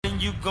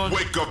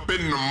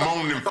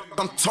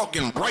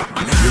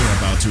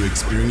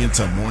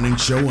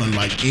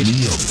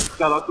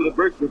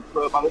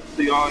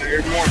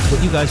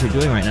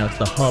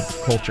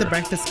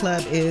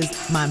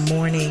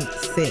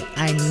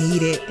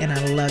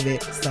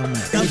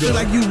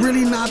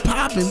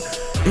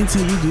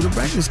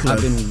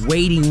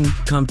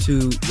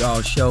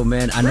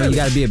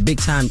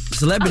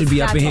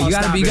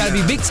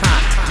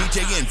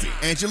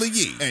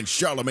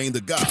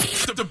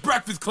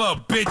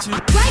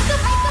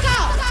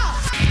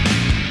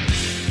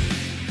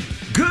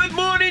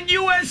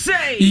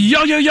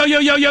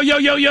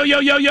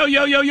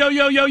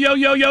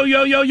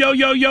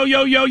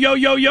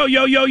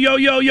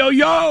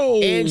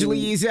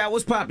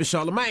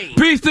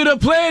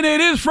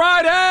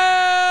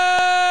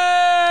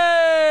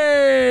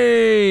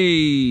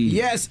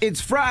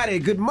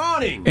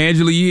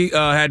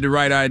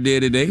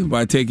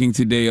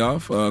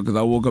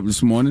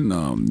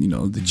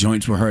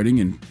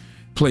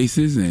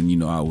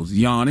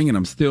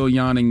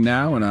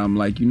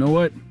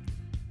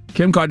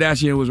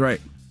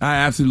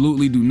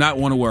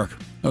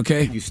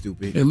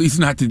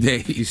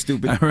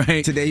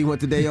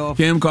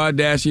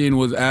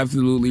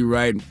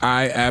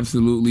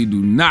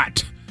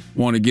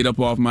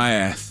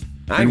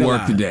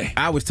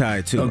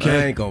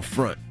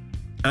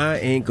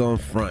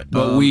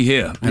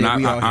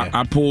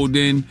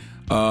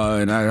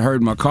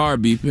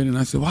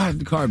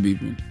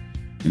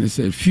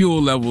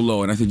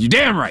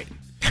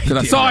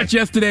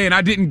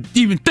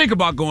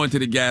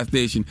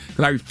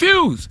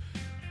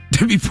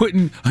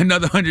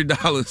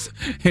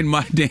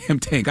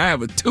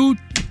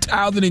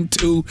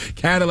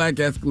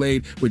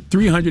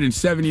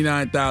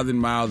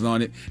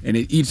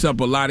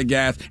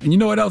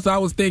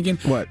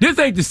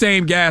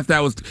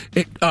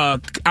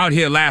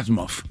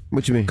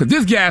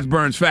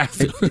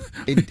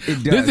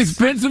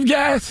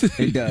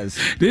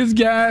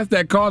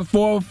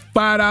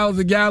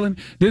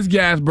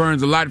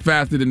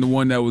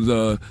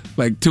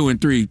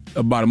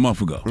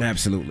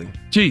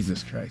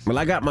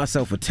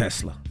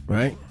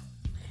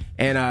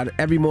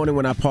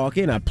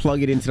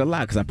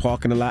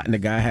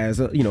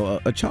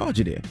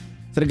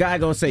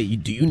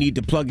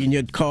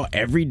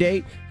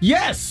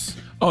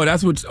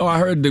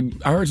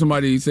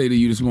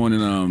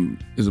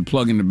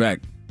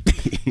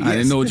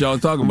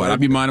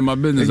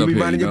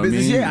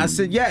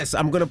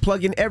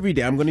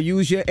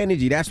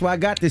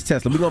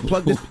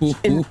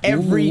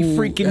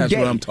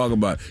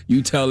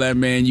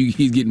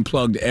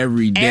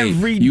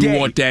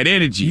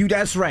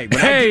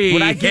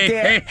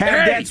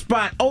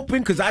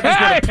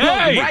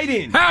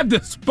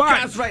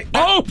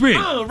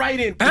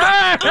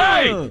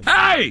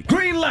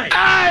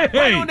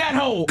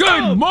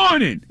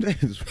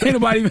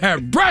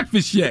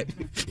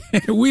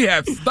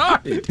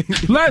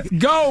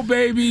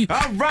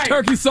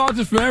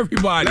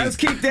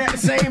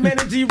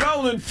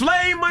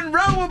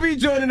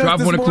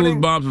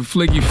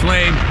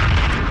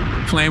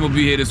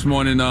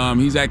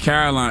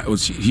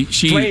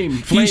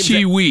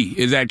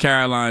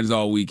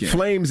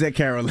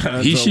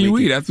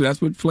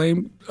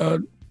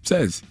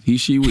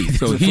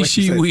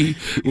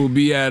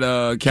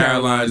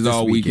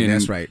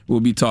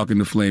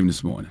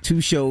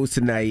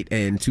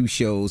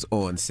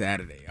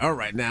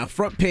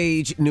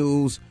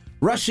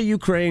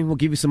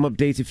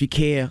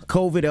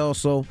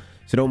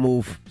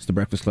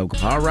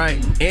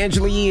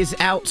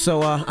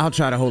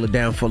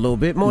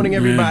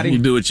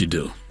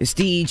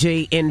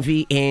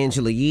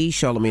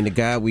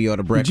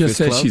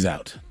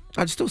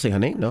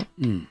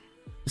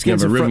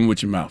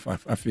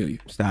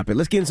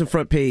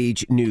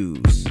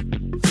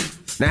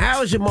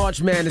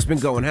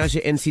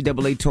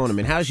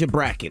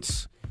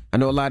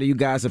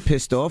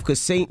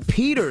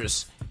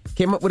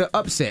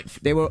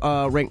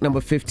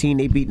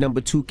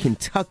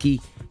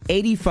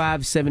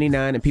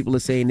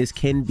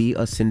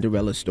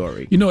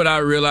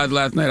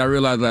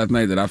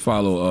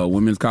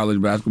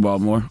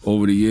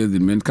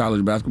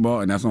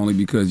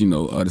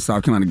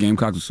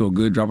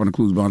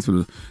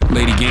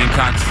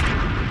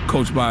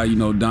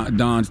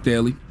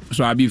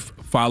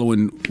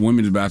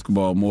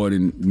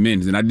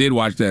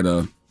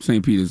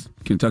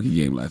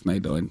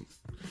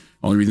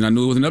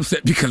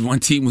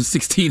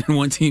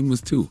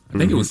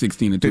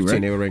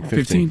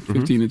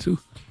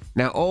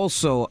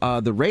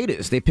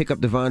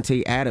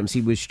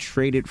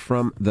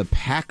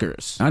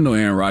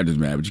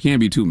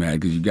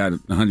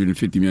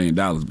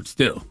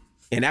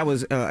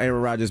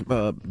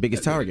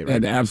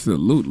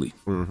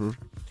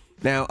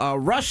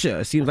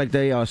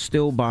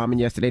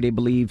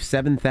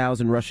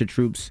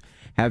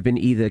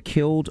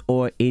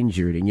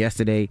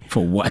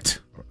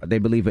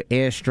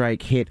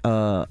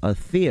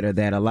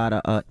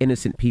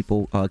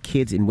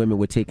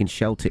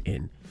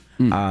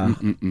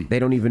They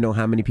don't even know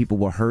how many people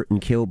were hurt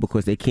and killed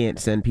because they can't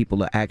send people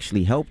to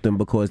actually help them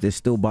because they're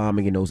still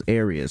bombing in those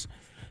areas.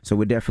 So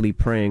we're definitely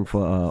praying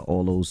for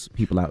all those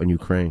people out in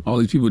Ukraine. All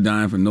these people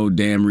dying for no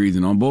damn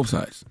reason on both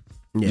sides.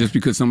 Yeah. Just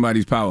because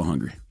somebody's power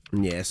hungry.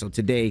 Yeah, so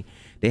today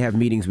they have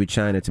meetings with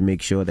China to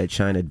make sure that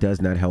China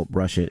does not help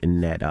Russia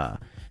and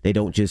that they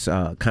don't just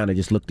kind of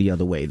just look the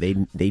other way.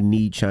 They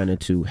need China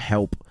to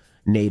help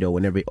NATO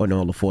and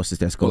all the forces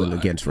that's going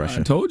against Russia.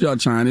 I told y'all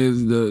China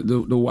is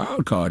the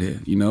wild card here,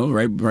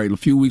 right? A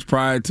few weeks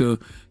prior to,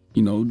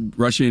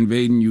 Russia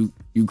invading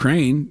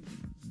Ukraine,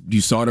 you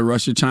saw the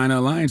Russia-China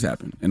alliance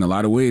happen. In a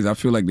lot of ways, I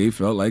feel like they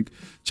felt like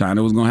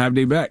China was going to have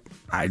their back.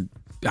 I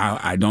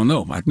don't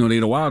know. I know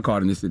they're the wild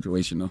card in this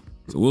situation, though.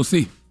 So we'll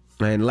see.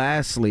 And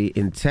lastly,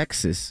 in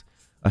Texas,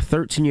 a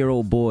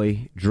 13-year-old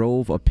boy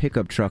drove a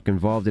pickup truck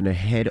involved in a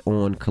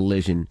head-on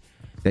collision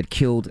that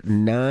killed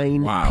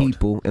 9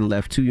 people and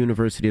left 2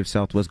 University of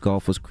Southwest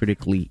golfers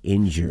critically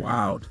injured.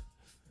 Wow.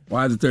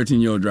 Why is the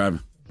 13-year-old driving?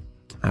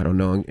 I don't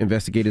know.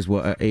 Investigators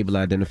were able to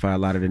identify a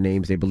lot of the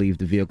names. They believe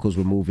the vehicles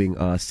were moving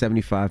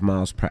 75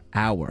 miles per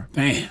hour.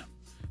 Damn.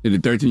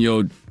 Did the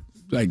 13-year-old,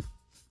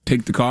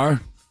 take the car?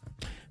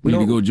 We need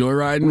to go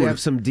joyriding? We have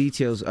some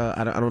details.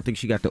 I don't think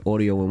she got the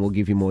audio, and we'll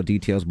give you more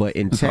details. But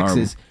in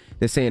Texas,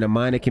 they're saying a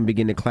minor can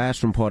begin the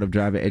classroom part of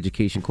driver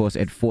education course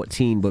at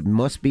 14, but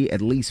must be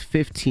at least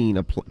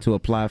 15 to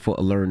apply for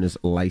a learner's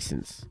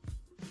license.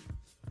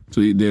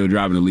 So they were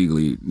driving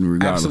illegally,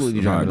 regardless.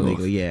 Absolutely driving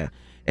illegally, yeah.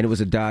 And it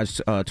was a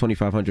Dodge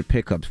 2500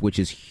 pickups, which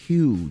is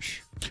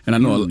huge. And I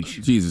know,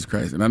 Jesus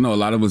Christ, and I know a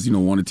lot of us,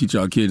 want to teach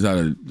our kids how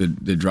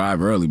to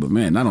drive early, but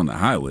man, not on the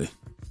highway.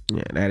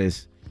 Yeah, that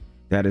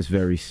is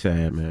very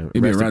sad, man.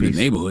 Maybe around the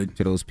neighborhood.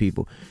 To those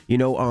people.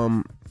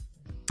 And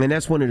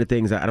that's one of the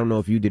things, I don't know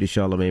if you did it,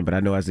 Charlamagne, but I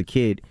know as a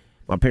kid,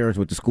 my parents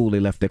went to school, they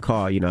left their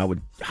car. I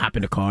would hop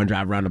in the car and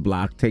drive around the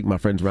block, take my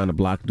friends around the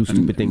block, do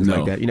stupid things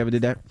like that. You never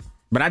did that?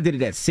 But I did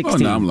it at 16. Oh,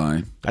 no, I'm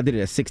lying. I did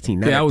it at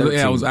 16. I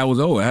was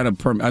old. I had a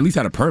permit. At least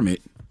had a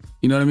permit.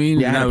 You know what I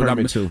mean? Yeah, I had a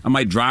permit too. I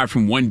might drive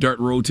from one dirt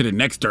road to the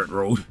next dirt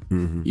road.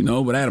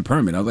 Mm-hmm. But I had a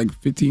permit. I was like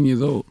 15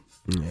 years old.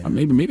 Yeah.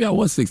 Maybe I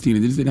was 16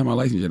 and just didn't have my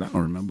license yet. I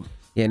don't remember.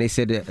 Yeah, and they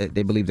said that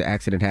they believe the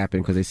accident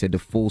happened because they said the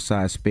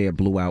full-size spare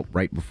blew out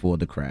right before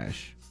the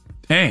crash.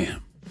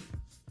 Damn.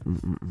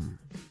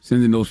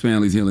 Sending those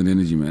families healing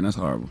energy, man. That's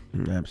horrible.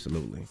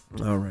 Absolutely.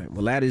 All right.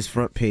 Well, that is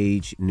front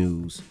page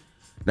news.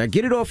 Now,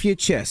 get it off your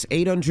chest.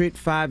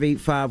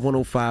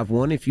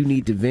 800-585-1051. If you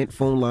need to vent,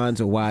 phone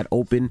lines are wide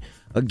open.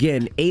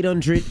 Again,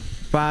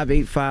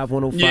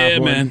 800-585-1051. Yeah,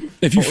 man.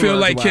 If you feel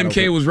like Kim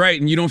K was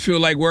right and you don't feel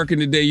like working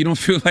today, you don't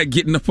feel like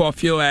getting up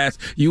off your ass,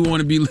 you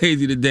want to be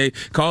lazy today,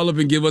 call up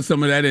and give us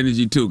some of that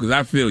energy, too, because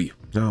I feel you.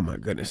 Oh, my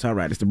goodness. All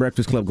right. It's The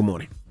Breakfast Club. Good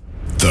morning.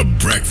 The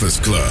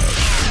Breakfast Club.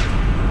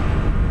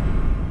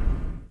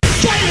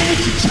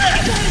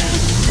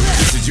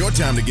 This is your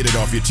time to get it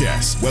off your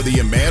chest, whether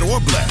you're mad or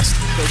blessed.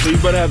 So you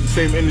better have the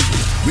same energy.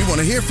 We want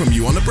to hear from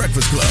you on The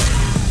Breakfast Club.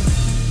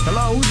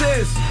 Hello, who's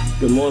this?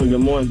 Good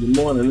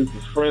morning. This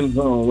is Friend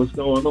Zone. What's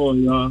going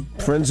on, y'all?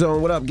 Friend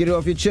Zone, what up? Get it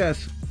off your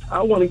chest.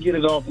 I want to get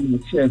it off my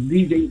chest.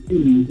 DJ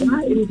Indy,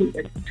 why is it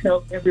that you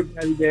tell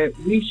everybody that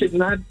we should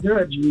not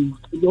judge you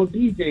for your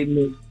DJ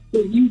mix?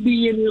 But you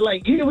be in there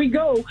like, here we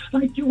go,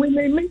 like you when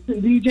they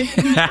listen, DJ.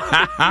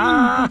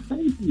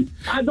 Thank you.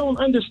 I don't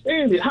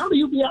understand it. How do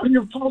you be out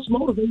here false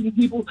motivating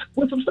people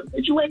with some stuff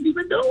that you ain't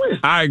even doing?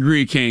 I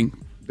agree, King.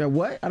 That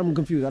what? I'm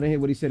confused. I didn't hear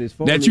what he said. His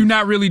phone. That you're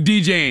not really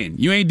DJing.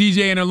 You ain't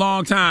DJing in a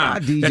long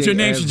time. That your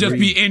name should just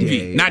be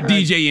Envy, not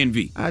DJ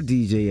Envy. I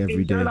DJ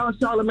every day. Shout out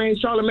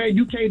Charlamagne,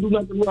 you can't do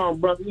nothing wrong,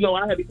 brother.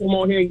 I had to come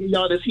on here and give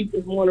y'all this heat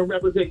this morning,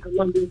 represent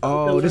Columbia.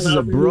 Oh, this is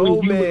a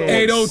bro man.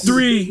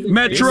 803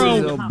 Metro.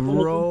 This is a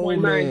bro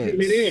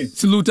man.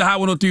 Salute to Hot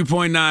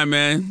 103.9,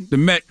 man. The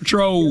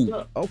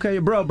Metro. Okay,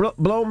 bro,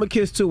 blow him a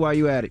kiss too while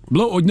you at it.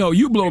 No,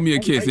 you blow me a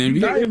kiss,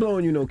 Envy. I ain't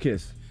blowing you no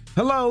kiss.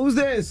 Hello, who's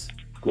this?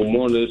 Good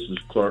morning, this is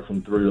Clark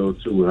from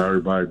 302. How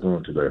everybody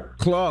doing today?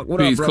 Clark,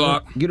 what Peace, up, bro?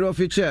 Clark. Get it off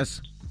your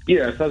chest.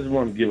 Yes, I just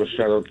want to give a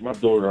shout out to my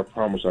daughter. I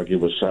promise I'll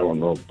give a shout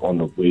out on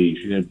the way.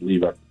 She didn't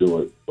believe I could do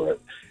it, but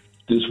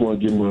just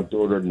want to give my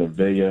daughter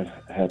Nevaeh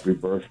happy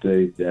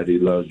birthday. Daddy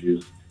loves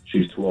you.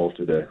 She's 12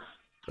 today.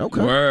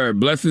 Okay. Word.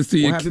 Blessings to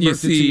your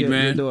seed,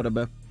 man. Your daughter,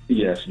 bro.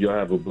 Yes, y'all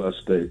have a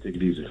blessed day. Take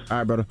it easy. All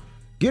right, brother.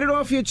 Get it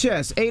off your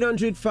chest.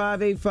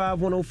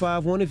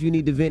 800-585-1051. If you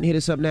need to vent, hit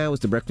us up now.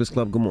 It's The Breakfast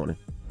Club. Good morning.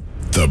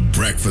 The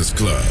Breakfast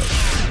Club.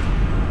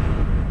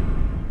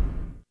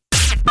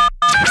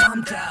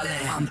 I'm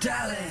dialing.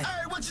 Hey,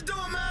 what you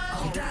doing, man?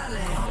 I'm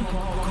dialing. I'm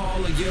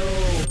calling you.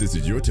 This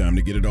is your time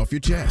to get it off your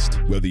chest,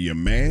 whether you're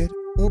mad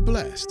or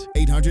blessed.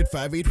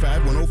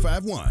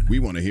 800-585-1051. We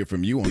want to hear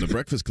from you on The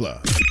Breakfast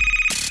Club.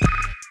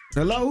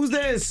 Hello, who's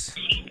this?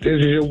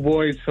 This is your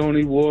boy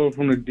Tony Ward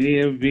from the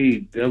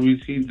DMV.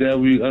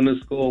 WTW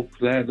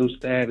 _platinum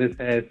status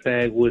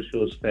 #what's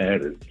your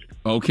status?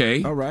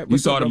 Okay. All right. You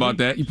thought about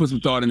that. You put some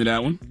thought into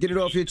that one. Get it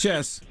off your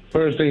chest.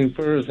 First thing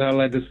first, I'd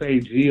like to say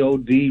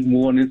God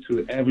morning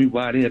to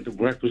everybody at the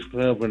Breakfast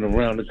Club and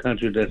around the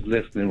country that's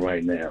listening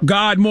right now.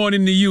 God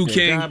morning to you,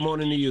 King. God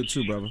morning to you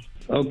too, brother.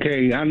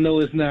 Okay, I know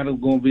it's not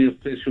going to be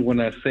official when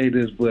I say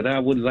this, but I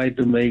would like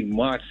to make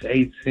March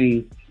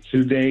 18th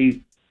today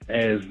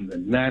as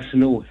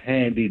National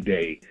Handy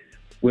Day.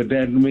 What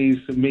that means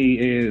to me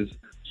is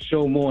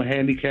show more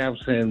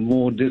handicaps and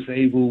more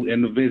disabled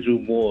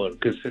individuals more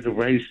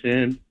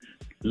consideration,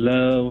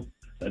 love,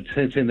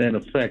 attention, and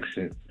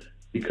affection.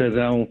 Because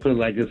I don't feel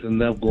like it's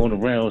enough going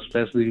around,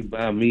 especially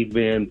by me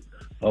being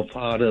a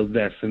part of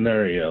that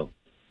scenario.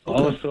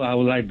 Okay. Also, I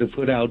would like to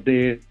put out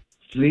there,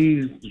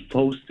 please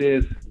post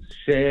this,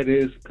 share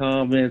this,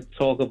 comment,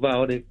 talk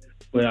about it.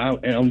 But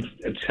I'm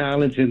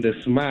challenging the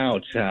Smile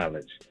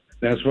Challenge.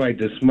 That's right,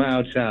 the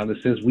Smile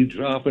Challenge. Since we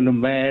dropping the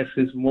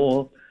masks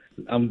more,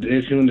 I'm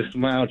issuing the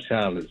Smile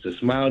Challenge. The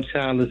Smile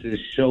Challenge is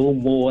show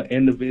more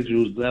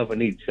individuals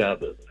loving each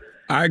other.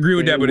 I agree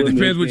with that, but it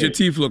depends what your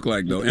teeth look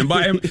like, though. And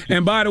by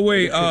the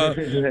way,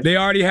 they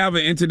already have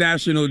an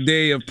International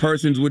Day of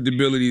Persons with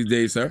Disabilities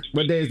Day, sir.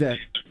 What day is that?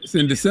 It's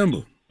in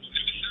December.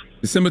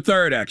 December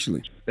 3rd,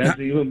 actually. That's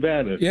even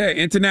better. Yeah,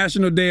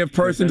 International Day of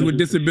Persons with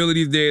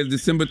Disabilities Day is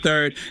December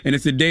 3rd, and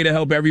it's a day to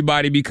help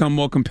everybody become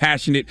more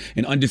compassionate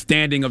and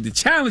understanding of the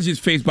challenges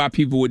faced by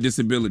people with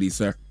disabilities,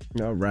 sir.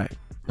 All right.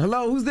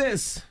 Hello, who's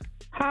this?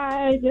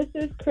 Hi, this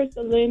is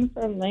Crystalline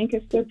from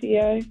Lancaster,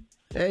 PA.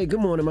 Hey, good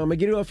morning, Mama.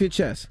 Get it off your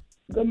chest.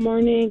 Good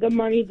morning,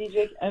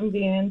 DJ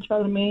MV and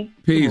Charlamagne.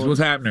 Peace. What's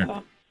happening?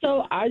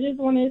 So I just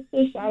wanted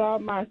to shout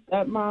out my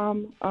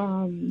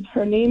stepmom.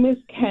 Her name is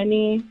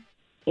Kenny,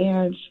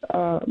 and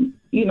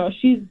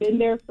she's been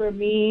there for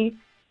me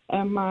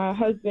and my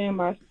husband,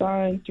 my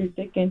son, through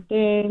thick and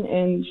thin,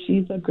 and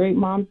she's a great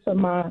mom to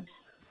my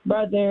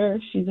brother.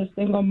 She's a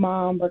single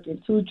mom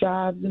working 2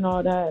 jobs and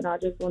all that, and I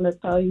just want to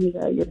tell you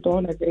that you're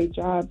doing a great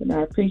job, and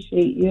I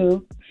appreciate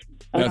you.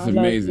 That's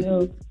amazing.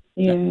 You.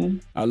 Yeah.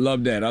 I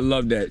love that.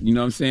 You know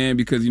what I'm saying?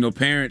 Because,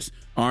 parents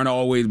aren't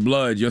always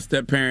blood. Your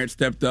step-parent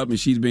stepped up, and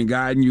she's been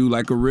guiding you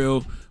like a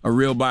real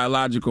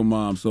biological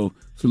mom. So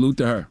salute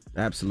to her.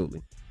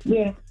 Absolutely.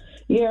 Yeah.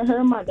 Yeah, her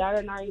and my dad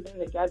are not even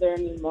together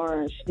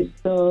anymore. She's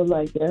still,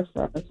 there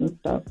for us and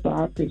stuff, so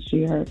I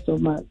appreciate her so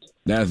much.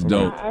 That's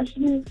dope. I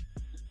actually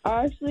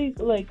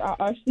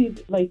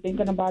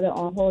thinking about it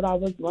on hold, I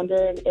was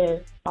wondering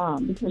if,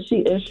 because she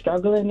is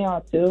struggling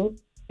now, too,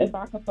 if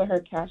I could put her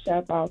Cash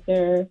App out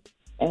there.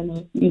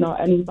 And if,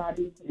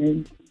 anybody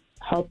can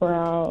help her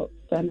out,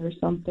 send her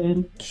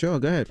something. Sure,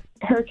 go ahead.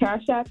 Her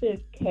Cash App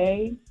is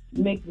K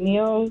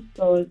McNeil,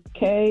 so it's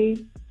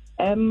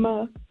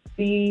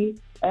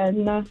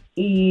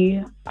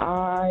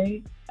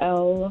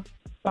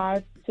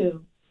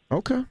KMCNEIL52.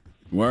 Okay.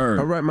 Word.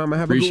 All right, Mama,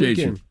 have Appreciate a good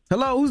weekend. You.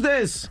 Hello, who's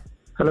this?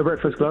 Hello,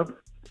 Breakfast Club.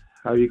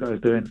 How are you guys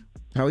doing?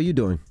 How are you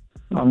doing?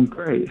 I'm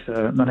great.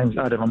 My name's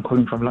Adam. I'm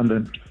calling from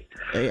London.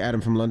 Hey,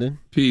 Adam from London.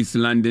 Peace,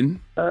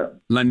 London.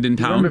 London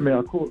town.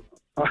 Remember me?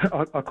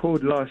 I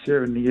called last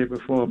year and the year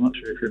before. I'm not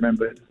sure if you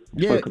remember.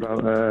 Spoke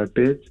about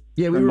beards.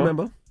 Yeah, we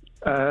remember.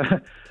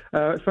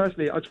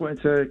 Firstly, I just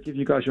wanted to give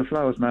you guys your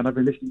flowers, man. I've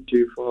been listening to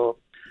you for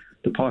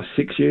the past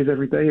 6 years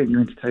every day, and you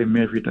entertain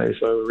me every day.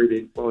 So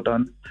really well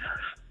done.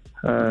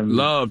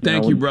 Love.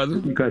 Thank you, brother.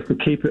 You guys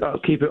could keep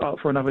it up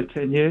for another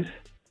 10 years.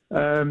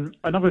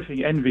 Another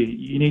thing, Envy,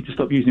 you need to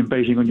stop using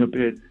Beijing on your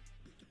beard.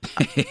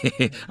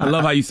 I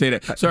love how you say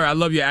that. Sir, I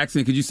love your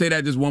accent. Could you say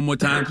that just one more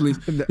time, please?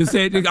 Just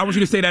say it. I want you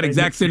to say that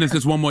exact sentence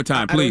just one more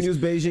time, please. I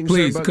don't use Beijing,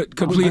 please, sir,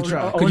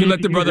 could you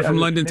let the brother from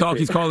London talk?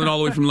 He's calling all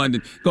the way from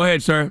London. Go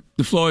ahead, sir.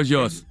 The floor is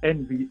yours.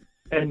 Envy,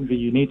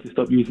 you need to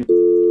stop using.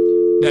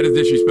 That is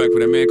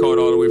disrespectful. That man called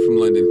all the way from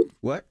London.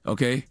 What?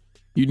 Okay.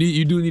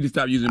 You do need to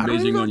stop using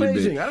Beijing on your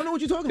bed. I don't know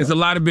what you're talking about. It's a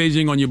lot of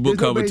Beijing on your book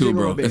cover too,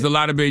 bro. It's a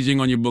lot of Beijing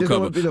on your book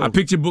cover. I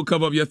picked your book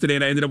cover up yesterday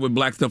and I ended up with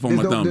black stuff on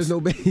my thumbs. There's no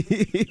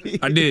Beijing.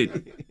 I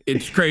did.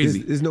 It's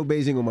crazy. There's no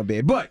Beijing on my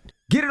bed. But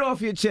get it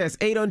off your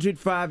chest.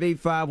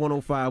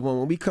 800-585-1051.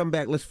 When we come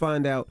back, let's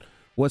find out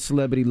what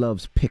celebrity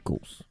loves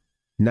pickles.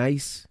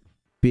 Nice,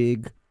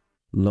 big,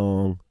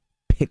 long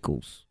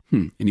pickles.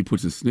 And he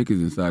puts the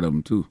Snickers inside of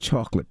them, too.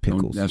 Chocolate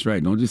pickles. That's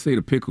right. Don't just say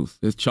the pickles.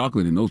 There's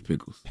chocolate in those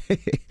pickles.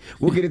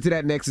 We'll get into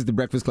that next. It's the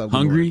Breakfast Club.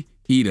 Hungry?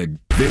 Eat a...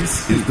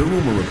 This is the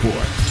Rumor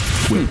Report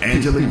with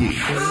Angela Yee on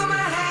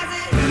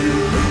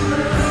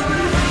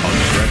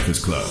the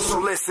Breakfast Club. So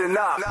listen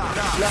up.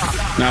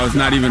 Now, it's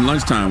not even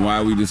lunchtime. Why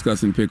are we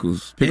discussing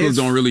pickles? Pickles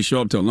don't really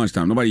show up till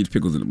lunchtime. Nobody eats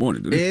pickles in the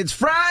morning, do they? It's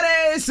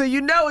Friday, so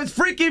you know it's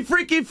Freaky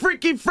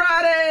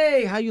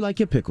Friday. How you like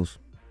your pickles?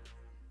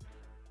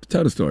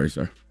 Tell the story,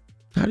 sir.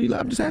 How do you?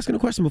 I'm just asking a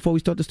question before we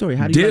start the story.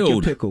 How do you like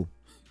your pickle?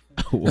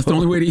 That's the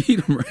only way to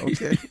eat them,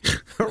 right? Okay.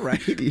 All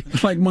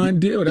right. Like mine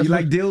dill. You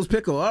like Dill's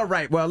pickle. All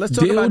right. Well, let's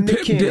talk about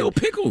Nick Cannon. Dill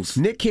pickles.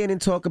 Nick Cannon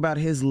talk about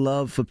his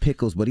love for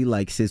pickles, but he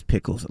likes his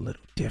pickles a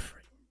little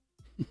different.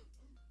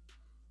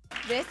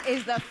 This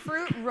is the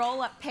fruit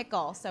roll-up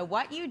pickle. So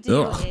what you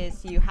do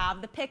is you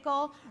have the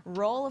pickle,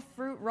 roll a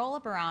fruit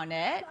roll-up around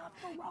it,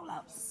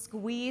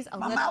 squeeze a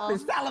little. My mouth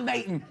is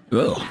salivating.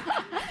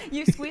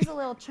 You squeeze a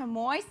little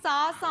chamoy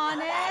sauce on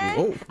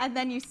it, and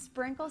then you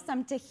sprinkle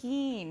some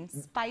tahini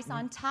spice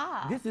on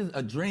top. This is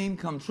a dream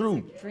come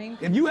true. Dream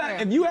If you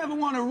ever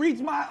want to reach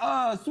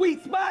my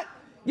sweet spot,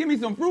 give me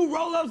some fruit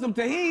roll-ups, some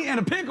tahini, and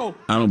a pickle.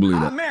 I don't believe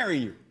I'll that. marry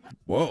you.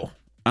 Whoa.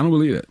 I don't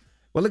believe that.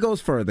 Well, it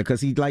goes further because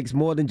he likes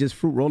more than just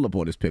fruit roll-up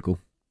on his pickle.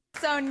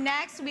 So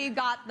next we've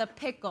got the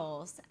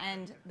pickles,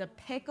 and the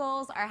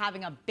pickles are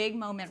having a big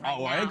moment right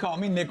now. They call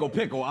me Nickel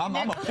Pickle. I'm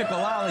a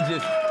pickleologist.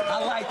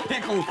 I like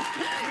pickles.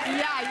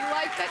 Yeah, you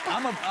like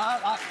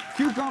pickles.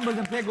 Cucumbers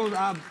and pickles.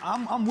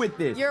 I'm with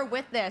this. You're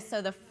with this.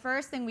 So the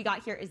first thing we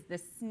got here is the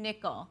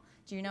snickle.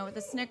 Do you know what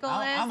the snickle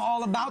is? I'm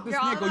all about the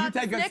snickle. You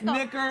take a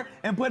snicker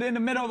and put it in the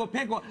middle of a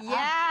pickle. Yeah.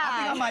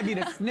 I think I might be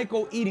the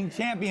snickle eating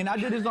champion. I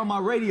did this on my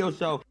radio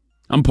show.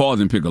 I'm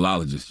pausing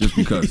pickleologist just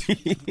because.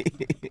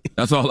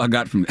 That's all I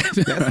got from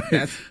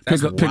that.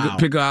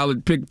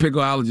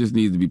 Pickleologist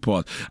needs to be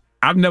paused.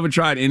 I've never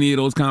tried any of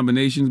those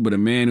combinations, but a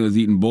man who has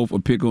eaten both a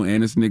pickle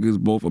and a Snickers,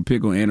 both a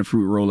pickle and a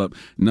fruit roll-up,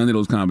 none of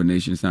those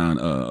combinations sound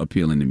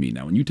appealing to me.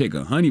 Now, when you take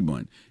a honey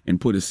bun and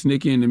put a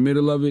Snicker in the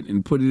middle of it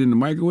and put it in the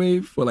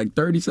microwave for like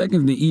 30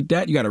 seconds and then eat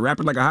that, you got to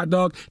wrap it like a hot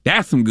dog,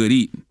 that's some good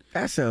eating.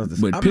 That sounds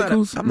But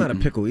pickles? I'm not a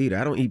pickle eater.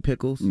 I don't eat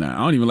pickles. Nah,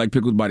 I don't even like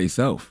pickles by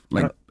themselves.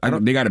 Like,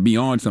 they got to be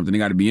on something. They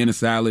got to be in a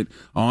salad,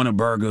 on a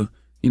burger,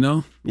 you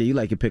know? Yeah, you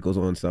like your pickles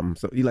on something.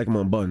 So you like them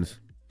on buns.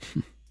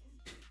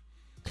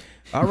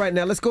 All right,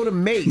 now let's go to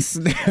Mace.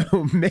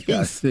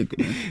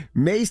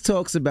 Mace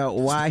talks about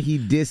why he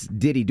dissed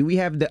Diddy. Do we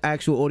have the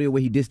actual audio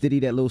where he dissed Diddy,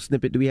 that little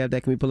snippet? Do we have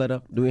that? Can we pull that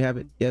up? Do we have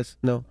it? Yes?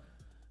 No?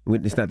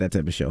 It's not that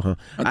type of show, huh?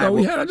 I thought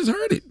we had. I just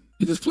heard it.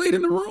 He just played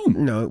in the room.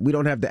 No, we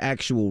don't have the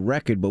actual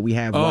record, but we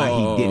have why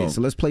he did it.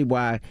 So let's play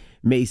why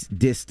Mace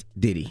dissed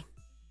Diddy.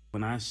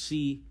 When I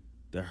see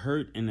the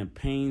hurt and the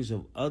pains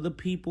of other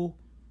people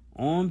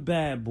on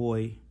Bad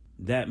Boy,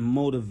 that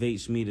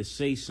motivates me to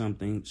say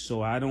something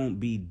so I don't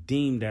be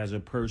deemed as a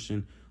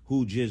person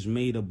who just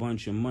made a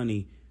bunch of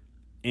money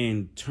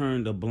and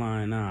turned a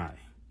blind eye.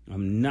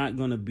 I'm not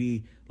going to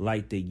be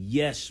like the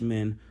yes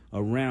men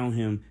around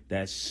him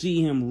that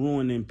see him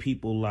ruining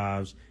people's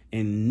lives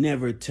and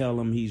never tell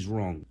him he's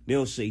wrong.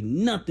 They'll say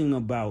nothing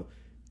about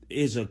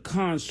is a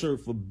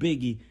concert for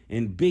Biggie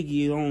and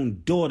Biggie's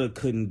own daughter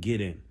couldn't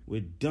get in. We're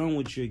done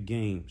with your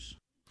games.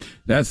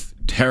 That's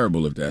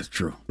terrible if that's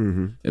true.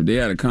 Mm-hmm. If they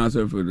had a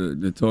concert for the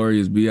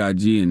Notorious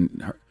B.I.G.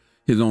 and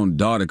his own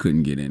daughter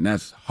couldn't get in,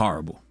 that's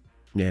horrible.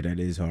 Yeah, that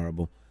is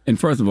horrible. And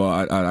first of all,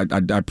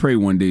 I pray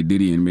one day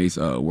Diddy and Mace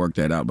work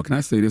that out. But can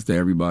I say this to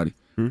everybody?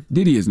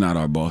 Diddy is not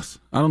our boss.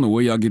 I don't know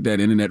where y'all get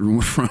that internet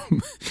rumor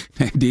from,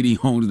 that Diddy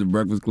owns the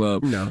Breakfast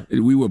Club. No.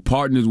 We were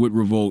partners with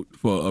Revolt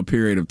for a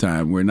period of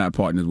time. We're not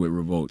partners with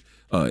Revolt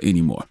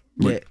anymore.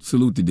 But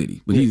salute to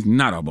Diddy. But he's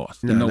not our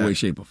boss in no way,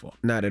 shape, or form.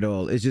 Not at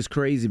all. It's just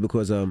crazy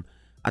because I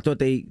thought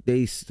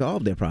they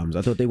solved their problems.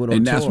 I thought they went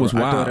on tour. That's what's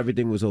wild. I thought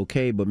everything was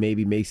okay, but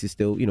maybe Mace is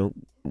still,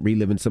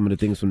 reliving some of the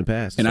things from the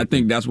past. And I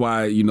think that's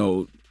why,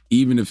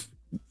 even if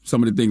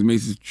some of the things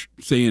Mace is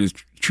saying is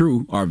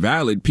true, are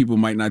valid, people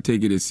might not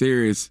take it as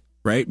serious,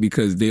 right?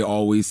 Because they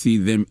always see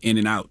them in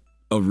and out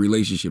of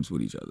relationships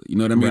with each other. You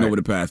know what I mean? Right. Over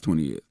the past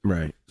 20 years.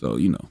 Right. So,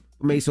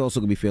 Mace also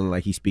could be feeling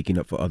like he's speaking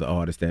up for other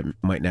artists that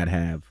might not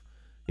have,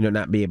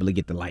 not be able to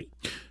get the light.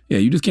 Yeah,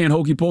 you just can't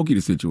hokey pokey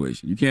the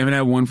situation. You can't even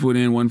have 1 foot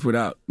in, 1 foot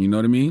out. You know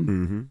what I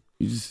mean?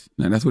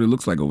 Mm-hmm. That's what it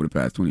looks like over the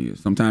past 20 years.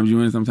 Sometimes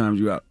you in, sometimes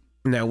you out.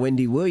 Now,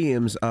 Wendy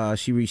Williams,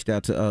 she reached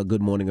out to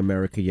Good Morning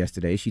America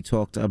yesterday. She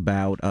talked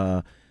about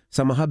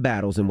some of her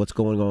battles and what's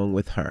going on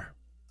with her.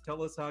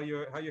 Tell us how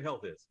your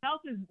health is.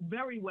 Health is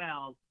very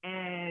well,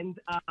 and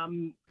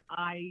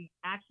I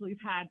actually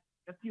have had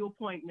a few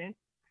appointments.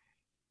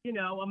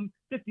 I'm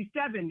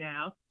 57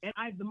 now, and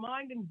I have the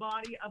mind and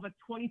body of a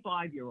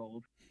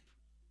 25-year-old.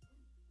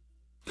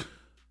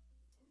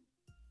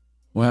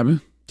 What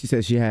happened? She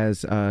says she's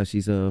a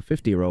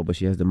 50-year-old, but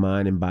she has the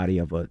mind and body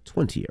of a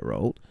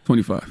 20-year-old.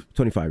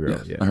 25-year-old,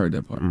 yes, yeah. I heard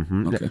that part.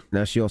 Mm-hmm. Okay.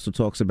 Now, she also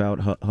talks about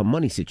her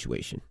money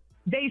situation.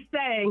 They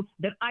saying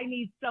that I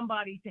need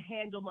somebody to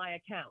handle my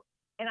account,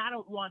 and I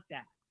don't want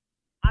that.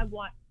 I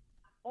want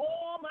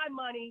all my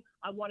money.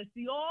 I want to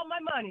see all my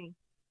money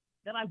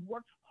that I've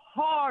worked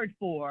hard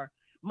for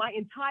my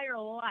entire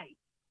life.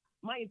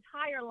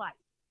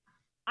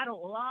 I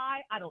don't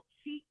lie, I don't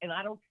cheat, and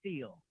I don't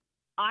steal.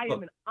 I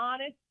am an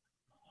honest,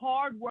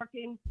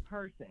 hard-working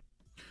person.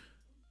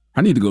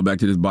 I need to go back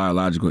to this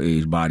biological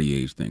age,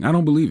 body age thing. I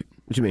don't believe it.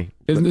 What you mean?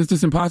 It's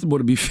just impossible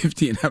to be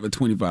 50 and have a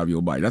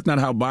 25-year-old body. That's not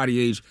how body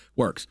age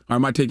works. Or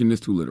am I taking this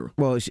too literal?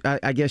 Well,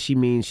 I guess she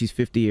means she's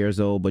 50 years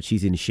old, but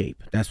she's in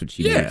shape. That's what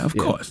she means. Yeah, of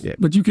course. Yeah.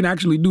 But you can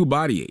actually do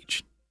body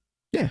age.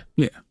 Yeah.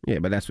 Yeah,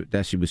 but that's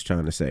what she was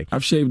trying to say.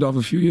 I've shaved off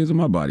a few years of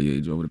my body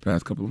age over the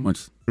past couple of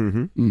months.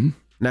 Mm-hmm. Mm-hmm.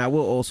 Now, I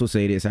will also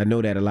say this. I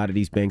know that a lot of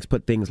these banks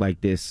put things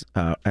like this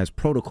as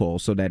protocol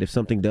so that if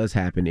something does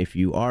happen, if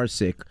you are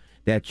sick,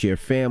 that your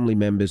family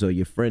members or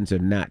your friends are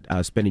not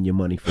spending your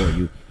money for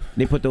you.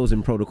 They put those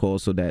in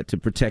protocols so that to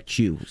protect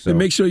you. So and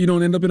make sure you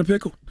don't end up in a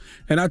pickle.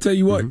 And I tell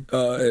you what,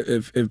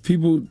 if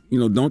people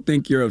don't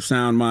think you're of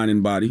sound mind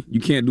and body, you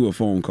can't do a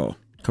phone call.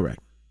 Correct.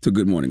 To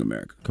Good Morning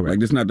America. Correct. Like,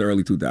 this is not the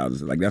early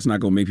 2000s. Like, that's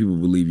not going to make people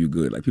believe you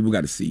good. Like, people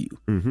got to see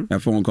you.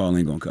 That phone call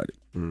ain't going to cut it.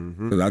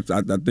 Because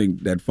I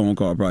think that phone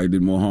call probably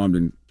did more harm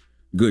than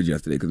good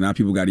yesterday. Because now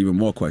people got even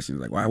more questions.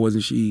 Like, why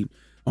wasn't she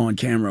on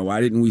camera? Why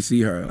didn't we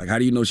see her? Like, how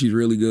do you know she's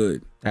really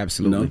good?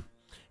 Absolutely.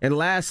 And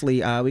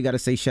lastly, we got to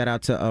say shout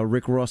out to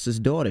Rick Ross's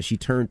daughter. She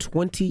turned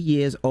 20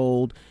 years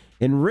old.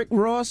 And Rick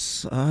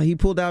Ross, he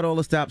pulled out all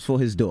the stops for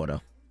his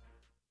daughter.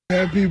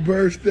 Happy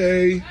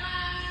birthday.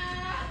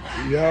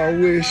 Y'all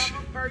wish,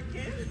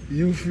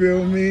 you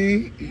feel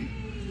me?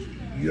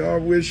 Y'all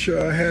wish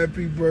her a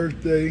happy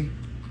birthday.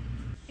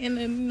 And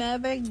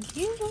another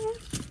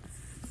gift.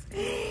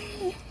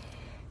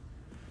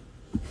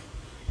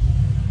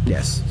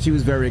 Yes, she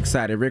was very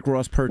excited. Rick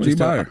Ross purchased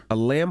a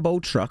Lambo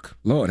truck.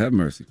 Lord have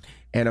mercy.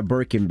 And a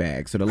Birkin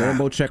bag. So the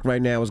Lambo truck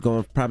right now is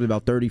going probably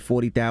about 30,000,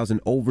 40,000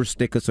 over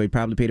sticker. So he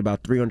probably paid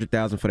about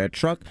 300,000 for that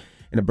truck.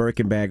 And a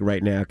Birkin bag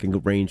right now can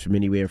range from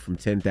anywhere from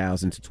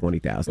 $10,000 to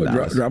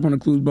 $20,000. Drop on the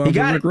clues bomb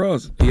for Rick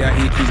Ross. He's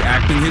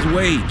acting his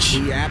wage.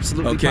 He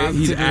absolutely. Okay,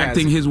 he's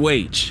acting his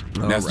wage.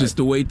 That's just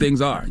the way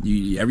things are.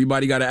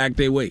 Everybody got to act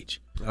their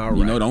wage. All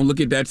right. Don't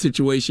look at that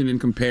situation and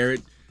compare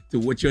it to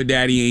what your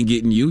daddy ain't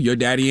getting you. Your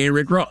daddy ain't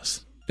Rick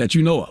Ross that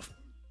you know of.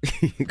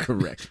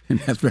 Correct. And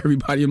that's for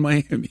everybody in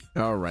Miami.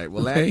 All right.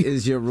 Well, that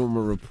is your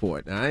rumor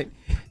report. All right.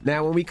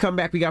 Now, when we come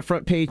back, we got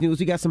front page news.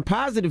 We got some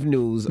positive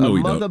news. No, a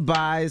mother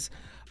buys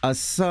her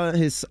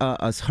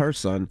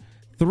son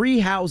 3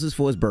 houses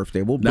for his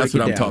birthday. We'll break That's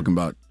what it I'm down. talking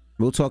about.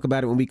 We'll talk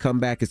about it when we come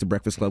back. It's the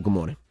Breakfast Club. Good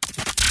morning.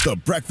 The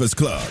Breakfast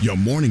Club. Your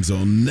mornings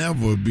will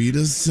never be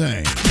the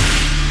same.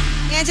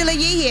 Angela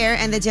Yee here,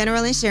 and the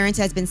General Insurance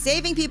has been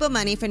saving people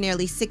money for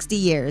nearly 60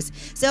 years.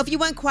 So if you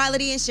want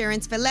quality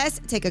insurance for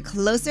less, take a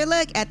closer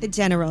look at The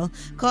General.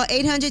 Call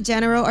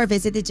 800-GENERAL or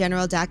visit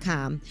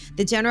thegeneral.com.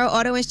 The General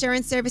Auto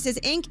Insurance Services,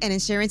 Inc., an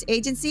insurance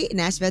agency,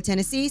 Nashville,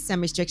 Tennessee. Some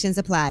restrictions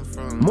apply.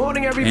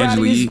 Morning,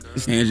 everybody.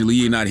 Angela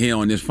Yee not here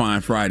on this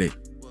fine Friday.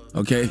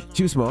 Okay?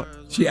 Too smart.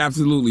 She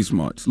absolutely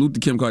smart. Salute to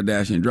Kim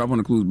Kardashian. Drop on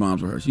the clues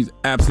bombs for her. She's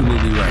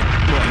absolutely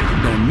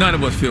right. None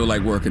of us feel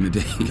like working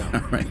today. All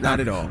right? Not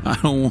at all. I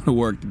don't want to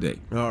work today.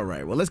 All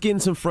right. Well, let's get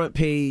in some front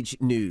page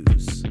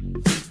news.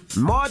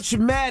 March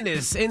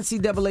Madness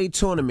NCAA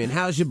tournament.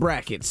 How's your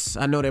brackets?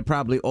 I know they're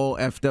probably all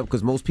effed up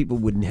because most people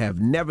wouldn't have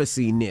never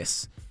seen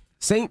this.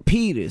 St.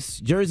 Peter's,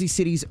 Jersey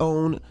City's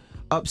own,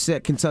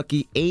 upset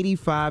Kentucky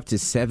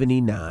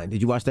 85-79.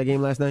 Did you watch that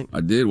game last night?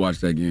 I did watch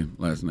that game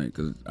last night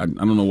because I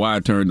don't know why I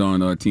turned on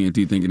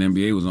TNT thinking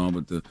NBA was on,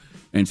 but the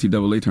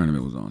NCAA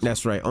tournament was on.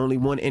 That's right. Only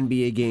one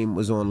NBA game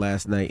was on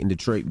last night, and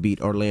Detroit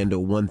beat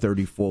Orlando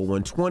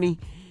 134-120.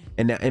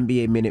 And that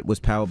NBA Minute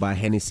was powered by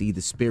Hennessy,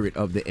 the spirit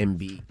of the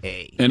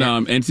NBA. And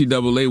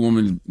NCAA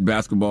women's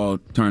basketball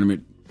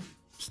tournament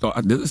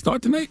does it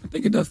start tonight? I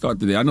think it does start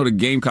today. I know the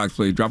Gamecocks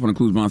play. Drop on the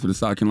clues bombs for the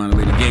South Carolina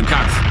Lady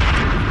Gamecocks.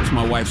 It's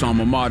my wife's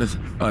alma mater.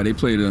 They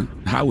played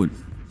Howard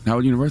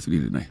University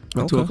tonight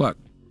at 2 o'clock.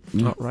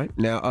 All right.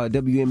 Now,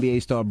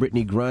 WNBA star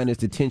Brittany Griner's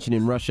detention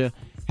in Russia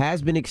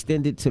has been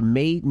extended to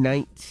May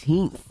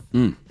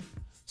 19th.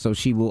 So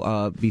she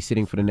will be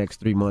sitting for the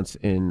next 3 months,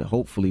 and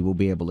hopefully we'll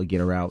be able to get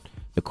her out.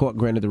 The court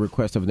granted the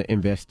request of the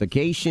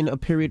investigation a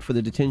period for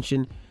the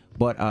detention,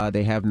 but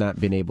they have not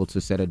been able to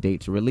set a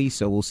date to release,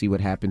 so we'll see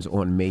what happens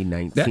on May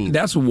 19th.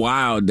 That's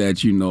wild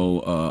that,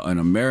 an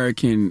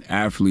American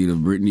athlete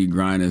of Brittany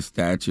Griner's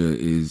stature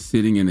is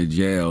sitting in a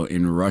jail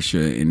in Russia,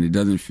 and it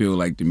doesn't feel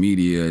like the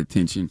media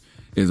attention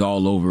is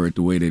all over it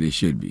the way that it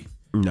should be.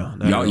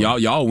 No,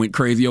 y'all went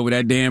crazy over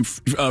that damn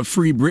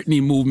Free Britney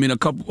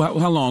movement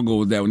how long ago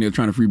was that when they were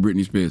trying to free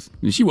Britney Spears?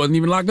 And she wasn't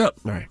even locked up.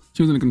 Right.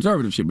 She was in the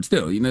conservative shit, but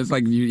still, it's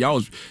like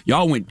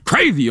y'all went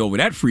crazy over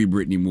that Free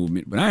Britney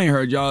movement, but I ain't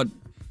heard y'all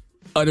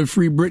utter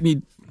Free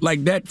Britney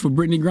like that for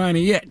Brittany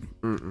Griner yet.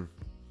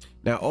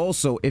 Now,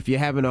 also, if you're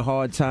having a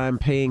hard time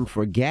paying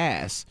for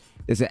gas,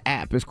 there's an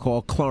app. It's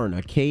called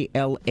Klarna,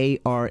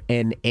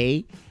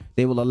 Klarna.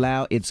 They will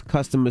allow its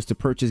customers to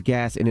purchase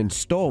gas in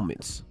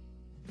installments.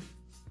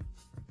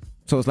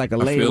 So it's like a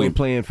layaway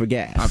plan for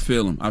gas. I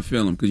feel them.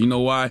 Because you know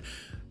why?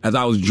 As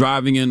I was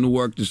driving into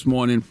work this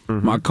morning,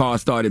 my car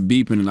started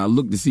beeping, and I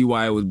looked to see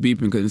why it was beeping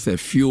because it said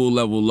fuel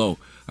level low.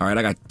 All right,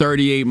 I got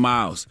 38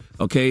 miles,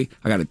 okay?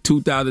 I got a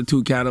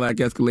 2002 Cadillac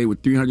Escalade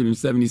with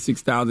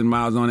 376,000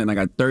 miles on it, and I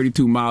got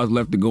 32 miles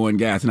left to go in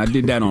gas. And I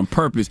did that on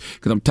purpose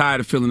because I'm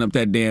tired of filling up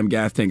that damn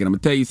gas tank. And I'm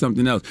going to tell you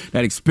something else.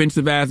 That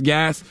expensive-ass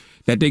gas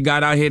that they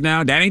got out here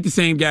now, that ain't the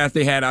same gas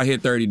they had out here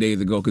 30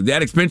 days ago because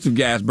that expensive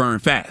gas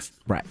burned fast.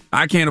 Right.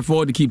 I can't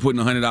afford to keep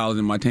putting $100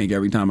 in my tank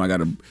every time I got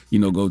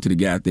to, go to the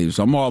gas station.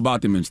 So I'm all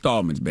about them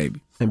installments,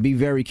 baby. And be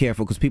very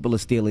careful because people are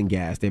stealing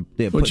gas.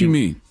 What you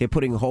mean? They're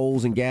putting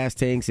holes in gas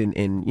tanks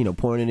and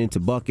pouring it into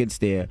buckets.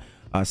 They're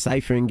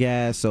siphoning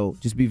gas. So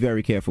just be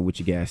very careful with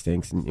your gas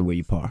tanks and where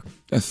you park.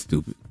 That's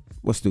stupid.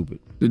 What's stupid?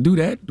 To do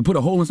that, to put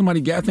a hole in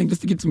somebody's gas tank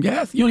just to get some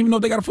gas. You don't even know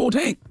if they got a full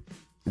tank.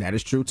 That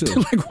is true, too.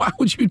 Like, why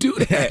would you do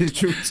that? That is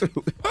true, too.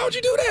 Why would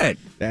you do that?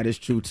 That is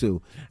true,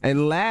 too.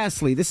 And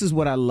lastly, this is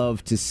what I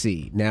love to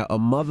see. Now, a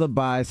mother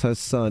buys her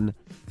son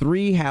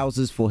 3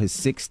 houses for his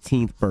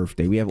 16th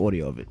birthday. We have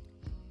audio of it.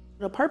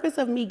 The purpose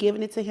of me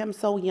giving it to him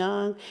so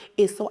young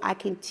is so I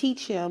can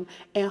teach him,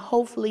 and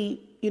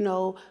hopefully,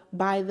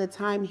 by the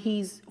time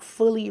he's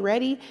fully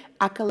ready,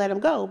 I can let him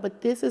go.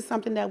 But this is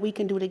something that we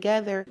can do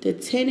together. The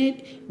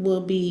tenant will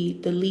be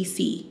the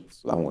leasee.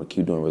 I want to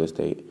keep doing real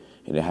estate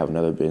and then have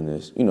another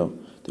business,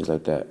 things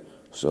like that.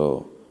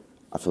 So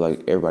I feel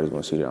like everybody's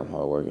going to see that I'm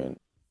hardworking.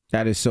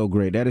 That is so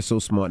great. That is so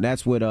smart.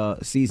 That's what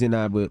Cece and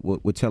I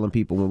were telling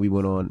people when we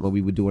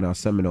were doing our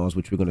seminars,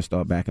 which we're going to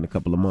start back in a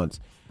couple of months.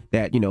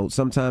 That,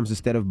 sometimes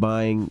instead of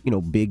buying,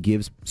 big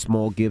gifts,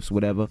 small gifts,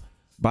 whatever,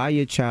 buy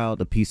your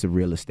child a piece of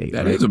real estate.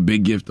 That is a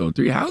big gift, though.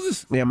 3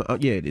 houses?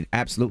 Yeah,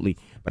 absolutely.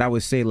 But I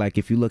would say, like,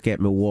 if you look at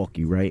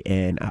Milwaukee, right,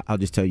 and I'll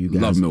just tell you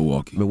guys. Love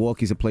Milwaukee.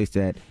 Milwaukee's a place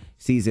that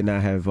Cece and I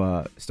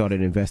have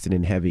started investing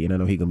in heavy, and I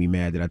know he's going to be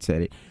mad that I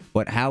said it.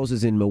 But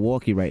houses in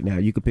Milwaukee right now,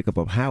 you could pick up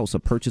a house or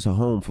purchase a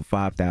home for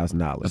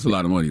 $5,000. That's a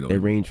lot of money, though. They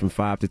range from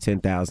 $5,000 to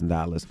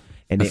 $10,000.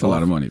 That's a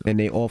lot of money, though. And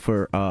they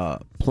offer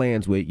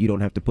plans where you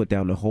don't have to put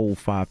down the whole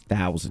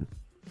 $5,000.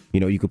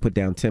 You could put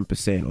down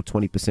 10% or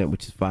 20%,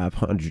 which is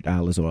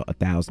 $500 or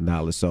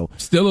 $1,000. So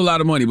still a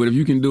lot of money, but if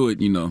you can do it,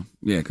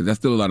 because that's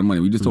still a lot of money.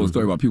 We just told a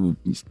story about people,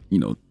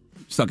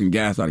 sucking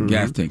gas out of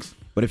gas tanks.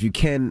 But if you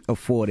can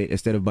afford it,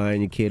 instead of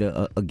buying your kid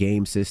a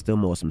game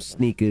system or some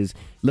sneakers,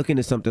 look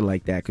into something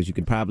like that, because you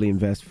can probably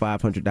invest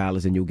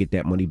 $500 and you'll get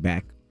that money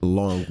back a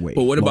long way.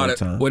 But what about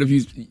it? What if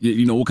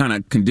what kind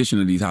of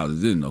condition are these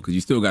houses in, though? Because you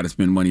still got to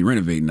spend money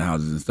renovating the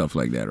houses and stuff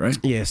like that, right?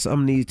 Yeah,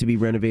 some need to be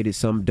renovated,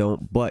 some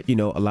don't. But, a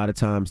lot of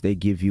times they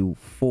give you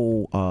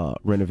full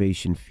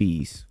renovation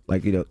fees.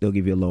 Like, they'll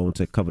give you a loan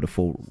to cover the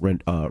full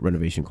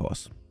renovation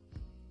costs.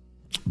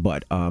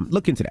 But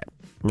look into that.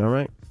 All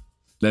right?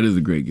 That is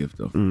a great gift,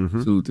 though.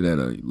 Salute to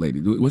that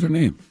lady. What's her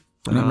name?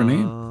 I know her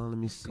name. Let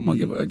me see. Come on,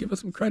 give her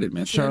some credit,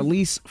 man.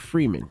 Charlize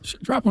Freeman.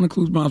 Drop on the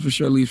clues bombs for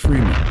Charlize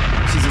Freeman.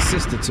 She's a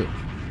sister, too.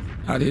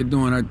 Out here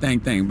doing her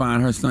thing,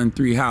 buying her son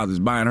 3 houses,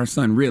 buying her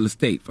son real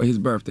estate for his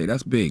birthday.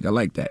 That's big. I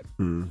like that.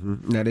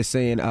 Now, they're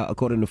saying,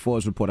 according to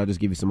Forbes report, I'll just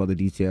give you some other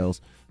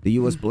details. The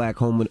U.S. black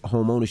home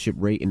ownership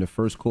rate in the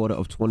first quarter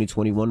of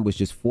 2021 was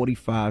just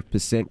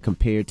 45%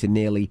 compared to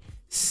nearly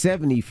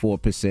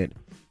 74%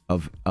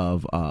 of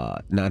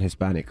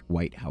non-Hispanic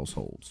white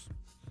households.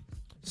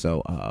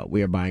 So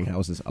we are buying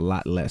houses a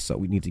lot less. So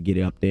we need to get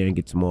it up there and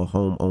get some more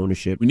home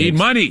ownership. We need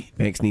money.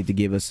 Banks need to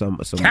give us some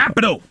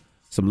capital,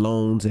 some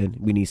loans, and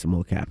we need some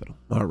more capital.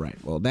 All right.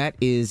 Well, that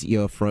is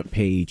your front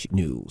page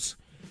news.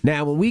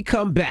 Now, when we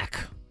come back,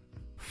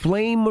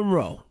 Flame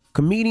Monroe,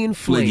 comedian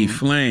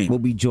Flame, will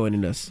be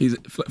joining us. He's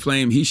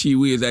Flame. He, she,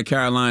 we is at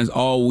Caroline's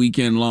all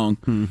weekend long.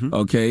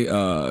 Okay,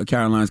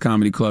 Caroline's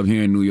Comedy Club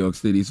here in New York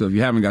City. So if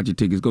you haven't got your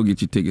tickets, go get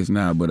your tickets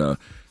now. But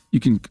you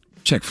can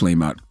check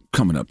Flame out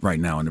coming up right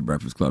now in the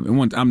Breakfast Club.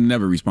 And I'm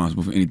never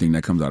responsible for anything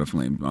that comes out of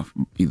Flame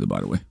either, by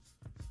the way.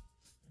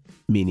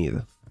 Me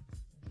neither.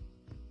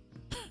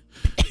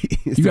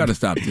 You got to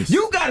stop this.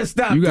 You got to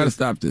stop this. You got to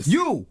stop this.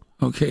 You.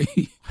 Okay.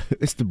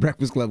 It's the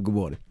Breakfast Club. Good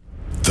morning.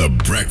 The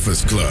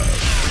Breakfast Club.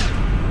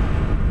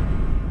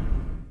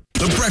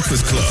 The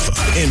Breakfast Club.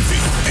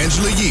 Envy,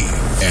 Angela Yee,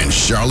 and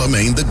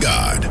Charlamagne the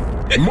God.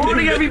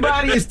 Morning,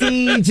 everybody. It's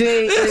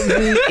DJ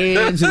Envy,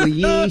 Angela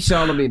Yee,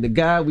 Charlamagne the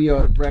God. We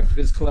are the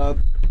Breakfast Club.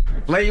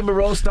 Flame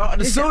Monroe starting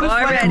the soon as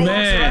Flame.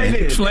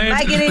 Man,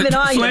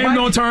 Flame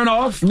don't turn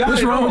off.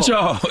 What's wrong with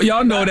y'all?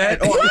 Y'all know that.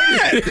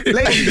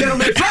 Ladies and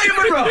gentlemen, Flame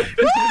Monroe.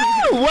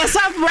 Woo! What's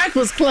up,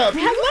 Breakfast Club?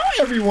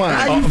 Hello, everyone.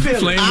 How you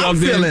feeling? I'm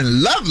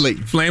feeling lovely.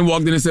 Flame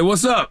walked in and said,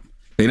 "What's up?"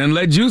 They done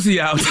let Juicy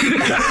out.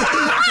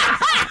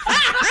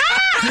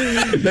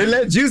 They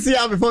let Juicy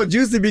out before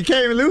Juicy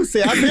became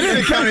Lucy. I've been in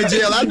the county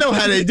jail. I know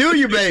how they do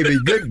you, baby.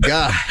 Good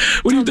God.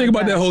 What do you think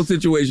about that whole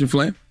situation,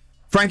 Flame?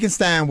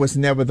 Frankenstein was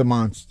never the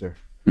monster.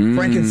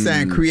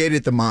 Frankenstein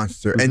created the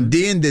monster and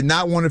then did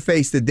not want to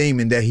face the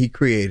demon that he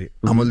created.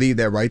 I'm going to leave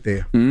that right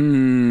there.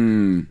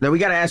 Now, we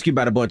got to ask you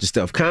about a bunch of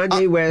stuff.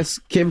 Kanye West,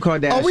 Kim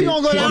Kardashian. Oh, we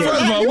going to go down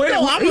first of all,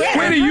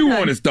 where do you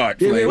want to start,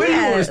 Flame? Where do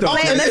you want to start?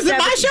 Is it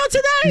my show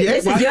today?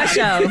 This is your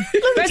show.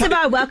 First of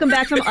all, welcome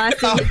back from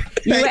Austin.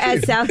 You were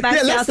at South by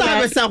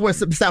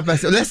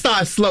Southwest. Let's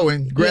start slow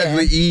and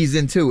gradually ease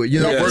into it.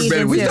 First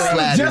better we just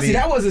slide it in.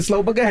 That wasn't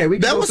slow, but go ahead.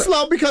 That was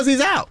slow because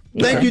he's out.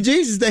 Thank you,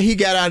 Jesus, that he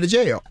got out of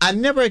jail. I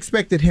never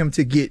expected him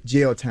to get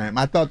jail time.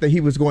 I thought that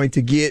he was going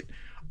to get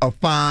a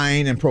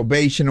fine and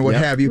probation or what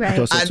have you. Right.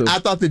 I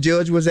thought the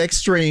judge was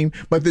extreme,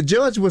 but the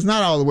judge was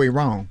not all the way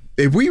wrong.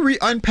 If we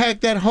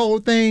unpack that whole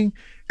thing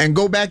and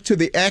go back to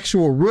the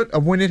actual root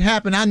of when it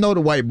happened, I know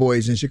the white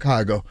boys in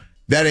Chicago.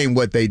 That ain't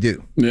what they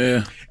do.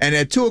 Yeah. And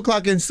at 2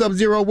 o'clock in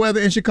sub-zero weather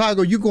in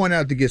Chicago, you going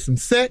out to get some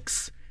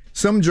sex,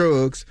 some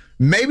drugs,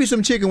 maybe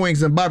some chicken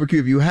wings and barbecue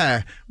if you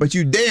high, but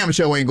you damn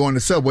sure ain't going to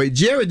Subway.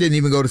 Jared didn't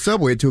even go to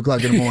Subway at 2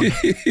 o'clock in the morning.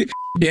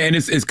 Yeah, and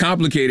it's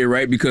complicated,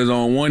 right? Because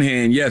on one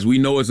hand, yes, we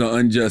know it's an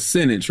unjust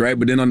sentence, right?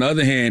 But then on the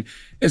other hand,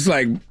 it's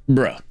like,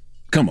 bruh,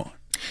 come on.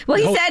 Well,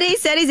 he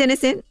said he's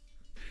innocent.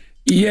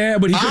 Yeah,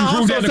 but he couldn't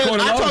prove that in the court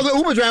of law. I told the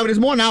Uber driver this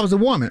morning I was a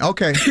woman.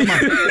 Okay, come on.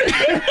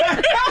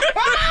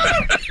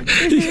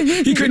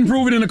 He couldn't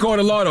prove it in the court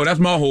of law, though. That's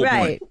my whole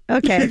point.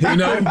 Okay. You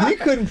know? He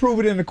couldn't prove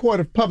it in the court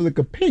of public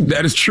opinion.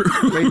 That is true.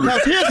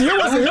 Because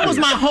here was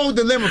my whole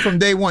dilemma from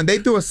day one. They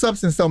threw a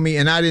substance on me,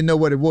 and I didn't know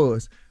what it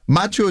was.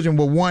 My children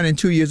were 1 and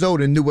 2 years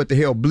old and knew what the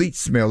hell bleach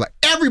smelled like.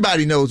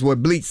 Everybody knows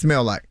what bleach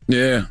smelled like.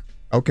 Yeah.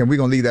 Okay, we're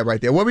going to leave that right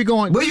there. Where we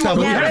going? We're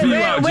going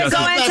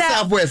to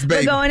Southwest,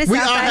 baby. We're going to we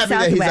are happy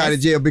that he's out of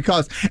jail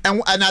because,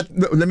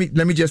 let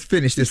me just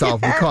finish this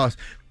off because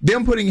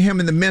them putting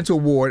him in the mental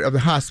ward of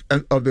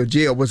the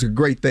jail was a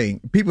great thing.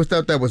 People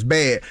thought that was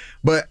bad,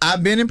 but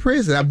I've been in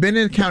prison. I've been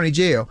in the county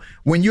jail.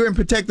 When you're in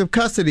protective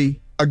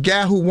custody, a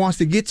guy who wants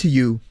to get to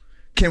you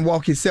can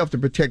walk himself to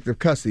protective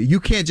custody. You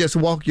can't just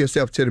walk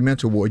yourself to the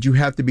mental ward. You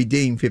have to be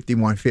deemed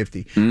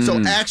 5150.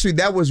 So actually,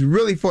 that was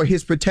really for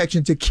his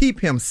protection to keep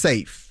him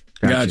safe.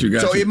 Got you.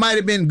 So it might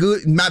have been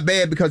good, not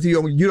bad, because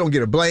you don't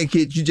get a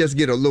blanket, you just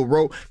get a little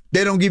rope.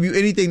 They don't give you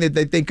anything that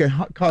they think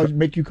can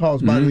make you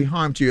cause bodily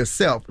harm to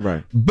yourself.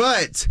 Right.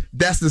 But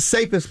that's the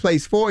safest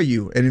place for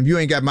you. And if you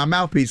ain't got my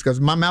mouthpiece, because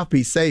my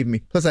mouthpiece saved me.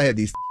 Plus I had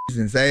these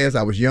in his ass.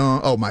 I was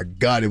young. Oh my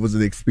God, it was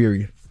an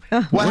experience.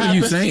 What are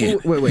you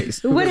saying?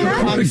 Wait. What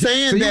happened? I'm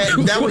saying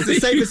that was the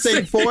safest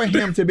thing for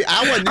him to be.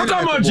 I wasn't. I'm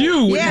talking about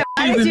you. Yeah,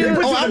 why did you?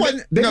 Oh, I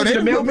wasn't. No, they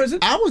didn't put me.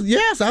 I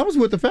was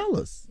with the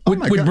fellas. Oh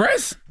my God. With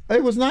breasts?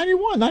 It was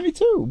 91,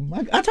 92.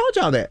 I told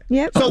y'all that.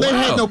 Yep. So they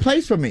had no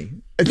place for me.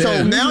 And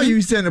so now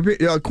you send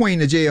a queen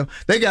to jail.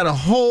 They got a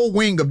whole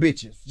wing of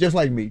bitches, just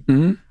like me.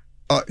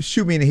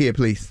 Shoot me in the head,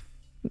 please.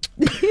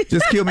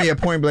 Just kill me at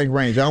point blank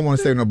range. I don't want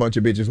to stay with no bunch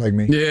of bitches like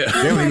me. Yeah.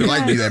 They don't even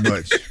like me that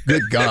much.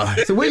 Good God.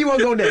 So where you want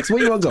to go next?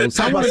 Where you want to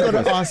go? I want to go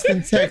to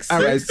Austin, Texas.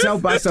 All right,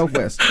 South by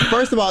Southwest.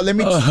 First of all, let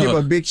me give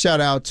a big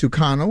shout out to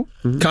Connell.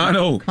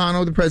 Connell,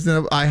 the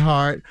president of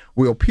iHeart.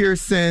 Will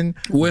Pearson.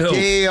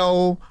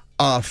 Gail.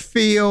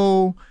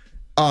 Phil,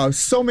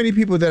 so many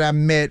people that I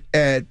met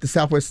at the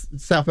South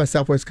by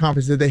Southwest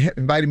conference that they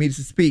invited me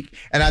to speak.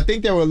 And I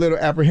think they were a little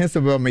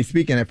apprehensive of me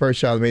speaking at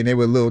first, Charlamagne. They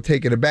were a little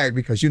taken aback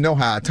because you know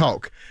how I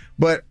talk.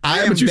 But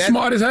but you're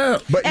smart as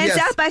hell. But and yes.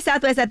 South by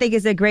Southwest, I think,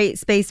 is a great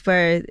space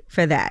for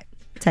that.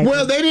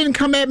 Well, they didn't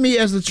come at me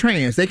as a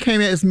trans. They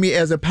came at me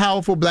as a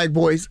powerful black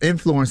voice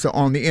influencer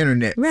on the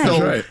internet. Right.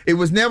 So it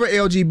was never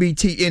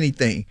LGBT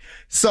anything.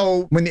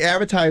 So when the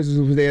advertisers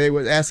were there, they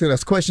were asking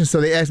us questions. So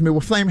they asked me,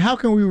 well, Flame, how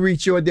can we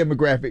reach your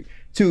demographic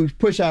to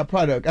push our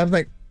product? I was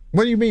like,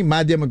 what do you mean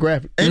my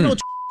demographic? Ain't no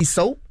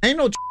soap. Ain't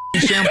no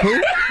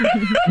shampoo.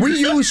 We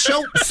use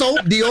soap,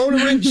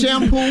 deodorant,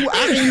 shampoo.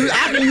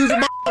 I can use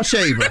a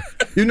shaver.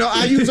 You know,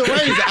 I use a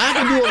razor. I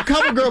can do a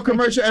CoverGirl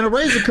commercial and a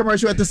razor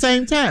commercial at the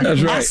same time.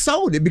 That's right. I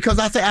sold it because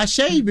I say I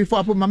shave before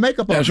I put my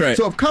makeup on. That's right.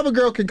 So if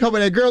CoverGirl can cover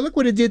that girl, look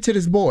what it did to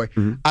this boy.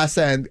 I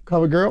signed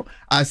CoverGirl.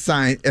 I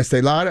signed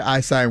Estee Lauder.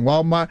 I signed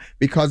Walmart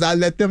because I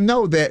let them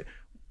know that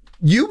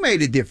you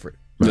made it different.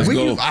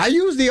 I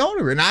use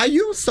deodorant. I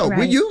use soap.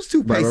 We use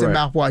toothpaste and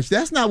mouthwash.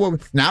 That's not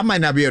what. Now I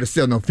might not be able to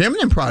sell no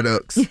feminine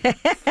products,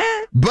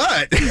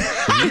 but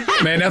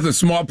man, that's a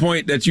smart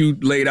point that you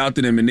laid out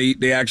to them, and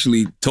they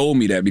actually told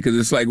me that because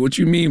it's like, what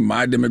you mean,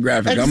 my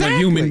demographic? Exactly. I'm a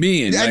human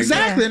being.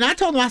 Exactly. And I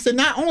told them, I said,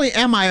 not only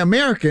am I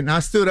American, I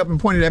stood up and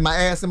pointed at my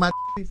ass and my.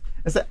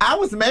 I said, I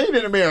was made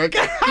in America.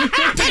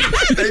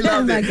 They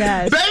loved it.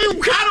 God.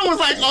 Baby kind of was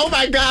like, oh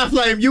my God,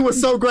 Flame, you were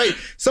so great.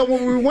 So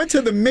when we went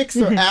to the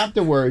mixer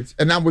afterwards,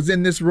 and I was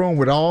in this room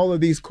with all of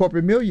these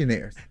corporate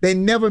millionaires, they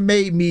never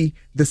made me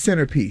the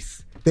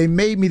centerpiece. They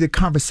made me the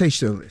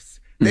conversationalist.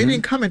 They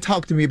didn't come and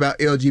talk to me about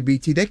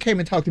LGBT. They came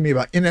and talked to me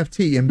about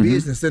NFT and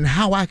business and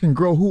how I can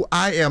grow who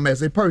I am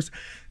as a person.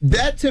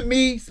 That to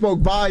me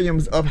spoke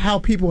volumes of how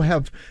people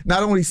have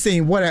not only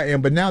seen what I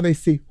am, but now they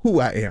see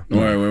who I am.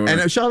 Right.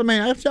 And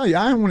Charlamagne, I tell you,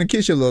 I don't want to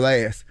kiss your little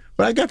ass.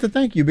 But I got to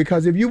thank you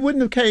because if you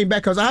wouldn't have came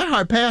back, because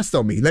iHeart passed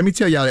on me. Let me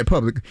tell y'all that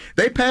public.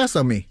 They passed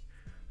on me.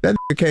 That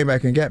came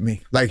back and got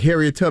me. Like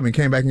Harriet Tubman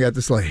came back and got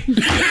the slave. He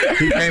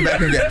came back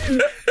and got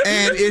me.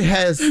 And it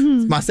has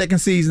my second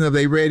season of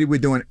They Ready. We're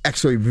doing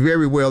actually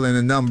very well in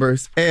the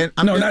numbers. And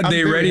I'm not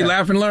They Ready, happy.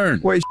 Laugh and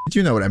Learn. Wait,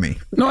 you know what I mean.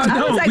 No, I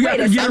don't. Like, we got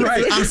to get it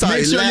right. I'm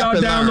sorry. Make sure y'all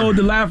download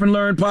the Laugh and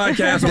Learn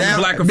podcast on the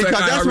Black Effect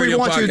because that's what we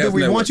want you to do.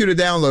 We want you to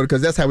download it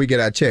because that's how we get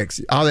our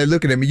checks. All they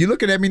looking at me. You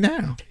looking at me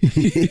now.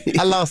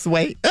 I lost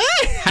weight.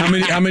 How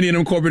many of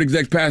them corporate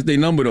execs passed their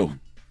number though?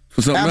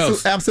 For something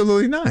else?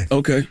 Absolutely not.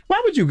 Okay.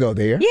 Why would you go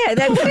there? Yeah,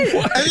 that's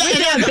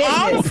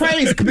all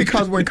praise,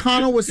 because when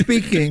Connor was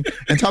speaking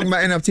and talking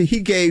about NFT, he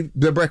gave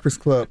the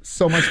Breakfast Club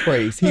so much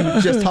praise. He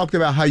just talked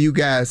about how you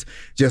guys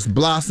just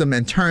blossomed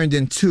and turned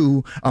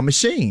into a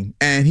machine.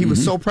 And he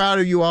was so proud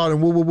of you all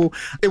and woo, woo, woo.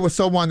 It was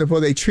so wonderful.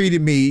 They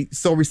treated me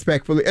so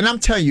respectfully. And I'm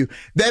telling you,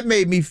 that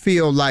made me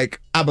feel like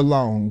I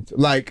belonged.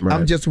 Like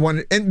I'm just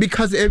one. And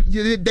because they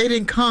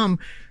didn't come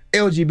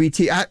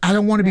LGBT. I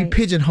don't want to be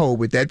pigeonholed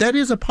with that. That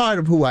is a part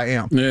of who I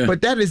am. Yeah.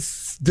 But that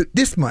is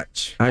this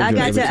much. I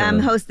got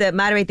to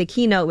moderate the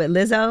keynote with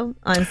Lizzo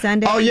on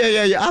Sunday. Oh,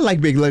 yeah. I like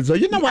Big Lizzo.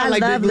 You know why I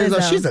like Big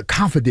Lizzo? She's a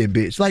confident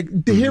bitch. Like,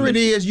 here it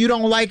is. You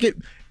don't like it,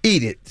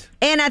 eat it.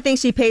 And I think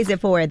she pays it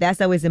forward.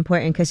 That's always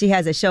important because she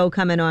has a show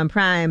coming on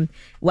Prime.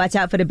 Watch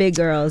out for the big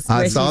girls.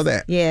 I saw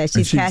that. Yeah,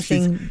 she's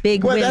casting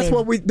big women. That's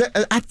what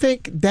I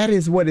think that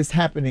is what is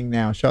happening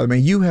now,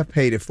 Charlamagne. You have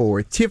paid it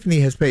forward. Tiffany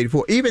has paid it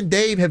forward. Even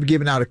Dave have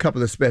given out a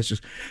couple of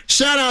specials.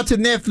 Shout out to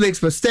Netflix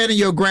for standing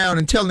your ground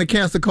and telling the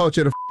cancel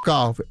culture to f***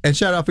 off. And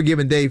shout out for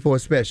giving Dave 4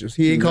 specials.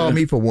 He ain't called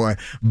me for one.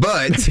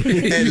 But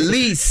at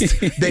least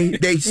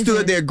they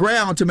stood their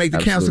ground to make the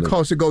cancel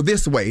culture go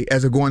this way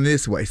as of going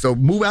this way. So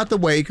move out the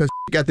way because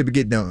got to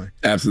get done.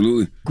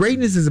 Absolutely.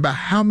 Greatness is about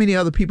how many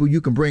other people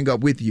you can bring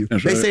up with you.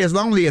 They say as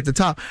long as at the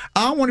top.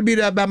 I don't want to be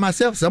there by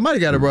myself. Somebody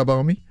got to rub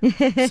on me.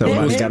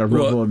 Somebody got to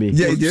rub on me.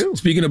 Yeah, you do.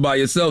 Speaking about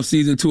yourself,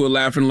 season 2 of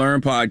Laugh and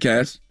Learn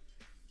podcast.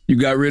 You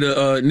got rid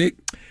of Nick?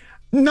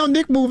 No,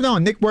 Nick moved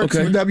on. Nick works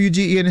for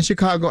WGN in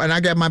Chicago, and I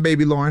got my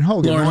baby Lauren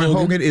Hogan. Lauren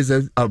Hogan is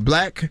a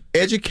black,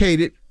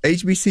 educated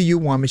HBCU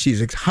woman.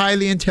 She's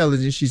highly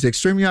intelligent. She's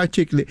extremely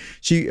articulate.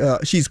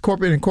 She's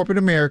corporate in corporate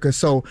America,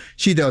 so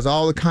she does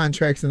all the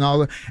contracts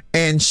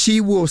and she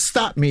will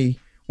stop me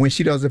when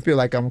she doesn't feel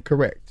like I'm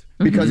correct.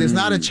 Because it's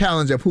not a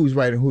challenge of who's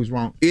right and who's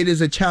wrong. It is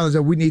a challenge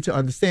that we need to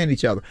understand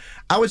each other.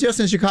 I was just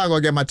in Chicago.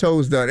 I got my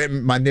toes done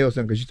and my nails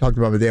done because you talked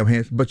about my damn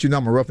hands. But you know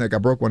I'm a roughneck. I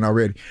broke one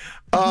already.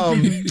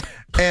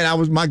 And I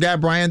was my guy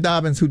Brian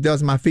Dobbins who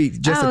does my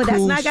feet. Just a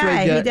cool, that's my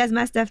guy. He does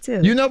my stuff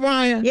too. You know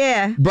Brian?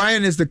 Yeah.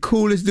 Brian is the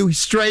coolest dude. He's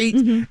straight.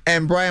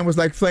 And Brian was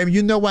like, Flame,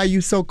 you know why you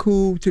so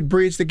cool to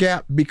bridge the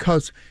gap?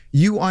 Because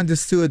you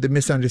understood the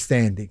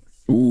misunderstanding.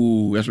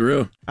 Ooh, that's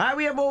real. All right,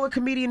 we have more with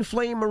comedian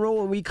Flame Monroe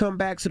when we come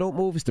back, so don't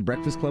move. It's the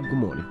Breakfast Club. Good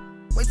morning.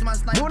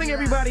 Morning,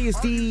 everybody. It's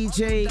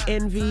DJ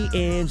Envy,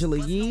 Angela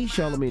Yee,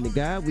 Charlamagne the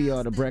Guy. We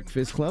are the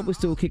Breakfast Club. We're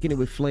still kicking it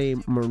with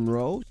Flame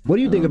Monroe. What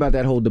do you think about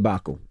that whole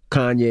debacle?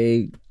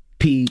 Kanye,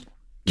 Pete,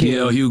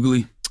 Kim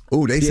Hughley.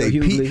 Oh, they say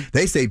Pete.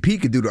 They say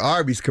Pete could do the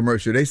Arby's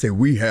commercial. They say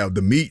we have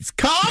the meats.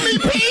 Call me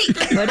Pete.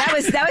 Well, that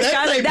was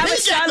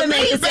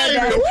Charlamagne who said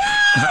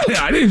that.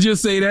 I didn't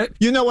just say that.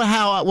 You know what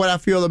I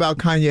feel about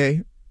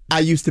Kanye? I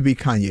used to be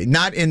Kanye,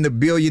 not in the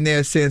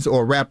billionaire sense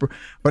or rapper,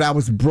 but I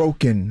was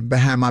broken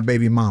behind my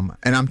baby mama.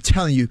 And I'm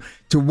telling you,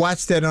 to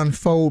watch that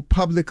unfold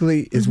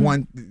publicly is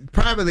one.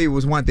 Privately, it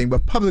was one thing,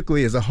 but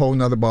publicly is a whole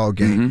nother ball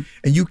game.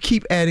 And you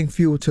keep adding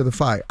fuel to the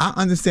fire. I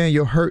understand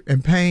your hurt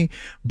and pain,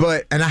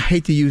 and I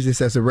hate to use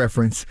this as a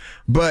reference,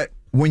 but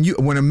when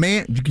a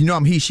man, you know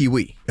I'm he, she,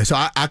 we. So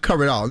I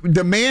cover it all.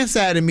 The man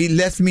side of me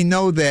lets me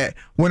know that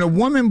when a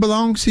woman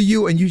belongs to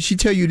you and she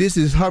tell you this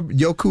is her,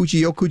 your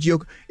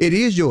coochie, it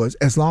is yours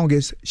as long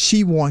as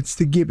she wants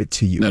to give it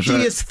to you. That's right.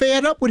 Is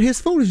fed up with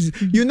his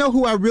foolishness. You know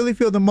who I really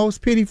feel the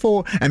most pity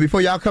for? And before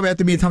y'all come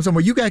after me and tell me,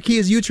 well, you got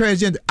kids, you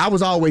transgender. I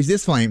was always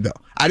this Flame though.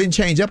 I didn't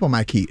change up on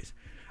my kids.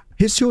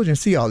 His children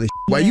see all this.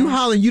 While you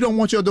hollering, you don't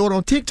want your daughter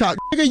on TikTok.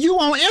 Nigga, you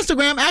on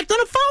Instagram acting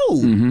a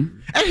fool.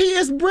 And he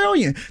is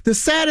brilliant. The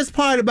saddest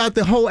part about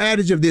the whole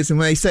adage of this, and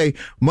when they say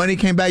money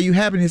can't buy you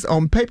happiness,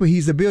 on paper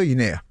he's a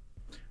billionaire,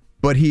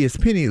 but he is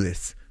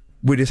penniless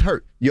with his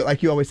hurt.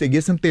 Like you always say,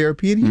 get some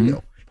therapy and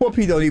heal. Poor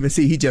Pete don't even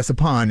see he just a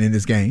pawn in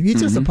this game.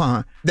 He's just a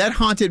pawn. That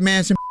haunted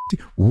mansion.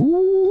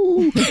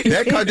 Ooh,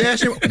 that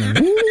Kardashian.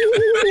 Ooh,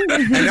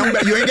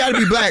 and you ain't got to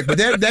be black, but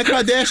that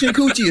Kardashian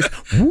coochie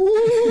is.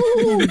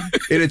 Ooh,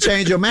 it'll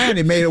change your mind.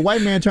 It made a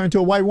white man turn to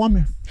a white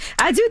woman.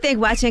 I do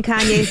think watching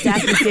Kanye's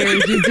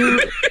docuseries, you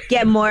do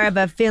get more of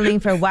a feeling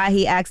for why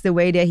he acts the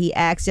way that he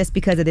acts, just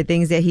because of the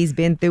things that he's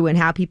been through and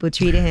how people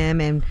treated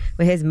him, and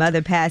with his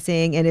mother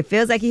passing, and it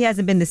feels like he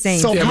hasn't been the same.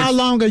 So how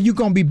long are you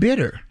gonna be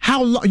bitter?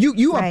 How long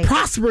you are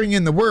prospering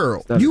in the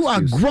world? You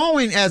are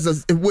growing as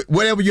a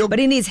whatever your. But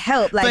he needs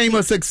help. Like fame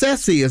or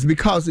success is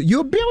because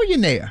you're a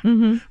billionaire,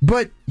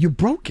 but you're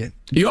broken.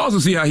 You also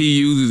see how he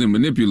uses and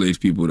manipulates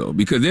people, though,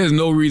 because there's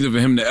no reason for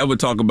him to ever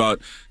talk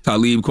about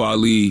Talib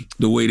Kweli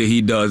the way that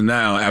he does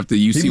now after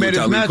you see what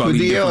Talib Kweli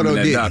did from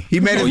that doc. He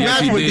made his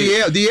match with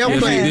DL. DL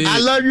plays. I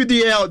love you,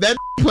 DL. That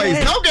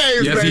plays no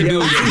games, yes, baby. He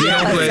do.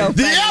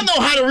 DL know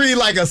how to read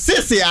like a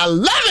sissy. I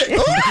love it.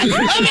 Ooh, I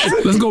love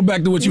it. Let's go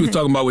back to what you was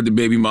talking about with the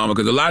baby mama,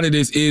 because a lot of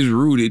this is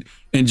rooted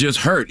in just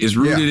hurt. It's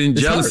rooted in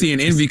jealousy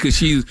and envy because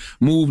she's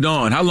moved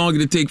on. How long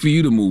did it take for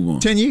you to move on?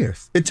 10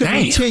 years. It took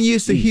me 10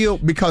 years to heal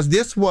because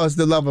this was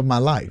the love of my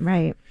life.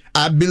 Right.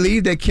 I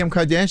believe that Kim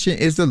Kardashian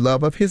is the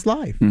love of his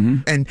life.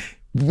 And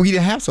we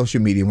didn't have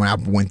social media when I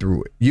went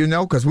through it, you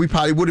know, because we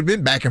probably would have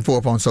been back and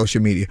forth on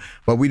social media,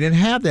 but we didn't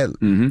have that.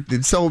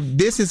 Mm-hmm. So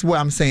this is what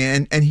I'm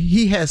saying. And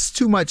he has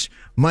too much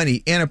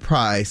money,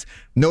 enterprise,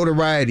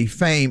 notoriety,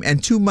 fame,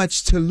 and too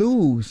much to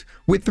lose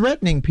with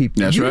threatening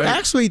people. That's you right.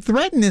 actually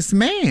threaten this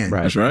man.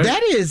 Right. That's right.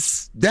 That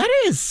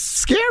is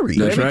scary.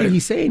 That's Everything right.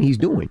 he's saying, he's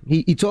doing.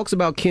 He talks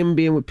about Kim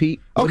being with Pete.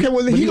 Okay,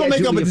 well, When he gonna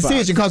had make up a Julia Fox.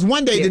 decision because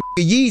one day the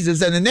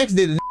Jesus and the next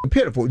day the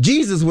pitiful.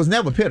 Jesus was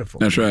never pitiful.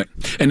 That's right.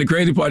 And the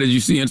crazy part is you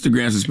see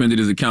Instagram suspended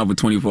his account for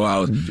 24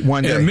 hours.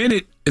 One In day. a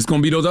minute, it's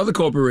going to be those other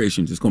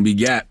corporations. It's going to be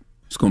Gap.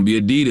 It's going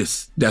to be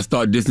Adidas that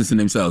start distancing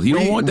themselves. He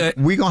don't want that.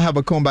 We're going to have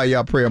a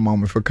kumbaya prayer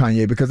moment for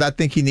Kanye because I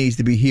think he needs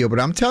to be healed. But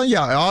I'm telling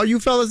y'all, all you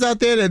fellas out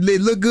there that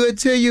look good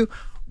to you,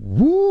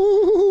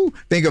 woo!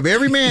 Think of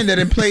every man that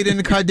had played in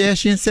the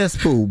Kardashian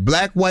cesspool.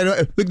 Black, white, look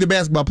at the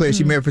basketball player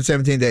she married for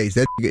 17 days.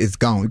 That is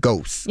gone.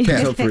 Ghost.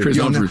 Chris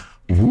Humphrey.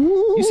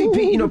 You see,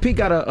 Pete. You know, Pete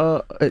got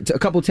a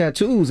couple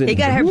tattoos. And He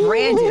got her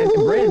branded.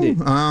 branded.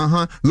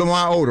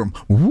 Lamar Odom.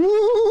 Woo!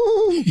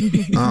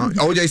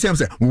 O.J.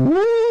 Simpson. Woo!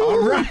 All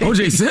right.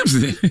 O.J.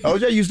 Simpson.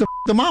 O.J. used to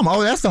the mama.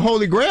 Oh, that's the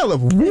holy grail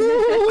of woo!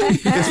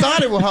 It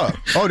started with her.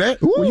 Oh,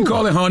 that. Woo. What you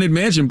call it? Haunted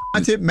mansion.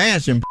 Haunted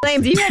mansion.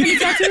 Flame, do you have any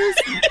tattoos?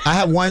 I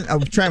have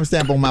a tramp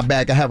stamp on my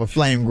back. I have a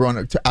flame growing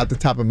up out the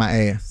top of my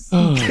ass.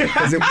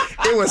 'Cause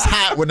it was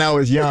hot when I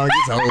was young.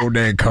 It's old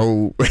and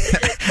cold.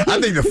 I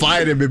think the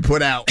fire had been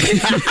put out.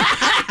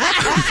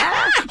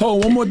 Oh,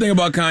 one more thing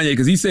about Kanye,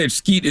 because he said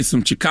skeet is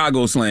some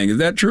Chicago slang. Is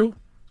that true?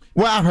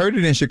 Well, I've heard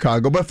it in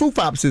Chicago, but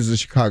foo-fops is a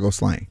Chicago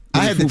slang. I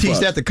had to teach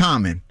that to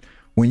Common.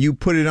 When you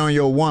put it on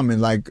your woman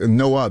like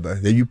no other,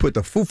 then you put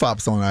the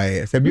foo-fops on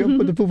her ass. Have you ever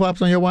put the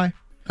foo-fops on your wife?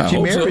 She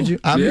hope married so. you.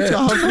 I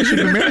Yeah. mean, she's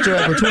been married to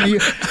her for 20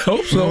 years. I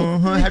hope so.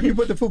 Have you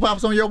put the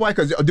foo-fops on your wife?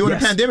 Because during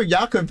the pandemic,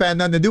 y'all couldn't find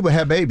nothing to do but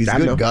have babies.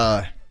 Good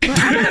God.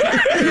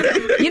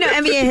 You know,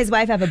 Emmy and his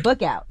wife have a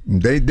book out.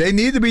 They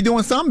need to be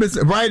doing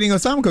something, writing or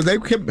something, because they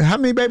kept, how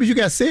many babies you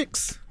got?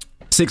 6?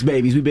 6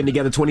 babies. We've been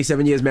together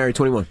 27 years, married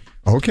 21.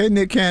 Okay,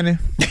 Nick Cannon.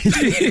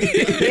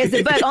 Yes,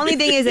 but only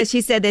thing is that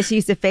she said that she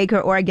used to fake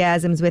her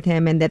orgasms with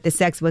him and that the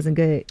sex wasn't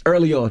good.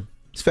 Early on.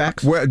 It's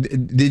facts. Well,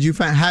 did you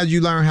find? How did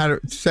you learn how to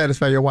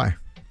satisfy your wife?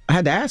 I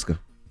had to ask her.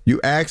 You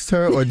asked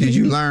her, or did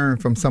you learn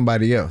from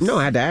somebody else? No,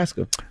 I had to ask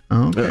her.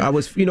 Okay. I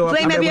was, you know,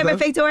 Flame, I have you met ever with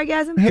her. faked an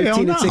orgasm?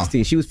 15 and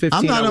 16. She was 15.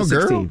 I'm not I was no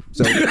girl. 16.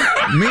 So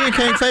men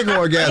can't fake an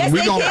orgasm. Yes, We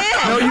they gon'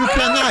 can. No, you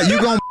cannot.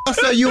 You gonna bust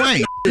or you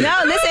ain't. No,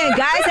 listen,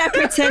 guys have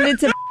pretended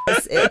to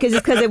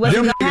because it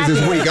wasn't Them gonna niggas is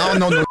happen. weak. I don't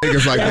know no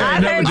niggas like that.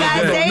 I've heard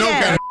guys say no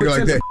that. kind of nigga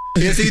like that.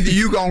 It's either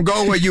you gonna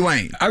go or you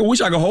ain't. I wish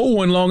I could hold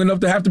one long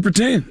enough to have to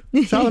pretend.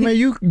 Solomon,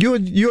 you a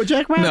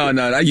jackrabbit?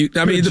 No. I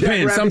mean, it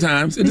depends.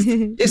 Sometimes.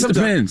 It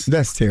depends.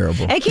 That's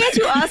terrible. And can't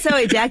you also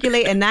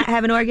ejaculate and not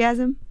have an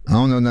orgasm? I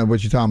don't know nothing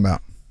what you're talking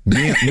about.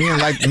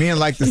 Men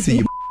like to see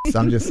you.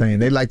 I'm just saying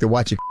they like to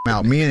watch it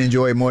out. Men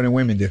enjoy it more than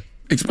women do.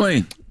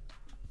 Explain.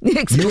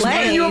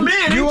 Explain. You a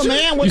man? You a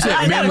man? You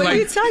said men what are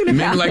you like, talking about?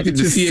 men like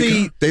to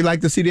see it. They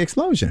like to see the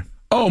explosion.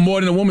 Oh, more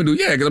than a woman do.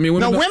 Yeah, because I mean,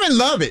 women. No, women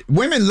love it.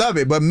 Women love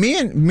it, but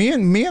men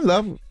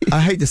love. I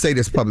hate to say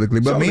this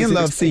publicly, but men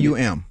love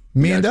cum.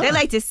 Men They does.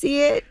 like to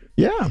see it.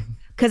 Yeah.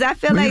 Because I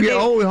feel When like you get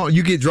old,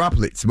 you get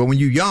droplets, but when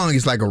you're young,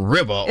 it's like a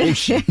river,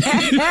 ocean.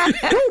 I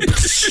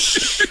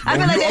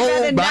feel like they'd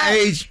rather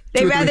not.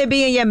 They'd rather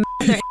be in your mouth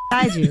or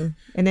inside you,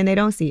 and then they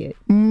don't see it.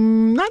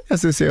 Not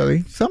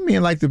necessarily. Some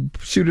men like to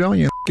shoot it on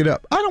you and f*** it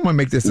up. I don't want to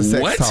make this a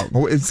sex What?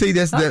 talk. See,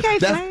 that's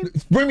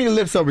bring me the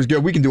lip service,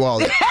 girl. We can do all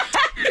that.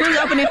 Who's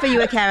opening for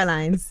you at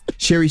Caroline's?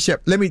 Sherry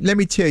Shepherd. Let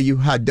me tell you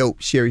how dope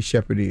Sherry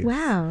Shepherd is.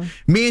 Wow.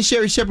 Me and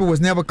Sherry Shepherd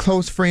was never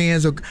close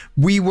friends.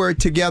 We were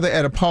together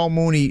at Paul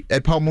Mooney's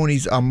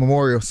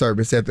memorial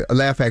service at the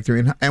Laugh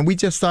Factory, and we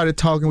just started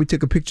talking. We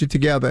took a picture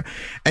together,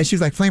 and she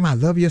was like, "Flame, I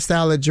love your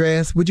style of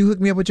dress. Would you hook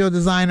me up with your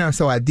designer?"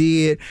 So I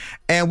did,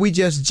 and we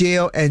just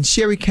gelled. And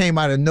Sherry came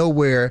out of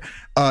nowhere.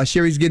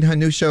 Sherry's getting her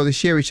new show, The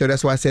Sherry Show.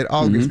 That's why I said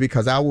August,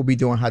 because I will be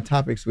doing Hot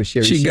Topics with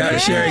Sherry. Sherry gotta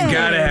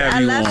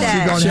have you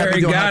on.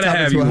 Sherry gotta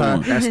have you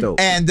on. That's dope.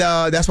 And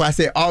that's why I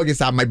said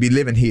August, I might be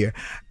living here.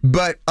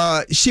 But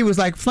she was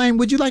like, Flame,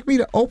 would you like me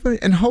to open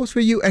and host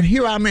for you? And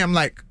here I am. I'm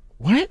like,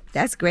 what?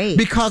 That's great.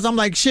 Because I'm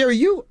like, Sherry,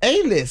 you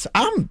A-list.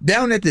 I'm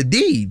down at the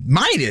D,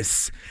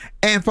 Midas.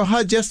 And for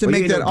her just to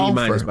make that offer.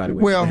 D-minus, by the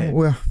way.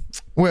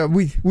 Well,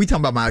 we talking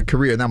about my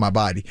career, not my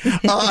body.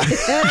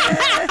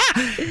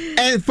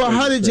 And for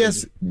her to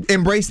just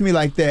embrace me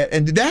like that,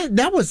 and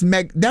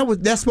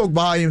that spoke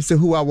volumes to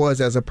who I was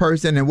as a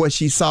person and what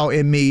she saw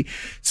in me.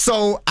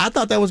 So I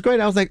thought that was great.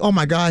 I was like, oh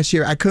my gosh,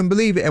 Sherry, I couldn't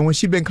believe it. And when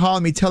she been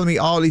calling me, telling me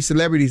all these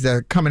celebrities that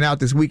are coming out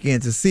this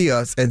weekend to see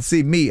us and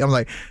see me, I'm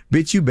like,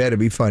 bitch, you better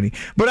be funny.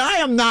 But I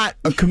am not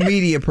a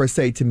comedian per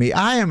se. To me,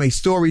 I am a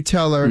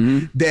storyteller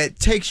that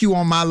takes you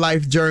on my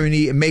life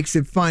journey and makes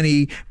it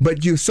funny,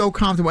 but you're so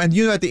comfortable. And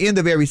you know, at the end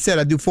of every set,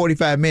 I do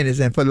 45 minutes,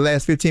 and for the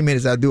last 15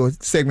 minutes, I do a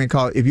segment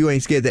called "If You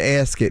Ain't Scared to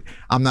Ask It,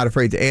 I'm Not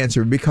Afraid to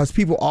Answer," because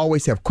people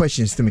always have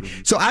questions to me.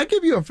 So I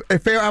give you a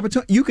fair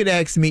opportunity. You could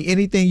ask me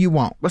anything you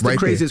want. What's the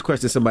craziest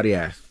question somebody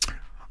asked?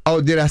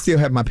 Oh, did I still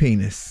have my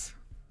penis?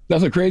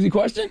 That's a crazy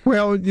question.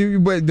 Well, but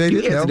they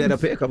You didn't answered know. that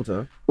up here a couple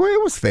times. Well,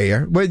 it was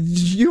fair, but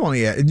you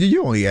only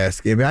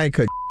asked him. I ain't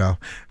cut you off.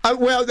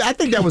 Well, I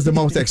think that was the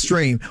most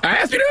extreme. I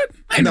asked you that?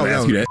 I didn't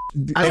ask you that.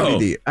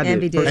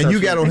 Envy did. And you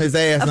got on his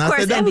ass, and I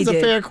said that was a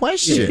fair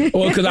question.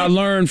 Well, because I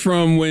learned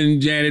from when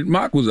Janet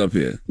Mock was up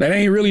here. That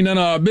ain't really none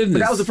of our business. But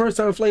that was the first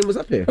time Flame was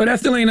up here. But that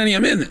still ain't none of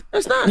your business.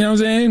 That's not. You know what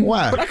I'm saying?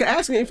 Why? But I could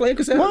ask him. Flame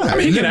could say. Why? I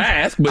mean, you can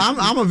ask, but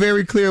I'm a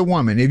very clear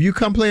woman. If you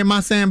come play in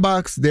my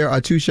sandbox, there are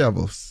 2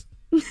 shovels.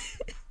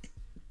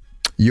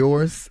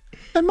 Yours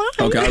and mine.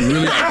 Okay,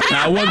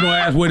 I was going to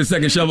ask where the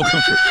second shovel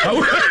come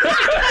from.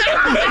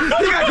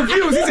 He got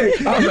confused. He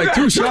said, I was like,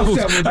 2 shovels.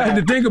 I had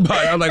to think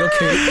about it. I was like,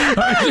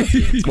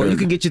 okay. Well, you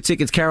can get your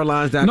tickets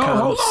Carolines.com.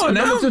 No, hold on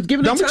now. Just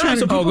giving them time.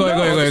 So go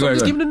ahead.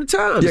 Just giving them the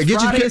time. Yeah,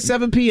 It's Friday at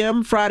 7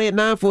 p.m., Friday at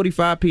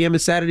 9:45 p.m.,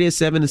 and Saturday at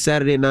 7 and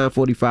Saturday at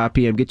 9:45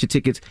 p.m. Get your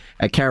tickets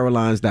at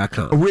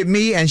Carolines.com. With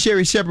me and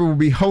Sherry Shepherd will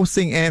be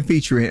hosting and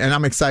featuring, and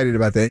I'm excited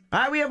about that.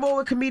 All right, we have more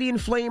with comedian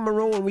Flame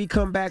Monroe when we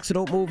come back, so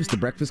don't move. It's the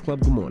Breakfast Club.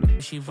 Good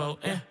morning.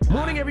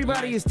 Morning,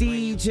 everybody. It's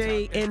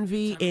DJ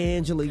Envy,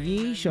 Angela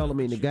Yee,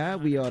 Charlamagne the Guy.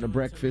 We are the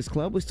Breakfast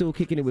Club. We're still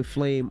kicking it with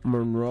Flame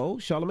Monroe.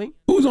 Charlamagne?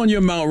 Who's on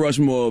your Mount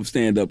Rushmore of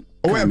stand-up?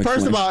 Well,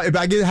 first of all, if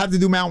I have to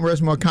do Mount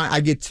Rushmore, I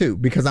get 2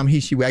 because I'm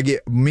he, she. I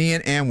get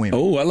men and women.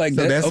 Oh, I like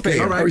that. So that's okay,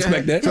 fair. all right, I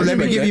respect that. So let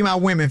me give you my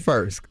women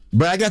first.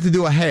 But I got to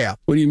do a half.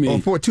 What do you mean? Or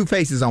for 2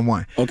 faces on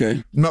one.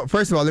 Okay. No,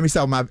 first of all, let me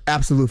start with my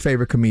absolute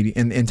favorite comedian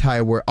in the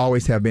entire world,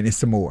 always have been, is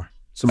Samora.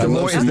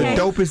 Samora is the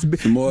dopest.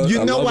 Samora,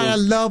 you know what I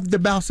loved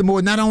about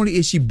Samora? Not only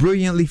is she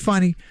brilliantly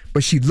funny,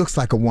 but she looks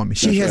like a woman.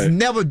 She has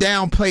never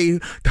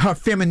downplayed her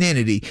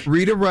femininity.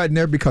 Rita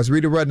Rudner, because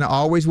Rita Rudner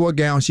always wore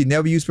gowns. She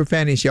never used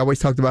profanity. She always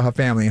talked about her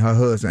family and her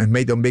husband and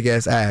made them big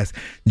ass eyes.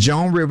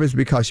 Joan Rivers,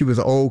 because she was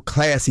an old,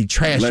 classy,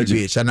 trashy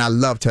bitch, and I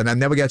loved her. And I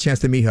never got a chance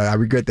to meet her. I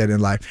regret that in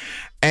life.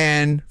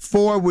 And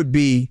 4 would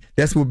be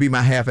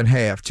my half and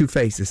half, 2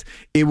 faces.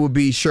 It would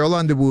be Cheryl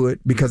Underwood,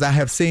 because I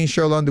have seen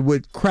Cheryl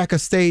Underwood crack a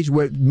stage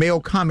where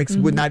male comics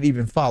would not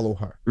even follow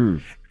her.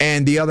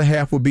 And the other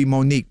half would be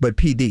Monique, but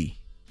PD.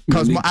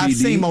 Because I've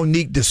seen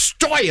Monique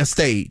destroy a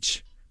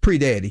stage.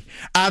 Pre-Daddy.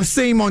 I've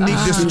seen Monique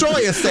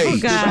destroy a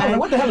stage. Oh, God.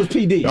 What the hell is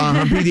PD?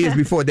 PD is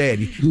before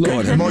Daddy.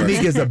 Lord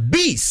Monique is a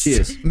beast.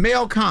 Yes.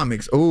 Male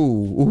comics.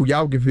 Ooh,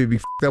 y'all can be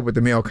f***ed up with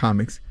the male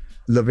comics.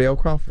 Lavelle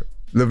Crawford.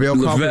 Lavelle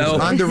Crawford is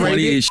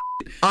underrated.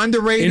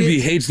 Underrated. Envy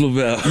hates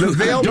Lavelle.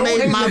 Lavelle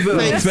made my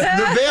face.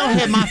 Lavelle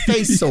had my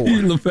face sore.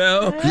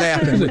 Lavelle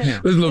laughing with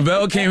him.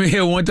 Lavelle came in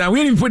here one time. We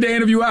didn't even put the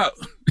interview out.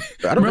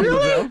 I don't remember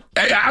Lavelle.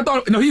 I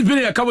thought he's been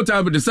here a couple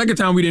times, but the second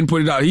time we didn't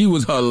put it out. He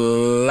was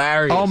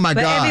hilarious. Oh my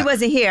But God! Envy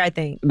wasn't here, I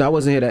think. No, I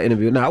wasn't here that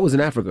interview. No, I was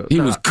in Africa.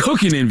 He was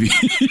cooking Envy.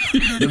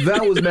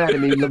 Lavelle was mad at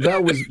me.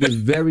 Lavelle was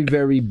very,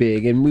 very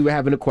big, and we were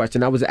having a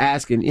question. I was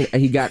asking.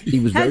 He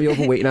was very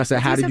overweight, and I said,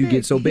 "How did you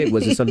get so big?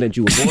 Was it something that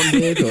you were born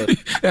with?"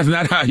 Or? That's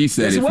not how he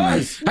said Yes, it. it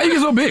was. How you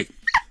get so big?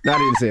 No, I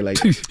didn't say it like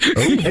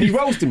that. And he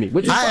roasted me,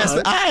 which is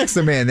fine. I asked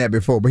a man that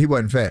before, but he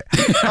wasn't fat.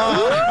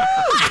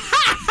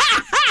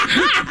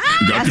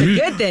 That's a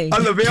good thing.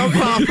 Lavelle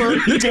Crawford,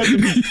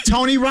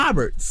 Tony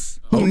Roberts.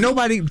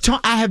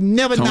 I have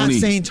never not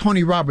seen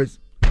Tony Roberts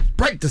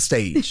break the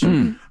stage.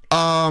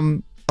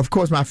 Of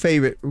course, my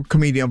favorite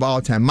comedian of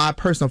all time, my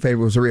personal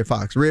favorite, was Rhea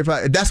Fox.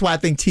 That's why I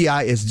think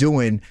T.I. is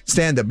doing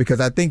stand-up, because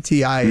I think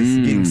T.I. is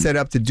getting set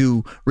up to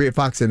do Rhea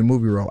Fox in a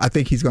movie role. I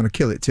think he's going to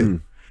kill it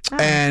too.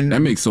 And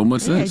that makes so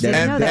much sense.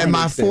 And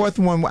my fourth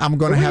one, I'm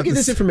going to have to get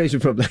this information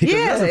from.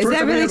 Yeah, is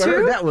that really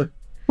true? That one.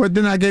 Well,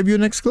 then I gave you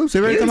an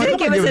exclusive. Every time I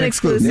come, I give an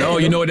exclusive. No,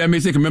 you know what that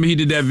makes it? Remember, he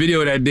did that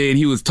video that day, and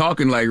he was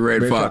talking like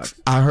Red Fox.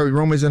 I heard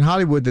rumors in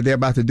Hollywood that they're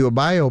about to do a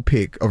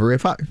biopic of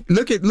Red Fox.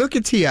 Look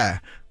at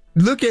T.I.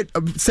 Look at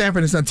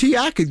Sanford and Son.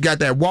 T.I. got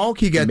that walk.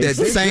 He got that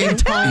same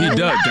tone. He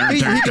does.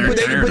 He can put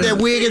that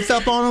wig and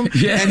stuff on him.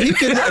 Yeah. And he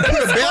can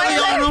put a belly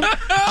on him.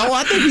 Oh,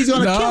 I think he's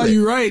going to kill it.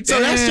 You're right. So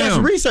that's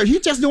just research.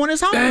 He's just doing his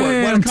homework.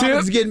 When the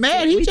comics get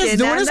mad, he's just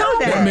doing his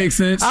homework. That makes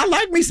sense. I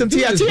like me some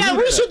T.I. T.I.,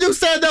 we should do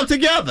stand up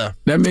together.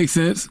 That makes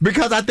sense.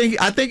 Because I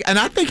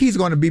think he's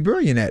going to be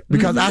brilliant at it,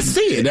 because I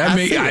see it. Now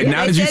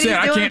that you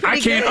said it, I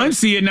can't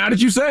unsee it now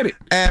that you said it.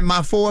 And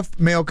my fourth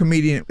male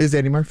comedian is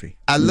Eddie Murphy.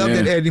 I love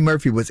that Eddie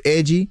Murphy was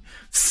edgy,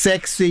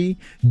 sexy,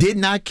 did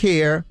not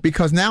care,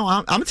 because now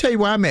I'm going to tell you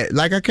where I'm at.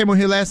 Like I came on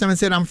here last time and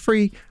said I'm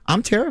free.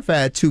 I'm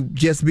terrified to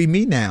just be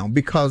me now,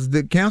 because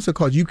the council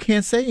calls. You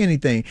can't say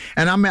anything.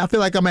 And I feel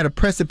like I'm at a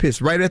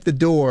precipice right at the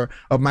door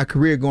of my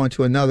career going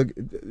to another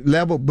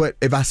level. But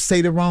if I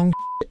say the wrong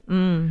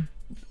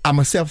I'm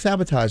going to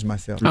self-sabotage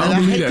myself. And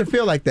I hate to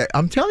feel like that.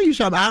 I'm telling you,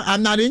 Sean,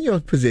 I'm not in your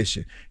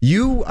position.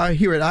 You are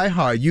here at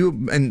iHeart.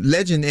 You and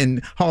legend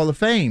in Hall of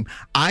Fame.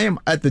 I am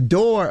at the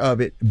door of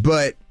it,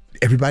 but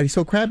everybody's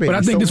so crabby. But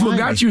I think this what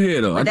got you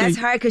here, though. But that's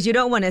hard, because you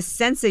don't want to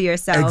censor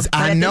yourself.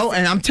 I know,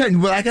 and I'm telling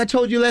you, like I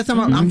told you last time,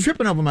 I'm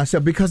tripping over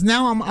myself, because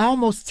now I'm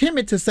almost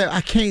timid to say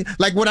I can't.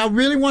 Like what I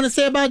really want to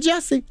say about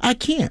Jesse, I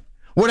can't.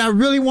 What I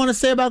really want to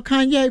say about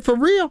Kanye, for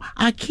real,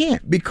 I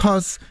can't,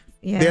 because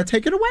they'll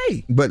take it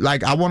away. But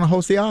like, I want to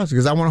host the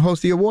Oscars. I want to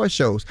host the award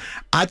shows.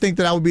 I think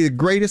that I would be the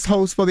greatest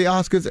host for the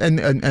Oscars and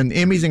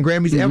Emmys and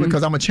Grammys ever,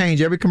 because I'm going to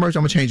change every commercial.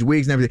 I'm going to change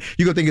wigs and everything.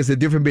 You're going to think it's a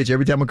different bitch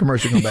every time a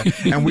commercial comes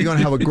back. And we're going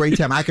to have a great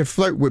time. I can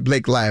flirt with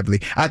Blake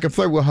Lively. I can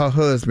flirt with her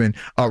husband,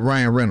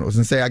 Ryan Reynolds,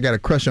 and say, I got a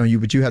crush on you,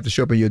 but you have to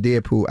show up in your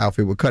Deadpool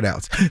outfit with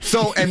cutouts.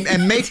 So,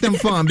 and make them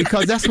fun,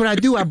 because that's what I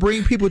do. I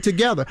bring people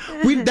together.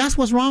 That's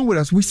what's wrong with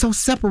us. We so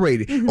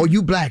separated. Oh,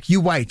 you black,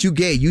 you white, you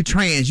gay, you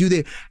trans, you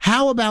there.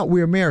 How about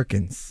we're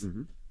Americans?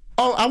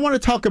 Oh, I want to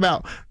talk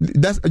about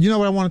you know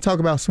what I want to talk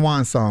about?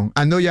 Swan Song.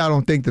 I know y'all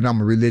don't think that I'm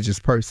a religious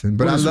person,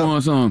 but I love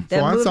Swan Song.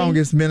 Swan Song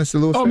is Minister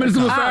Louis Farrakhan. Oh, Minister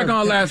Louis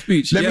Farrakhan last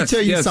speech. Let me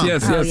tell you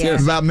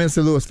something about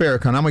Minister Louis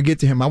Farrakhan. I'm gonna get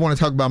to him. I want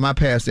to talk about my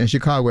pastor in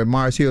Chicago at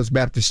Mars Hills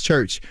Baptist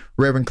Church,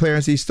 Reverend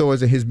Clarence E.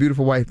 Stores, and his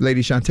beautiful wife,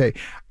 Lady Shantae.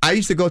 I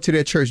used to go to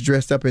their church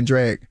dressed up in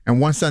drag, and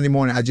one Sunday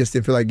morning I just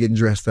didn't feel like getting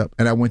dressed up,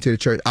 and I went to the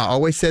church. I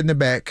always sat in the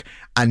back.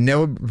 I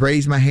never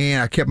raised my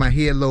hand. I kept my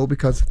head low,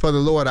 because for the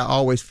Lord I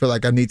always feel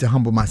like I need to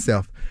humble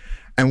myself.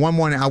 And one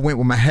morning I went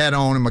with my hat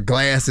on and my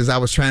glasses. I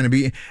was trying to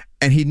be,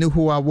 and he knew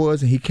who I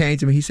was, and he came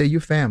to me. He said,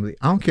 "You're family.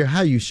 I don't care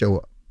how you show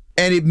up."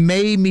 And it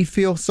made me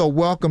feel so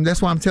welcome.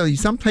 That's why I'm telling you,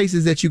 some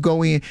places that you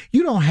go in,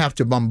 you don't have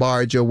to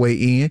bombard your way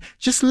in.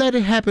 Just let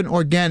it happen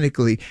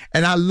organically.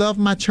 And I love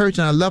my church,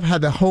 and I love how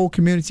the whole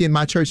community in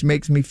my church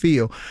makes me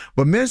feel.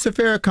 But Minister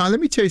Farrakhan,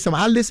 let me tell you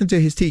something. I listen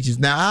to his teachings.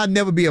 Now, I'll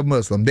never be a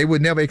Muslim. They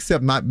would never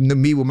accept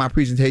me with my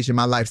presentation,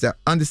 my lifestyle.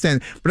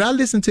 Understand? But I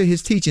listen to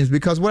his teachings,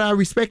 because what I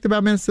respect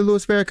about Minister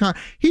Louis Farrakhan,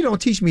 he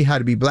don't teach me how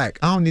to be black.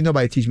 I don't need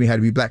nobody to teach me how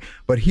to be black.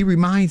 But he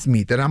reminds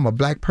me that I'm a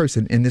black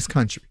person in this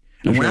country.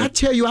 And when I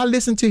tell you I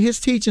listen to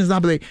his teachings,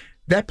 I'm like,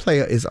 that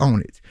player is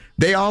on it.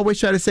 They always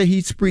try to say he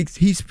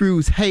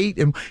spews hate,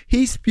 and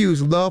he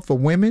spews love for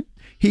women.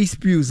 He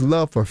spews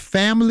love for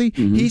family.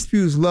 He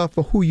spews love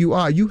for who you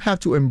are. You have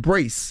to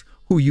embrace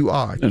who you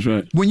are. That's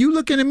right. When you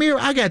look in the mirror,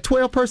 I got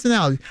 12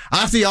 personalities.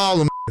 I see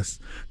all of them.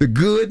 The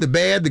good, the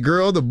bad, the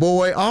girl, the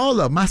boy, all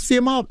of them. I see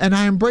them all, and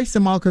I embrace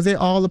them all, because they're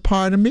all a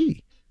part of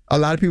me. A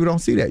lot of people don't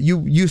see that.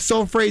 You're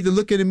so afraid to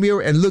look in the mirror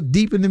and look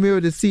deep in the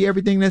mirror to see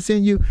everything that's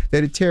in you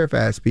that it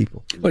terrifies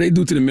people. Well, they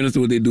do to the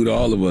minister what they do to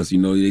all of us. You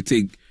know, they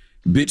take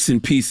bits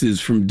and pieces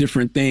from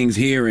different things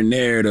here and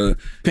there to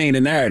paint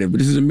a narrative. But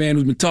this is a man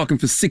who's been talking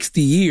for 60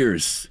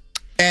 years.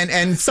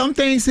 And some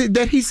things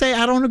that he say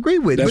I don't agree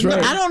with. That's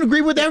right. I don't agree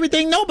with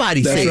everything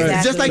nobody says.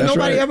 Right. Just like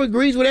nobody ever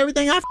agrees with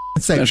everything I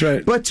say. That's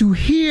right. But to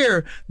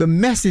hear the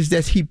message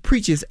that he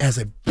preaches as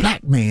a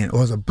black man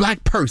or as a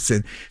black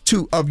person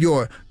of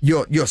your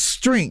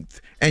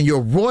strength and your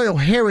royal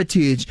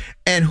heritage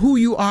and who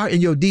you are in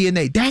your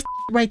DNA, that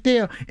right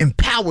there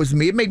empowers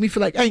me. It makes me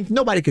feel like ain't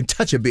nobody can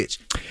touch a bitch.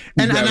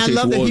 And I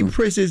love that he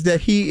preaches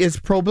that he is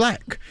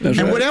pro-black. That's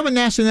and right. whatever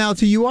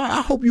nationality you are,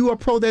 I hope you are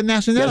pro that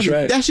nationality.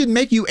 That's right. That should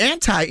make you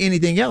anti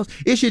anything else.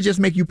 It should just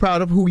make you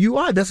proud of who you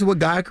are. That's what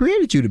God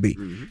created you to be.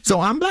 So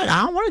I'm black.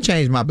 I don't want to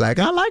change my black.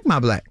 I like my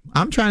black.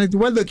 I'm trying to,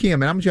 well, look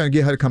Kim, and I'm trying to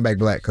get her to come back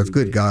black, because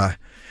good God.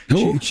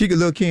 She could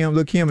look Kim.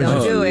 And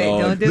Don't do it.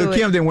 Don't do Look it.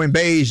 Kim then went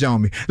beige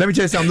on me. Let me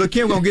tell you something. Look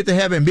Kim gonna get to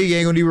heaven, and Biggie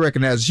ain't gonna even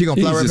recognize her. She gonna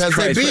fly right past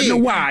and say,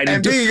 Big. Why?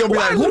 And Biggie gonna be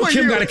like, who are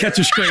Kim you? got to catch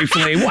a straight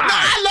flame. Why? No,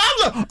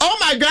 I love her. Oh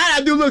my God,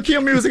 I do Lil'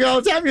 Kim music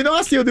all the time. You know,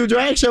 I still do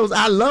drag shows.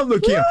 I love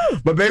Lil' Kim.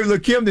 But baby, Lil'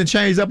 Kim then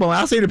changed up on me.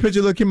 I seen the picture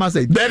of Lil' Kim. I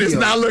say, that is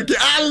not Lil' Kim.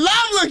 I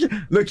love Lil'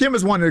 Kim. Lil' Kim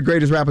is one of the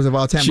greatest rappers of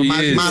all time. She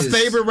But is. my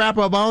favorite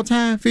rapper of all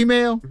time,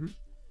 female,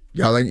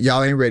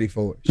 y'all ain't ready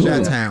for it.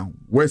 Chi-Town,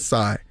 West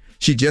Side.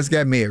 She just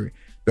got married.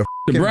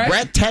 The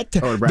Brat Tat.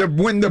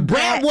 When the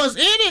Brat was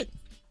in it,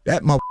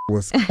 that motherfucker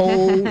was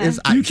cold as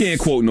ice. You can't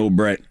quote no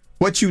Brat.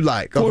 What you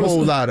like? A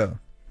whole lot of.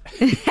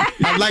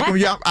 I like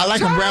them. I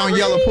like them brown,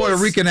 yellow, Puerto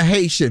Rican, and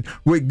Haitian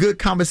with good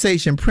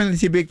conversation,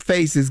 plenty big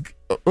faces.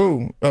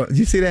 You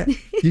see that?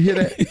 You hear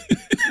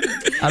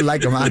that? I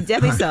like them. I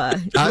definitely saw.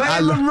 I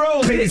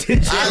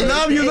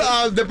love you,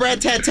 the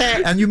Brat Tat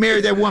Tat, and you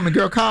married that woman.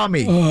 Girl, call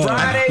me.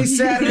 Friday,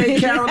 Saturday,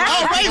 Carolina.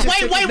 Oh,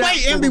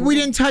 wait, Emily. We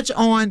didn't touch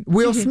on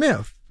Will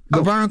Smith,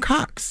 Laverne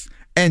Cox,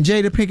 and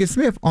Jada Pinkett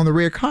Smith on the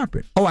red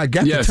carpet. Oh, I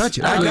got to touch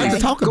it. I got to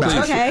talk about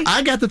it. Okay.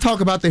 I got to talk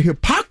about the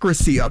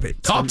hypocrisy of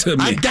it. Talk to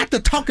me. I got to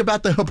talk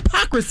about the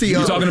hypocrisy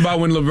of it. You're talking about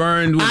when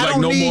Laverne was like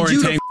no more I don't need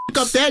you to entanglements. f***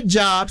 up that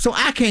job so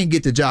I can't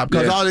get the job,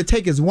 because all it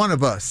takes is one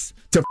of us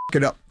to f***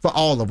 it up for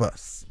all of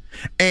us.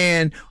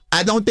 And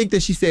I don't think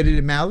that she said it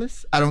in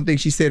malice. I don't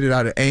think she said it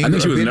out of anger. I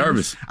think she or was bitterness.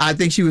 nervous. I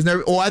think she was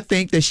nervous. Or I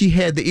think that she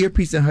had the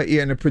earpiece in her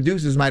ear and the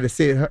producers might have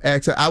said her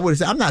accent. I would have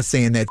said, I'm not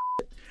saying that.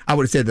 I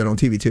would have said that on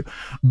TV too.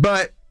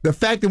 But the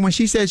fact that when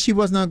she said she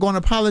wasn't going to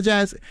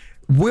apologize,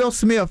 Will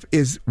Smith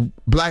is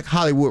black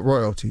Hollywood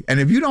royalty. And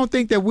if you don't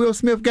think that Will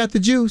Smith got the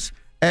juice,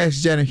 ask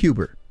Janet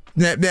Hubert.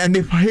 And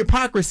the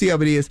hypocrisy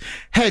of it is,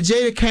 had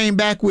Jada came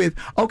back with,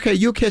 okay,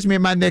 you'll catch me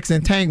in my next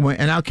entanglement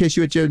and I'll catch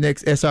you at your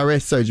next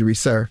SRS surgery,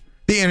 sir.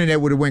 The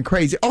internet would have went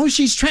crazy. Oh,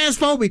 she's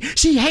transphobic.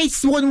 She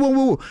hates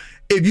woo.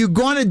 If you're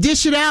going to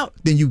dish it out,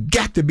 then you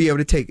got to be able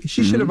to take it.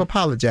 She should have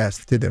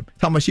apologized to them.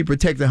 How much she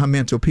protected her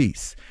mental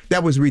peace.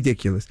 That was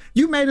ridiculous.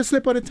 You made a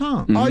slip of the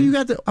tongue. All you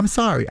got to, I'm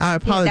sorry. I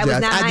apologize.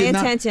 That was not my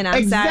intention.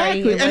 I'm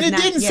sorry. And it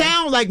didn't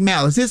sound like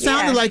malice. It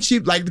sounded like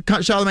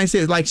Charlamagne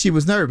said, like she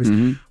was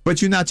nervous.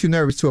 But you're not too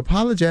nervous to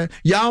apologize.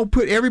 Y'all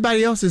put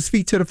everybody else's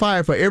feet to the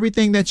fire for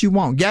everything that you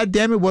want. God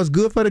damn it, what's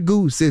good for the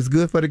goose is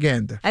good for the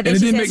gander. I think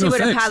she said she would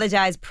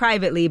apologize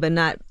privately, but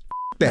not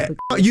that.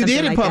 You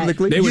did it like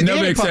publicly. They would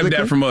never accept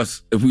that from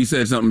us if we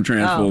said something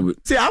transphobic.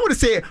 See, I would have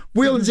said,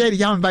 Will and JD,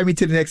 y'all invite me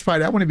to the next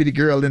party. I want to be the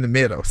girl in the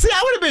middle. See,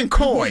 I would have been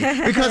coy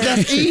because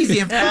that's easy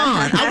and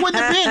fun. I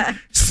wouldn't have been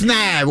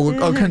snide or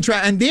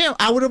contrite. And then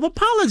I would have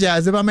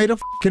apologized if I made a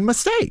fucking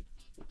mistake.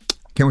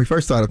 Can we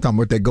first start talking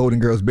about that Golden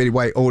Girls Betty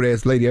White old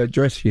ass lady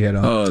dress she had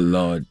on? Oh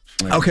Lord.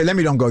 Okay,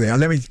 don't go there.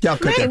 Y'all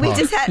cut that we part.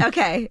 just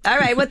had all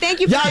right. Well,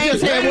 thank you for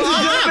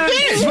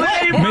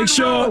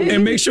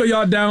Make sure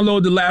y'all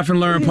download the Laugh and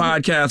Learn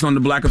podcast on the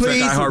Black Effect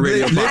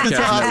iHeartRadio podcast. Listen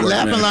to us,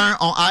 Laugh and Learn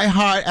on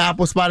iHeart,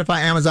 Apple,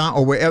 Spotify, Amazon,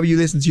 or wherever you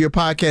listen to your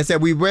podcast.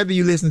 Whether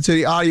you listen to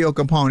the audio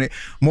component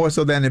more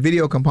so than the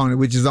video component,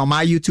 which is on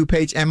my YouTube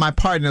page and my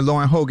partner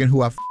Lauren Hogan,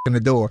 who I fucking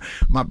adore,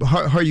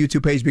 her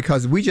YouTube page,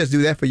 because we just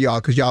do that for y'all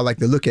because y'all like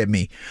to look at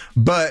me.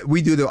 But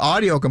we do the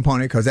audio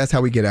component because that's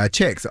how we get our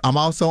checks. I'm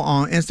also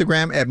on Instagram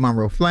at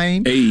Monroe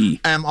Flame.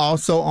 I'm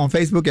also on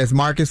Facebook as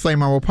Marcus Flame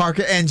Monroe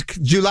Parker. And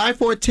July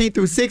 14th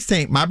through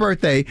 16th, my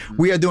birthday,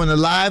 we are doing a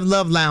live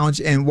Love Lounge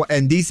in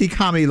DC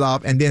Comedy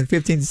Loft. And then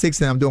 15th to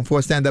 16th, I'm doing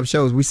 4 stand-up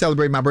shows. We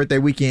celebrate my birthday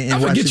weekend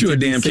in Washington, forget you a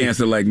damn DC.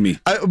 Cancer like me.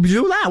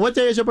 July, what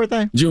day is your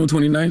birthday? June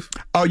 29th.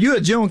 Oh, you a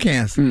June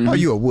Cancer. Oh,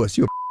 you a wuss.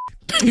 You a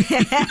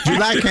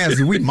July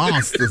Cancer, we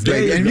monsters,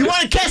 baby. And you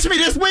want to catch me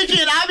this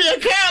weekend, I'll be in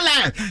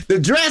Carolina. The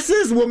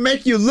dresses will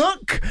make you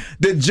look,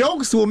 the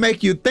jokes will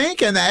make you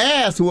think, and the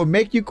ass will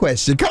make you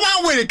question. Come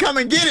on with it. Come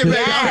and get it,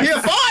 baby. I'm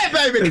here for it,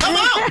 baby. Come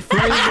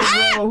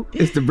on.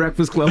 It's the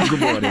Breakfast Club.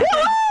 Good morning.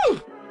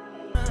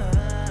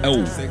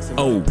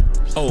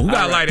 Who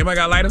got a lighter? Am I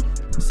got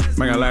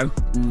a lighter?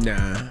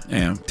 Nah.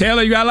 Damn.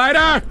 Taylor, you got a lighter?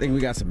 I think we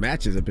got some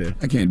matches up here.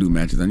 I can't do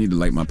matches. I need to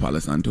light my Palo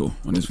Santo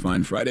on this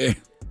fine Friday.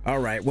 All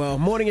right. Well,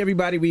 morning,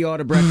 everybody. We are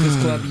the Breakfast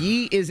Club.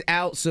 Yee is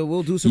out, so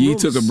we'll do some Yee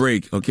rules. took a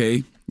break,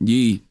 okay?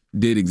 Yee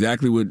did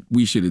exactly what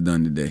we should have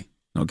done today,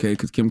 okay?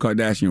 Because Kim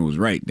Kardashian was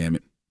right, damn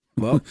it.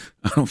 Well,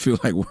 I don't feel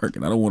like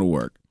working. I don't want to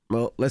work.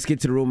 Well, let's get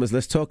to the rumors.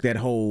 Let's talk that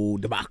whole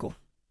debacle.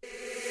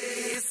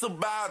 It's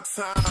about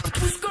time.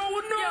 What's going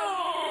on?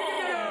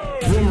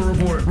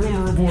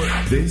 Rumor report.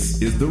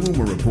 This is the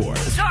Rumor Report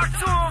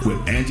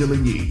with Angela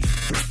Yee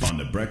on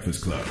the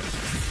Breakfast Club.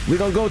 We're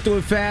going to go through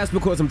it fast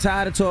because I'm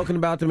tired of talking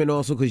about them and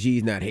also because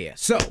Yee's not here.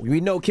 So, we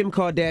know Kim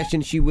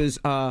Kardashian, she was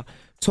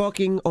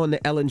talking on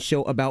the Ellen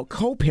show about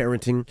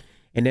co-parenting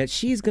and that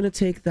she's going to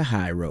take the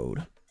high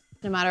road.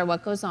 No matter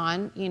what goes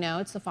on,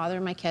 it's the father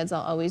of my kids.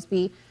 I'll always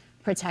be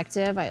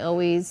protective. I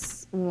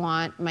always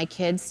want my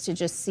kids to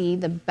just see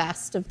the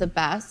best of the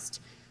best.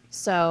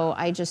 So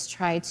I just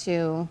try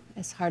to,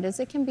 as hard as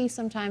it can be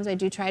sometimes, I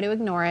do try to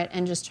ignore it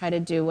and just try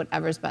to do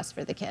whatever's best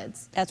for the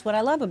kids. That's what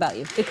I love about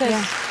you. Because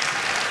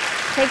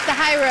take the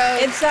high road.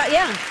 It's,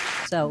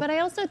 So. But I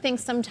also think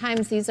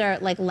sometimes these are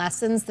like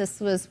lessons. This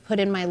was put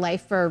in my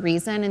life for a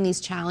reason, and these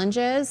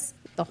challenges,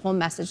 the whole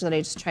message that I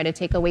just try to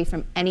take away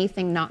from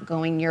anything not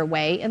going your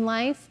way in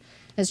life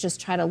is just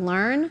try to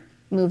learn,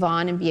 move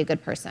on, and be a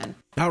good person.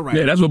 All right.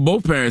 Yeah, that's what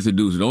both parents should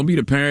do. So don't be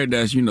the parent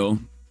that's,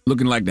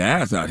 looking like the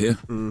ass out here.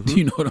 Do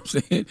you know what I'm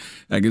saying?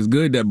 Like, it's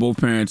good that both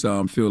parents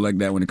feel like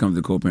that when it comes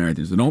to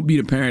co-parenting. So don't be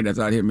the parent that's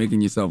out here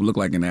making yourself look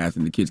like an ass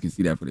and the kids can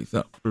see that for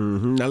themselves.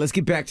 Now, let's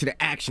get back to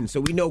the action.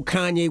 So we know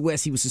Kanye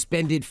West, he was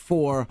suspended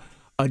for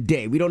a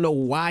day. We don't know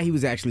why he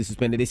was actually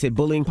suspended. They said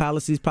bullying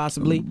policies,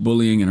 possibly.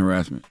 Bullying and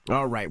harassment.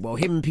 All right. Well,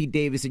 him and Pete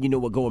Davidson,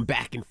 we're going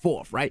back and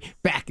forth, right?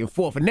 Back and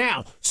forth. And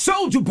now,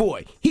 Soulja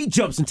Boy, he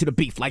jumps into the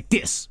beef like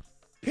this.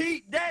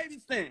 Pete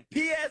Davidson,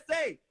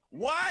 PSA,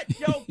 watch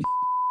your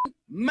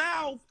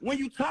mouth when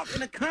you talking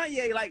to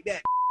Kanye like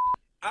that.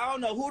 I don't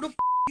know who the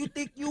you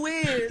think you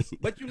is,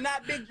 but you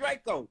not Big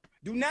Draco.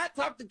 Do not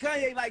talk to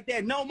Kanye like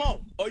that no more,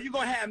 or you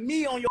gonna have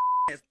me on your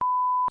ass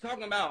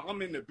talking about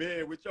I'm in the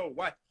bed with your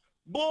wife.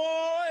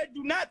 Boy,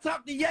 do not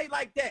talk to Ye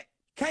like that.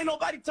 Can't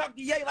nobody talk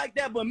to Ye like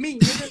that but me,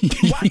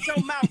 nigga. Watch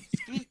your mouth.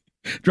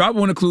 Drop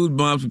one of Clues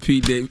bombs for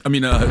Pete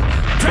Davidson.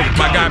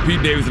 My guy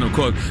Pete Davidson, of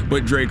course,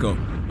 but Draco.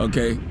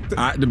 Okay,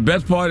 the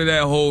best part of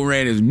that whole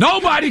rant is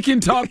nobody can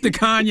talk to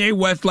Kanye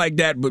West like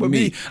that but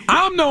me.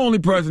 I'm the only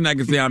person that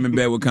can say I'm in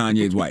bed with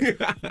Kanye's wife.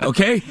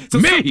 Okay,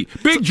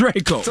 Big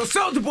Draco. So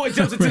Soulja Boy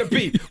jumps into the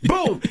beef.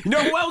 Boom. You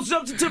know who else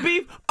jumps into the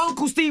beef?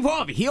 Uncle Steve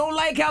Harvey. He don't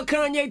like how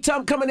Kanye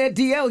coming at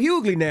DL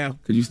Hughley now.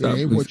 Could you stop?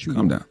 Please?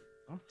 Calm down.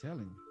 I'm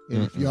telling you.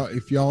 And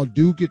if y'all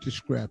do get to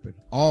scrapping,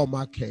 all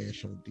my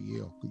cash on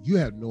DL. You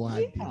have no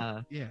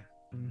idea. Yeah.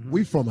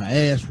 We from an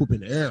ass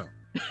whooping era.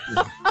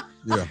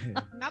 Yeah.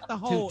 Not the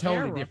whole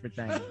totally different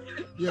thing.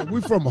 Yeah,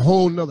 we from a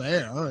whole nother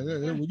era.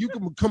 When you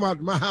can come out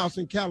to my house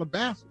in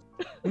Calabasas.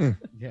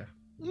 Yeah.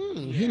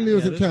 He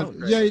lives in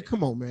California. Yeah,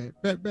 come on, man.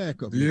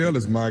 Back up. DL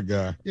is my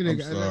guy.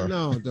 I'm sorry.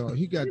 No, dog.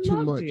 He got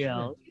too much.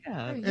 DL.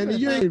 Yeah. And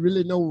you ain't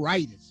really no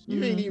rightist.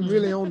 You ain't even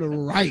really on the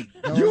right.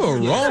 Dog. You're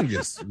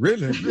wrongest.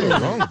 Really. You're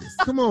wrongest.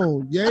 Come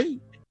on, yay.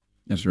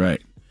 That's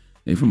right.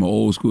 They from an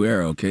old school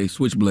era, okay?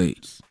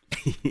 Switchblades.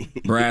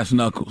 Brass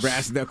knuckles.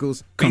 Baseball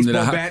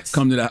bats.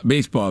 Come to the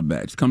baseball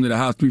bats. Come to the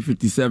house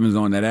 357s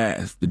on that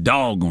ass. The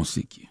dog gonna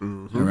seek you.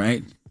 Mm-hmm. All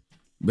right?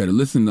 Better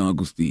listen to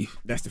Uncle Steve.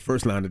 That's the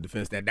first line of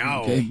defense. That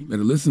dog. Okay?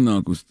 Better listen to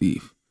Uncle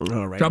Steve.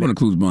 All right. Dropping the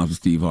clues bombs for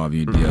Steve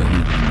Harvey and DL.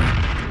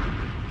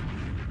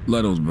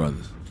 Love those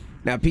brothers.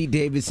 Now, Pete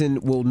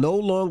Davidson will no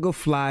longer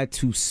fly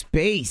to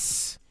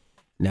space.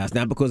 Now, it's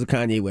not because of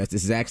Kanye West.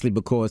 This is actually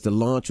because the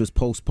launch was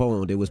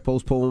postponed. It was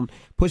postponed,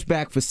 pushed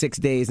back for 6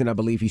 days, and I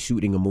believe he's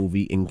shooting a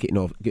movie and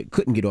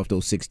couldn't get off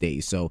those 6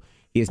 days. So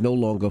he is no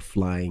longer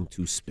flying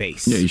to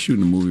space. Yeah, he's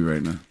shooting a movie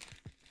right now.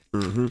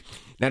 Mm-hmm.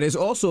 Now, there's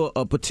also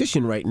a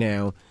petition right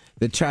now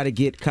to try to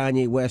get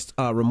Kanye West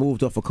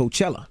removed off of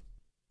Coachella.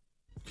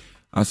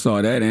 I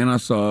saw that, and I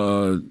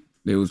saw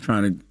they was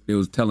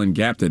telling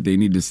Gap that they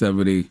need to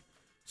sever their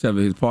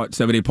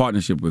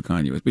partnership with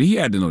Kanye West. But he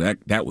had to know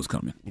that was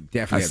coming.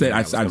 I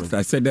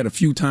said that a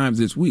few times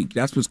this week.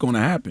 That's what's going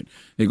to happen.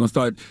 They're going to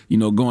start,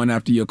 going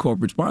after your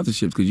corporate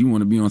sponsorships because you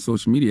want to be on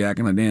social media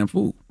acting a damn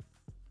fool.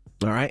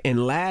 All right.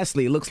 And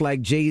lastly, it looks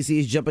like Jay-Z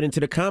is jumping into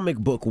the comic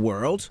book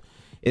world.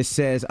 It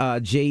says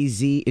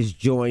Jay-Z is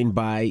joined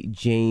by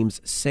James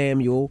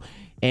Samuel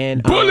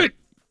and Bullet.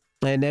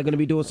 And they're going to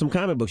be doing some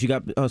comic books. You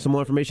got some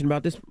more information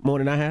about this? More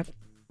than I have?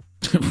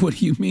 What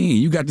do you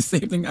mean? You got the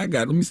same thing I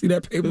got. Let me see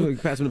that paper.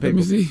 Pass me the paper.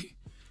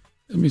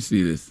 Let me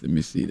see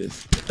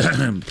this.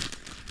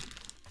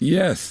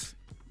 Yes.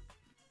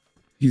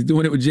 He's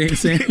doing it with James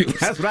Samuels.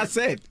 That's what I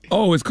said.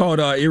 Oh, it's called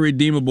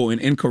Irredeemable and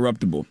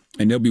Incorruptible.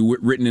 And they'll be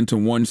written into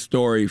one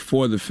story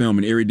for the film.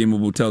 And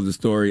Irredeemable tells the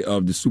story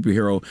of the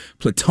superhero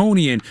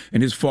Plutonian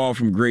and his fall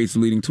from grace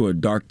leading to a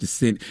dark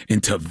descent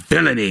into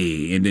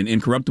villainy. And then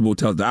Incorruptible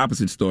tells the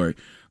opposite story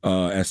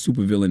as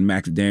supervillain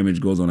Max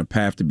Damage goes on a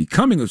path to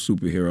becoming a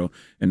superhero.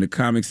 And the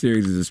comic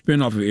series is a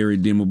spinoff of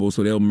Irredeemable,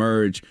 so they'll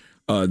merge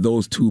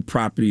those two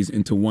properties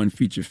into one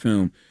feature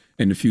film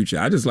in the future.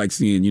 I just like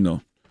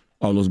seeing,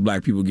 all those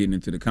black people getting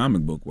into the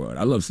comic book world.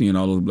 I love seeing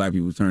all those black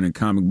people turning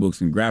comic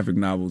books and graphic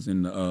novels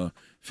into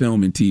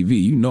film and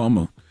TV. I'm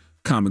a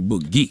comic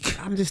book geek.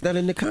 I'm just not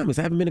in the comics.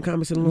 I haven't been in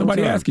comics in a long time.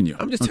 Nobody asking you.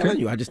 I'm just telling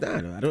you. I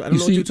don't know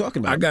what you're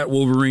talking about. I got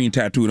Wolverine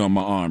tattooed on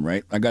my arm,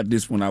 right? I got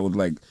this when I was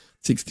like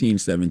 16,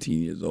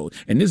 17 years old.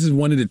 And this is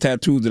one of the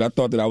tattoos that I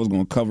thought that I was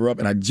going to cover up.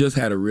 And I just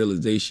had a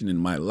realization in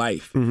my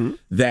life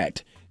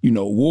that,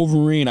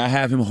 Wolverine, I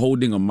have him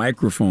holding a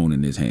microphone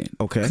in his hand.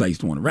 Okay. Because I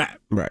used to want to rap.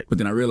 Right. But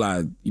then I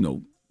realized,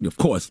 of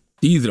course,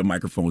 these are the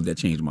microphones that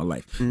changed my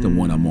life. The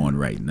one I'm on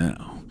right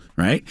now.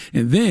 Right?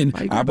 And then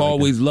I've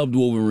always loved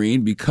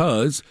Wolverine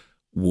because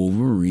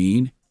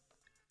Wolverine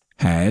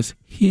has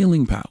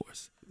healing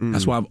powers.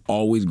 That's why I've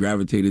always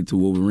gravitated to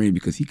Wolverine,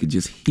 because he could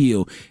just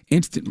heal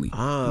instantly.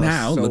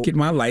 Now, look at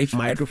my life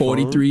at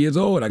 43 years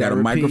old. I got a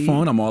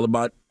microphone. I'm all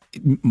about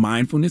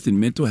mindfulness and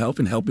mental health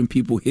and helping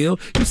people heal.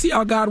 You see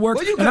how God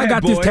works? And I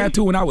got this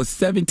tattoo when I was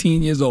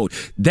 17 years old.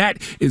 That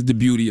is the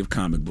beauty of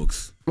comic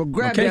books. Well,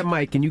 grab that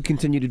mic and you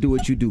continue to do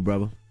what you do,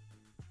 brother.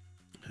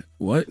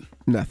 What?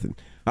 Nothing.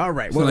 All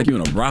right. Well, like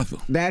you're in a brothel.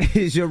 That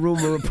is your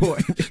rumor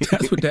report.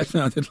 That's what that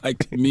sounded like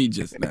to me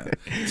just now.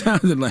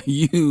 Sounded like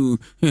you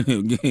in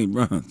a gay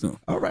brothel.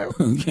 All right.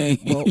 Okay.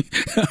 Well,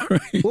 all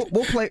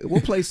right.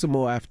 We'll play some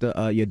more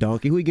after your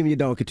donkey. Who you giving your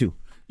donkey to?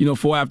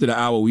 For after the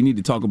hour, we need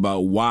to talk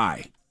about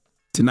why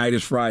tonight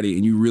is Friday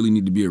and you really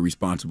need to be a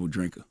responsible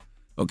drinker.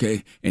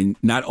 Okay? And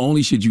not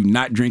only should you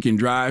not drink and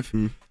drive,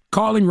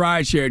 calling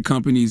ride-shared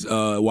companies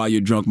while you're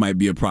drunk might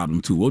be a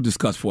problem, too. We'll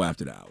discuss for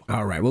after the hour.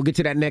 All right. We'll get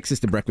to that next.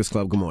 It's The Breakfast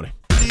Club. Good morning.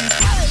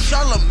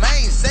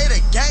 Charlamagne, say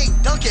the gang,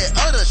 dunk it,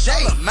 other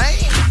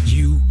Charlamagne.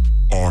 You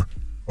are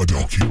a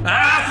donkey.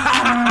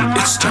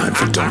 It's time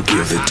for Donkey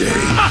of the Day.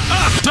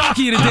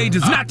 Donkey of the Day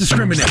does not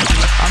discriminate.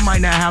 I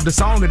might not have the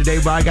song of the day,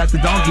 but I got the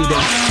donkey of the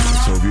day.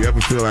 So if you ever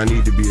feel I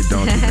need to be a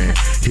donkey, man,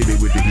 hit me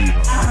with the heat.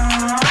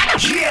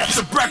 Yeah, it's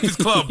The Breakfast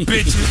Club,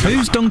 bitches.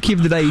 Who's donkey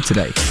of the day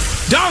today?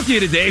 Donkey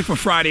of the Day for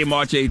Friday,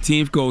 March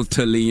 18th goes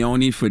to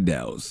Leonie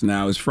Fidels.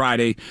 Now, it's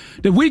Friday.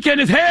 The weekend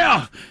is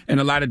here, and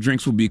a lot of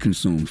drinks will be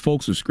consumed.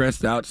 Folks are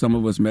stressed out. Some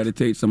of us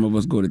meditate. Some of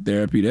us go to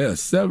therapy. There are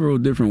several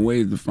different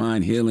ways to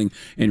find healing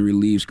and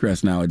relieve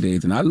stress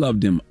nowadays, and I love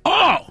them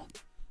all.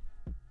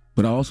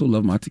 But I also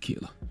love my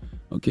tequila.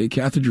 Okay,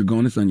 Casa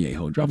Dragones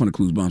Añejo. Drop on the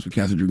clues bombs for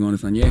Casa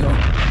Dragones Añejo.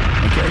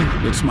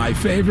 Okay, it's my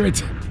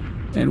favorite.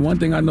 And one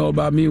thing I know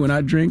about me, when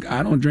I drink,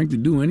 I don't drink to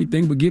do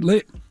anything but get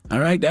lit. All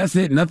right, that's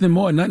it. Nothing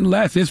more, nothing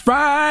less. It's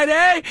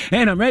Friday,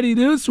 and I'm ready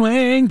to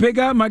swing, pick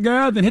up my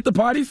girls, and hit the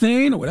party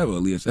scene, or whatever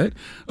Aaliyah said.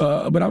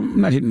 But I'm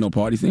not hitting no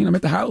party scene. I'm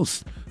at the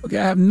house. Okay,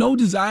 I have no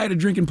desire to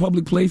drink in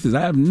public places.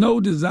 I have no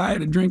desire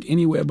to drink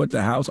anywhere but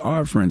the house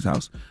or a friend's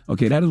house.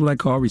 Okay, that is what I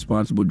call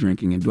responsible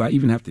drinking. And do I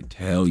even have to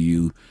tell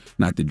you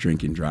not to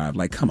drink and drive?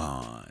 Like, come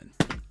on.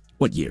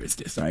 What year is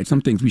this, all right?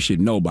 Some things we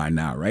should know by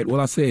now, right? Well,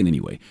 I'll say it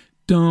anyway.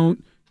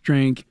 don't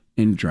drink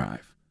and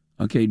drive.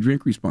 Okay,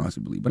 drink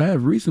responsibly. But I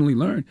have recently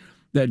learned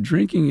that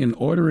drinking and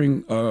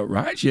ordering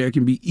rideshare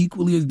can be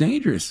equally as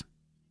dangerous,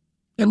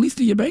 at least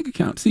to your bank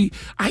account. See,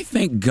 I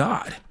thank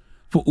God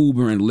for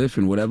Uber and Lyft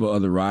and whatever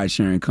other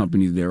ride-sharing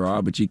companies there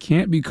are, but you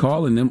can't be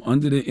calling them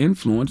under the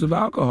influence of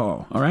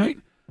alcohol, all right?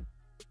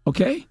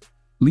 Okay?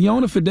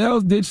 Leona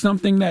Fidel's did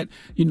something that,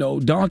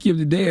 Donkey of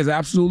the Day is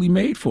absolutely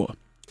made for.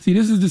 See,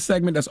 this is the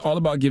segment that's all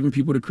about giving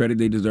people the credit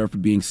they deserve for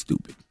being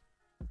stupid.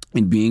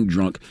 And being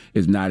drunk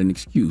is not an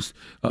excuse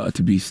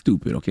to be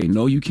stupid, okay?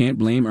 No, you can't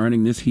blame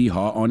earning this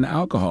hee-haw on the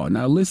alcohol.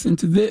 Now, listen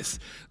to this.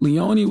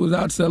 Leonie was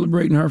out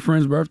celebrating her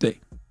friend's birthday,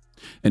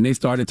 and they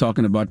started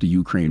talking about the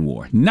Ukraine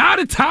war. Not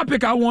a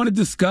topic I want to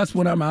discuss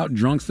when I'm out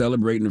drunk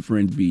celebrating a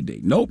friend's B-Day.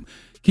 Nope.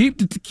 Keep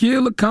the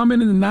tequila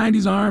coming in the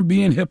 90s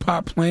R&B and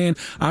hip-hop playing.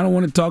 I don't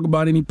want to talk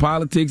about any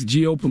politics,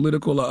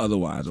 geopolitical or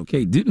otherwise,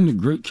 okay? Didn't the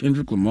great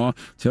Kendrick Lamar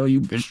tell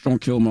you, bitch, don't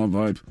kill my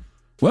vibe?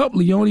 Well,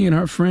 Leonie and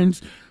her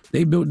friends,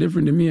 they built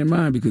different than me and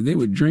mine because they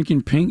were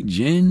drinking pink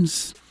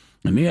gins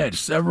and they had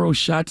several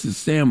shots of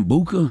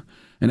Sambuca.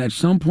 And at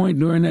some point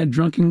during that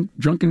drunken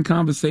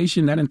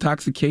conversation, that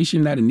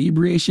intoxication, that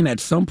inebriation,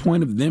 at some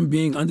point of them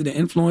being under the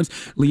influence,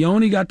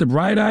 Leonie got the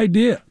bright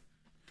idea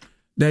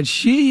that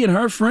she and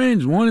her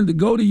friends wanted to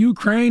go to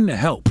Ukraine to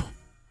help.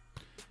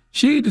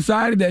 She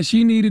decided that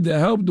she needed to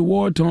help the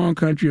war-torn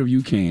country of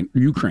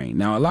Ukraine.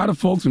 Now, a lot of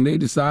folks, when they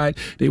decide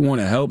they want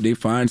to help, they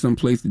find some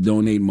place to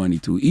donate money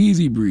to.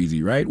 Easy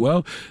breezy, right?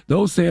 Well,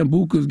 those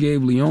Sambucas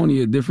gave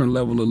Leonie a different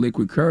level of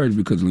liquid courage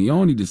because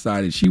Leonie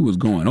decided she was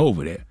going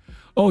over there.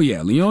 Oh,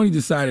 yeah, Leonie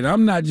decided,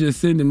 I'm not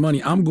just sending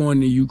money, I'm going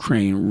to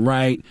Ukraine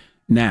right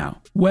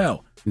now.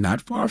 Well,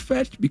 not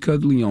far-fetched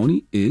because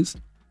Leonie is,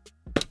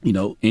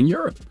 in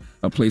Europe.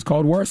 A place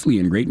called Worsley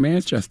in Great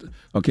Manchester.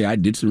 Okay, I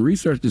did some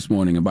research this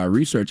morning, and by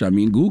research, I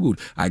mean Googled.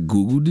 I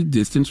Googled the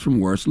distance from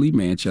Worsley,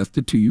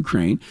 Manchester to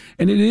Ukraine,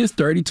 and it is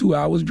 32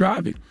 hours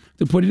driving.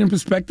 To put it in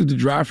perspective, to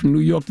drive from New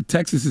York to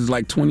Texas is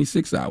like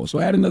 26 hours. So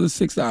add another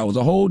 6 hours,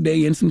 a whole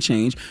day and some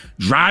change,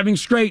 driving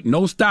straight,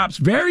 no stops.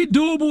 Very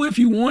doable if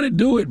you want to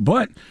do it,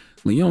 but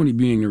Leonie,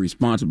 being the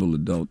responsible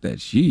adult that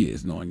she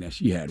is, knowing that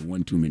she had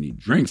one too many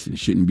drinks and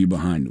shouldn't be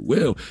behind the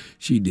wheel,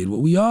 she did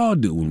what we all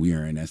do when we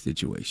are in that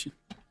situation.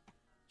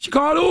 She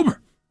called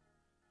Uber.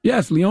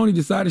 Yes, Leonie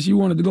decided she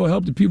wanted to go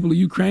help the people of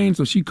Ukraine,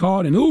 so she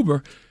called an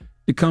Uber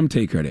to come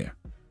take her there.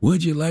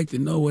 Would you like to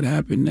know what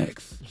happened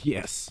next?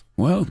 Yes.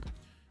 Well,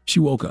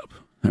 she woke up,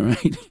 all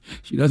right?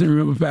 She doesn't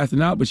remember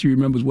passing out, but she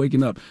remembers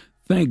waking up.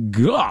 Thank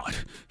God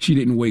she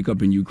didn't wake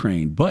up in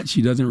Ukraine, but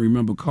she doesn't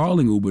remember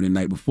calling Uber the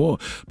night before,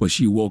 but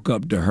she woke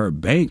up to her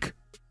bank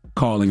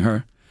calling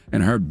her,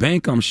 and her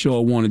bank, I'm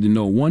sure, wanted to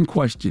know one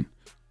question.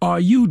 Are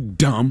you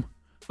dumb?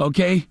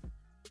 Okay?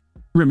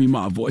 Remy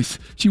Ma voice.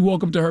 She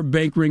woke up to her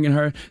bank ringing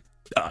her,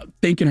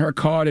 thinking her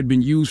card had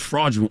been used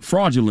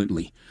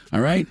fraudulently.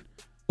 All right?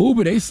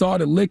 Uber, they saw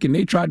the lick and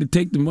they tried to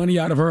take the money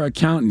out of her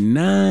account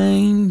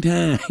 9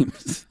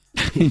 times.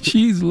 And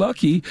she's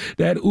lucky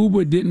that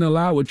Uber didn't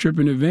allow a trip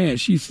in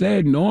advance. She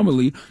said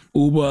normally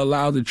Uber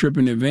allows a trip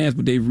in advance,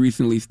 but they've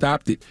recently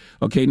stopped it.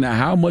 Okay, now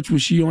how much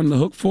was she on the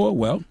hook for?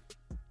 Well,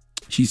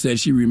 she said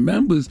she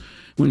remembers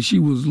when she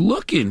was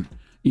looking,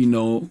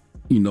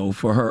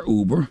 for her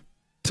Uber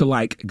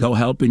to go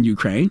help in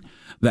Ukraine,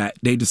 that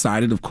they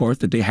decided, of course,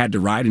 that they had to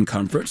ride in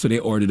comfort. So they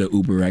ordered a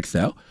Uber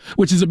XL,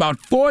 which is about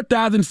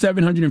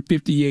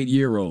 4,758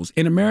 euros.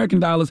 In American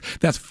dollars,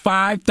 that's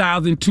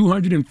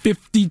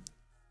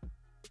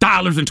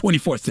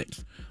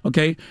 $5,250.24.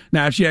 Okay.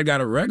 Now, if she had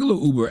got a regular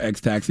Uber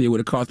X taxi, it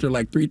would have cost her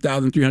like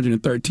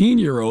 3,313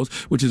 euros,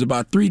 which is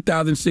about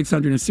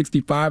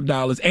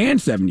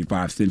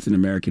 $3,665.75 in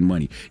American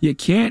money. You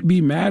can't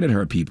be mad at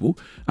her, people.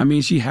 I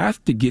mean, she has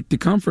to get the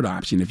comfort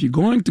option. If you're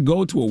going to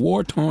go to a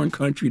war-torn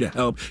country to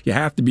help, you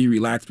have to be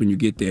relaxed when you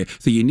get there.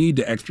 So you need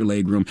the extra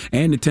legroom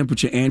and the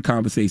temperature and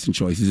conversation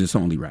choices. It's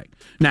only right.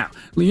 Now,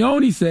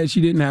 Leonie said she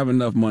didn't have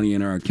enough money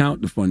in her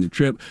account to fund the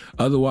trip.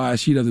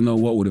 Otherwise, she doesn't know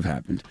what would have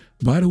happened.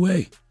 By the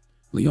way,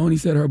 Leonie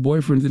said her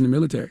boyfriend's in the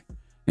military,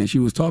 and she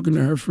was talking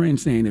to her friend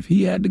saying if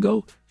he had to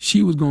go,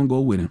 she was going to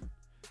go with him.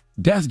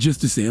 That's just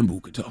the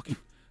Sambuca talking.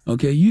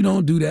 Okay, you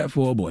don't do that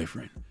for a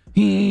boyfriend.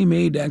 He ain't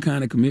made that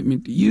kind of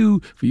commitment to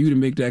you for you to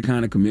make that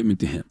kind of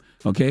commitment to him.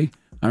 Okay,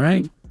 all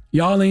right?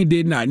 Y'all ain't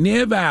did not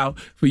near vow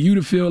for you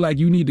to feel like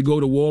you need to go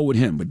to war with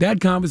him. But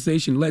that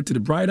conversation led to the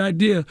bright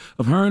idea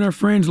of her and her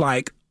friends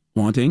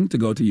wanting to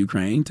go to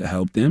Ukraine to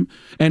help them.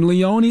 And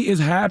Leonie is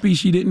happy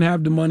she didn't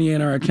have the money in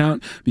her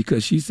account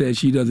because she said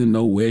she doesn't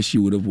know where she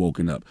would have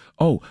woken up.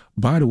 Oh,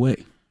 by the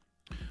way,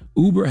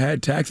 Uber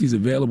had taxis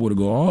available to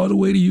go all the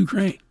way to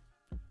Ukraine.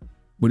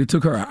 But it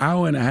took her an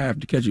hour and a half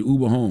to catch an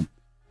Uber home,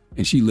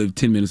 and she lived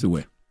 10 minutes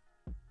away.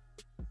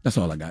 That's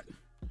all I got.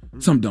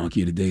 Some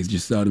donkey of the days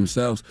just sell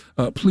themselves.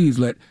 Please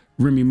let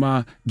Remy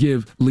Ma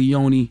give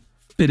Leonie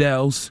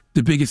Fidel's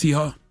the biggest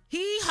hee-haw.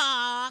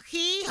 Hee-haw,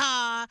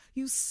 hee-haw,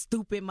 you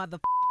stupid motherfucker.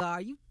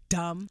 Are you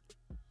dumb?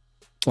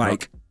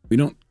 We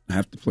don't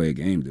have to play a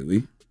game, do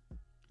we?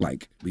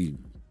 We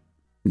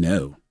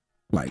know.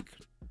 Right.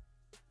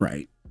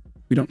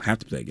 We don't have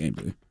to play a game,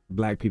 do we?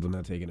 Black people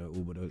not taking an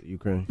Uber to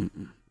Ukraine.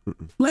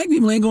 Black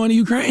people ain't going to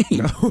Ukraine.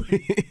 No.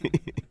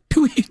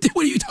 What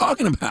are you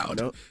talking about?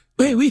 No.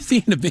 Wait, we've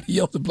seen the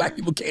videos of black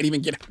people can't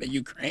even get out of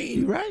Ukraine.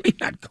 You're right. We're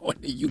not going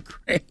to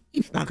Ukraine.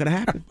 It's not going to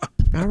happen.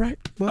 All right.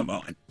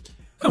 Well,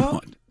 Come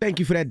on. Thank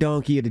you for that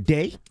donkey of the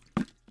day.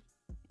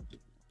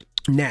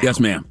 Now. Yes,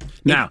 ma'am.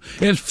 Now,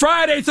 it's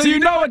Friday, so you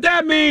know what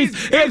that means.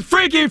 It's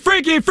Freaky,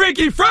 Freaky,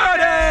 Freaky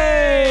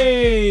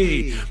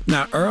Friday.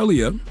 Now,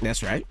 earlier.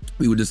 That's right.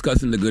 We were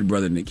discussing the good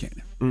brother, Nick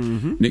Cannon.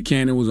 Mm-hmm. Nick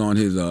Cannon was on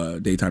his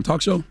daytime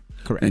talk show.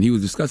 Correct. And he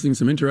was discussing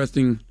some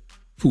interesting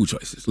food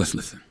choices. Let's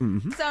listen.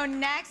 Mm-hmm. So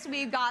next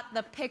we've got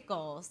the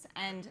pickles,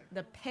 and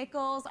the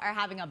pickles are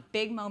having a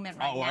big moment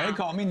right now. Oh, they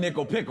call me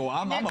Nickel Pickle.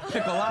 I'm a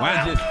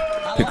pickleologist.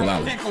 Wow. I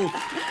Pickleologist. like pickles.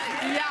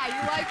 Yeah,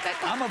 you like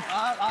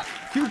pickles?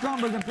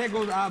 Cucumbers and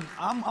pickles.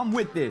 I'm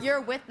with this.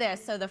 You're with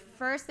this. So the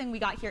first thing we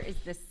got here is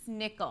the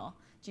snickle.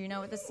 Do you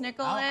know what the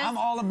snickle is? I'm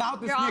all about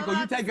the You're all snickle. You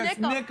about the take a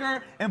snickle.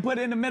 Snicker and put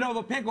it in the middle of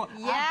a pickle.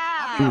 Yeah.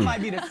 I think I might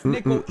be the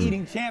snickle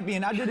eating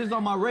champion. I did this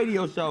on my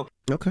radio show.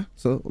 Okay,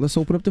 so let's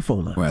open up the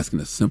phone line. We're asking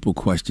a simple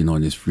question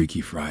on this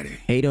Freaky Friday.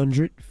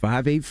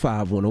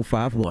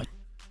 800-585-1051.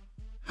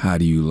 How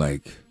do you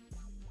like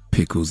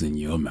pickles in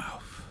your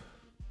mouth?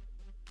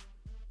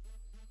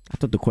 I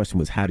thought the question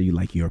was, how do you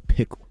like your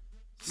pickle?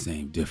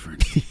 Same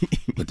difference.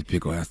 But the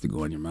pickle has to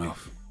go in your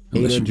mouth.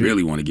 Unless you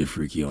really want to get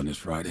freaky on this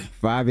Friday.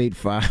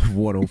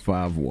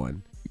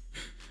 585-1051.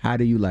 How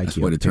do you like That's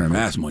your where the term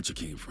pickle? ass muncher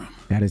came from.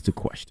 That is the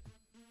question.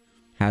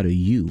 How do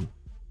you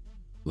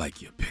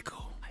like your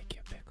pickle?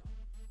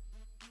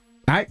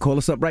 All right, call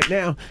us up right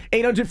now.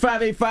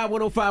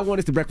 800-585-1051.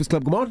 It's The Breakfast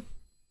Club. Come on.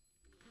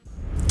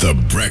 The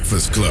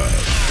Breakfast Club.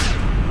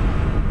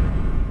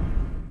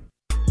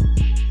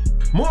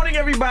 Morning,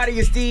 everybody.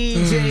 It's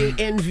DJ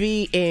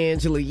Envy,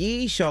 Angela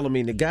Yee,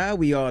 Charlamagne the Guy.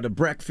 We are The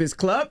Breakfast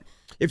Club.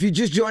 If you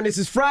just joined us,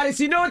 it's Friday,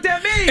 so you know what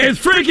that means. It's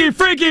Freaky,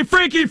 Freaky,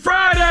 Freaky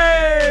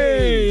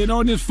Friday! And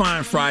on this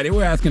fine Friday,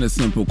 we're asking a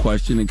simple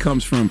question. It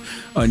comes from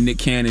Nick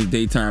Cannon's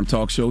daytime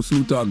talk show.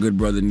 Salute to our good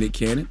brother, Nick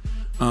Cannon.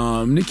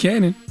 Nick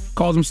Cannon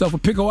calls himself a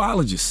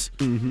pickleologist.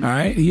 Mm-hmm. All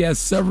right? He has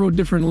several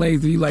different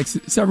ways that he likes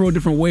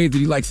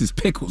his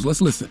pickles. Let's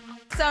listen.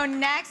 So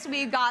next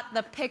we've got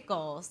the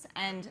pickles,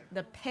 and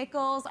the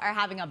pickles are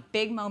having a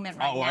big moment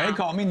right now. Oh, they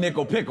call me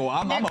Nickel Pickle.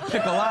 I'm a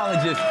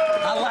pickleologist.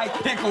 I like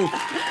pickles.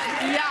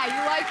 Yeah,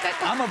 you like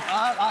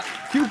pickles?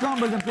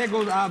 Cucumbers and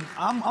pickles.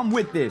 I'm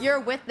with this.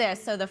 You're with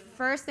this. So the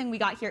first thing we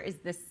got here is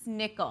the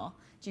snickle.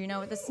 Do you know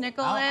what the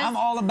snickle is? I'm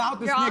all about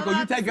the snickle.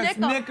 You take a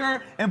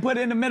Snicker and put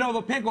it in the middle of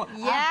a pickle.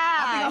 Yeah.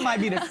 I think I might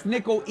be the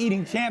snickle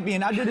eating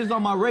champion. I did this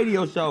on my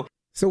radio show.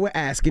 So we're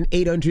asking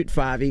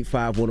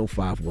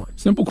 800-585-1051.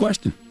 Simple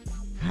question.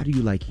 How do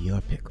you like your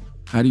pickle?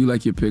 How do you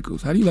like your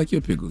pickles? How do you like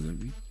your pickles,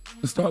 Envy?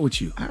 Let's start with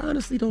you. I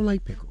honestly don't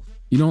like pickles.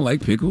 You don't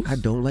like pickles? I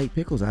don't like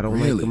pickles. I don't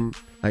Really? like them.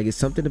 Like, it's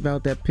something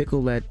about that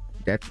pickle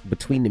that's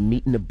between the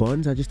meat and the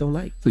buns I just don't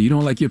like. So you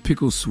don't like your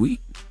pickles sweet?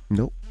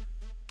 Nope.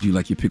 Do you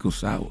like your pickles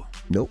sour?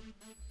 Nope.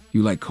 Do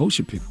you like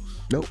kosher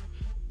pickles? Nope.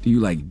 Do you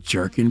like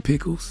jerkin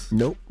pickles?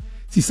 Nope.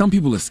 See, some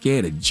people are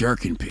scared of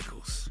jerkin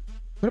pickles.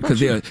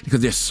 Because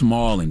they're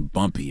small and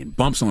bumpy, and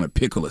bumps on a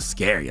pickle are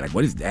scary. Like,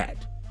 what is that?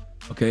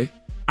 Okay?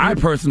 I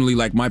personally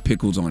like my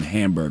pickles on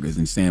hamburgers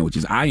and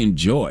sandwiches. I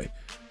enjoy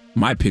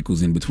my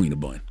pickles in between the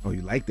bun. Oh,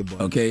 you like the bun?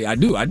 Okay, I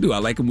do. I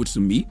like them with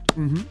some meat,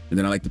 and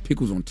then I like the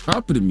pickles on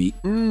top of the meat,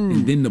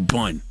 and then the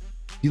bun.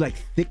 You like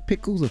thick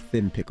pickles or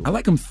thin pickles? I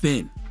like them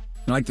thin.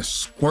 I like to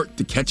squirt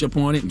the ketchup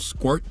on it and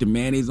squirt the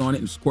mayonnaise on it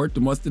and squirt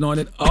the mustard on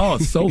it. Oh,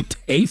 so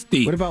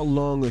tasty. What about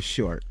long or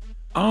short?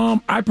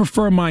 I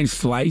prefer mine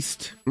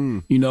sliced,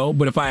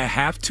 but if I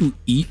have to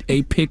eat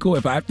a pickle,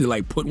 if I have to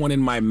like put one in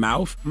my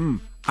mouth,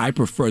 I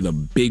prefer the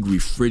big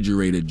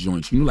refrigerated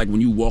joints. You know, like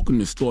when you walk in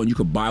the store and you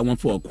could buy one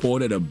for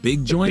 $1/4, the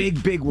big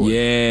joint? Big one.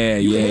 Yeah.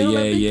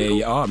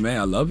 Oh,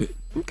 man, I love it.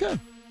 Okay.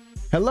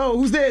 Hello,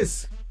 who's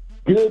this?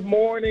 Good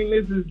morning.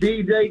 This is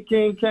DJ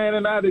King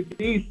Cannon out of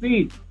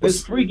D.C.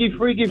 It's Freaky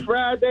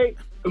Friday.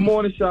 Good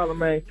morning,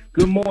 Charlamagne.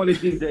 Good morning,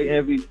 DJ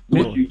Envy.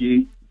 Miss you,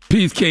 Yee.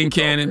 Peace, King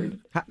Cannon.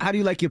 How do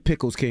you like your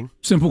pickles, King?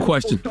 Simple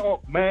question. Pickle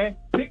talk, man.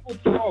 Pickle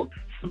talk.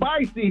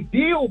 Spicy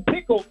dill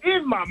pickle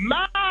in my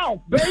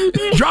mouth,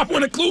 baby. Drop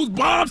one of Clues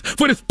bombs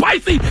for the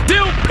spicy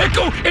dill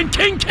pickle in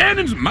King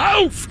Cannon's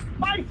mouth.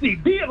 Spicy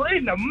dill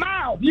in the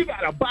mouth. You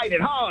gotta bite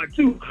it hard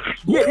too.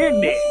 Get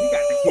in there. You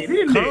gotta get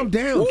in there. Calm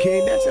down,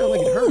 King. That sounds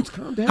like it hurts.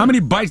 Calm down. How many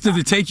bites does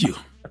it take you?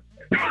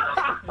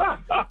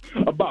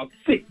 About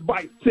 6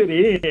 bites to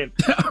the end.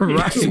 All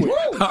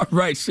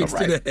right, 6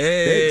 to the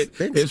head.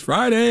 Thanks. It's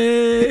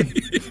Friday.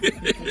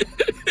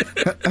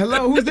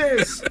 Hello, who's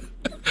this?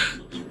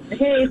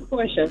 Hey, it's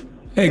Portia.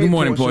 Hey, good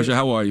morning, Portia.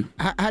 How are you?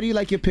 How do you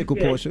like your pickle,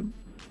 Good. Portia?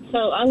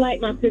 So I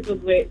like my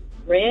pickles with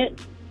ranch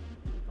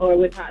or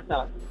with hot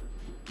sauce.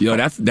 Yo,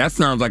 that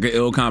sounds like an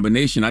ill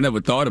combination. I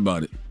never thought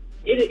about it.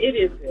 It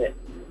is good.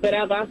 But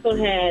I've also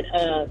had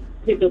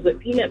pickles with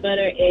peanut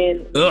butter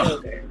and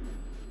yogurt.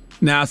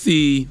 Now,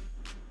 see,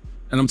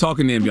 and I'm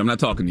talking to Envy. I'm not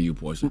talking to you,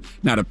 Portia.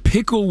 Now, the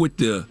pickle with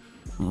the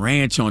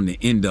ranch on the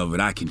end of it,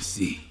 I can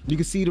see. You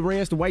can see the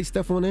ranch, the white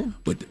stuff on it?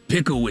 But the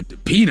pickle with the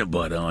peanut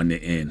butter on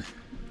the end.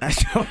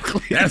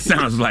 That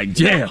sounds like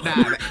jail.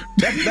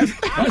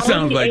 That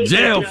sounds like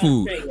jail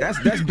food.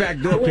 That's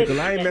backdoor pickle.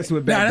 I ain't messing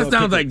with backdoor that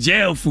sounds pickle. like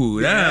jail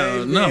food. I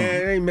don't know. Yeah,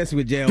 I ain't messing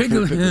with jail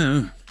Pickle, food.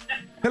 yeah.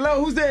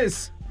 Hello, who's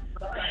this?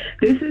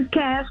 This is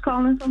Cash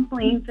calling from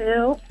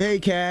Plainfield. Hey,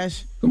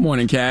 Cash. Good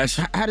morning, Cash.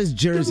 How does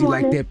Jersey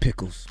like their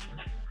pickles?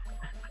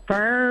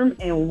 Firm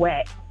and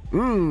wet.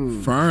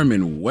 Firm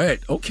and wet.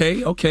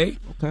 Okay.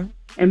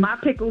 And my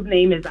pickle's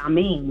name is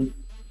Amin.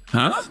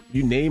 Huh?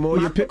 You name all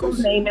your pickles?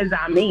 My pickle's name is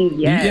Amin,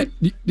 yes.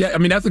 Yeah, I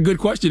mean, that's a good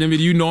question. I mean,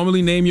 do you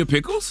normally name your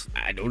pickles?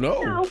 I don't know.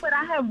 No, but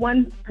I have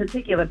one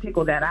particular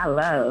pickle that I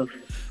love.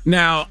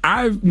 Now,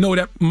 I know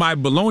that my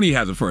bologna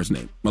has a first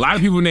name. A lot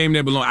of people name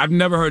their bologna. I've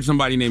never heard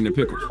somebody name their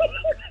pickles.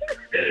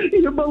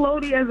 Your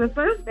bologna has a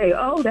first name.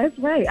 Oh, that's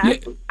right.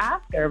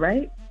 Oscar,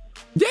 right?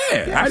 Yeah,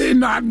 Yes. I didn't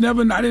know. I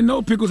didn't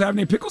know pickles have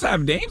names. Pickles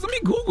have names. Let me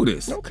Google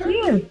this.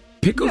 Okay. Yeah.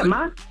 Pickles.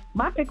 Yeah,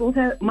 my pickle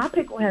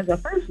has a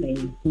first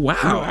name.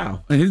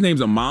 Wow. And his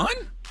name's Amon?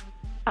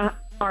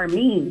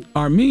 Armin.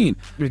 Armin.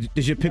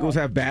 Does your pickles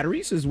have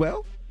batteries as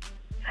well?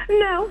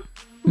 No.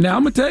 Now,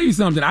 I'm going to tell you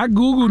something. I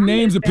Googled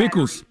names of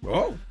pickles.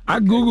 Oh. I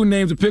Googled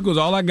names of pickles.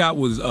 All I got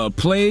was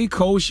play,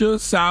 kosher,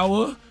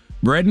 sour,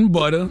 bread and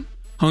butter,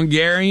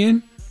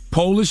 Hungarian,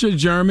 Polish or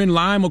German,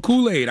 lime or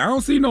Kool-Aid. I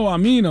don't see no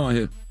Armin on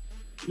here.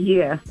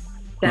 Yeah.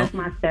 That's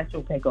my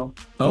special pickle.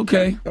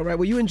 Okay. All right.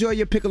 Well, you enjoy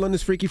your pickle on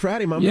this Freaky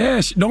Friday, Mama.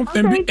 Yeah.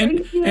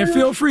 And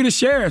feel free to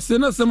share.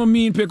 Send us some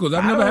Amin pickles.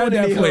 I've never had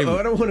that flavor.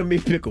 I don't want a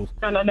meat pickle.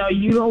 No.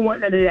 You don't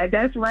want none of that.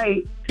 That's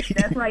right.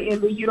 That's right,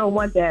 Envy. You don't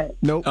want that.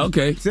 Nope.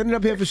 Okay. Send it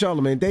up here for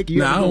Charlamagne. Thank you.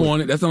 Nah, I don't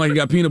want it. That sounds like you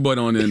got peanut butter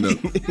on it, though.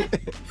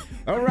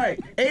 All right.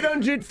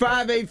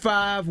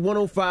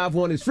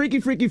 800-585-1051 is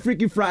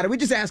Freaky Friday. We're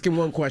just asking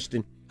one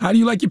question. How do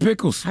you like your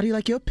pickles? How do you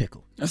like your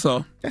pickle? That's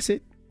all. That's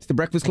it. It's the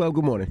Breakfast Club.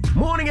 Good morning.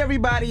 Morning,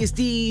 everybody. It's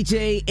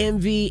DJ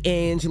Envy,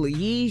 Angela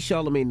Yee,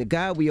 Charlamagne the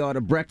Guy. We are the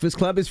Breakfast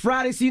Club. It's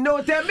Friday, so you know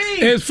what that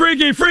means. It's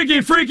Freaky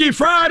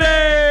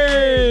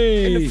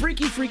Friday. And the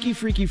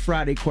Freaky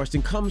Friday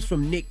question comes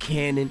from Nick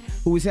Cannon,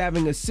 who is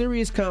having a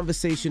serious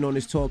conversation on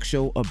his talk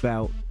show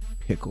about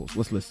pickles.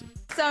 Let's listen.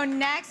 So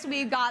next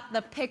we've got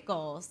the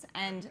pickles,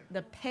 and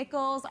the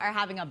pickles are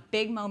having a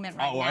big moment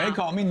right now. Oh, they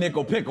call me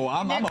Nickel Pickle.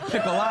 I'm a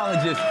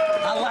pickleologist.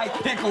 I like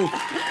pickles.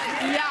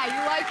 Yeah,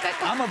 you like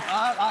pickles.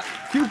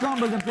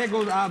 Cucumbers and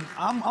pickles.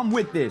 I'm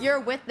with this.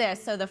 You're with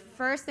this. So the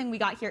first thing we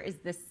got here is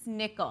the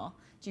snickle.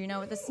 Do you know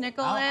what the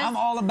snickle is? I'm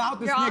all about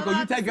the snickle.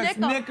 You take a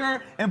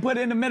snicker and put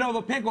it in the middle of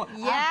a pickle.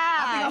 Yeah.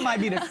 I think I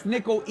might be the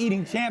snickle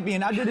eating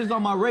champion. I did this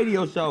on my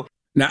radio show.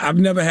 Now, I've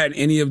never had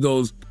any of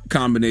those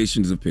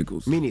combinations of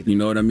pickles. Me neither. You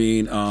know what I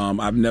mean?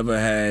 I've never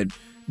had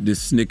the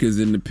Snickers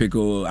in the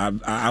pickle.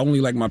 I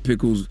only like my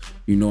pickles,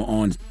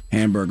 on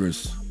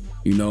hamburgers,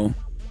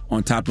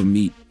 on top of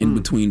meat, in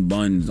between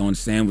buns, on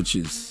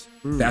sandwiches.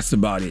 That's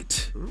about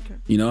it.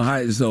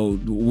 Okay. So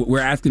we're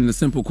asking the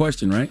simple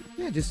question, right?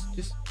 Yeah, just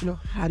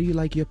how do you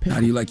like your pickles?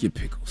 How do you like your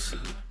pickles?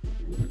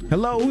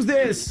 Hello, who's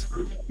this?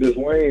 This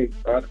Wayne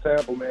out of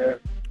Tampa, man.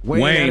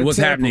 Wayne, what's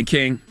happening,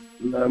 King?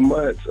 Not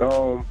much.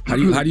 How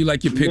do you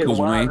like your pickles,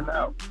 Wayne?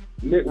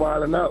 Nick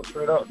wilding out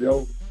straight up,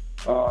 yo.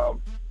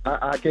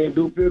 I can't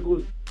do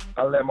pickles.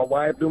 I let my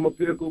wife do my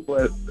pickle,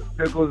 but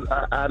pickles,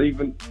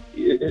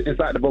 it's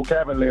like the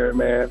vocabulary,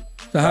 man.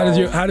 So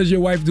how does your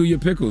wife do your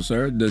pickles,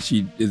 sir? Does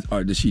she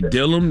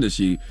dill them? Does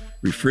she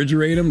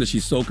refrigerate them? Does she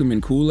soak them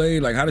in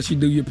Kool-Aid? Like, how does she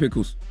do your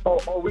pickles?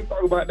 Oh, we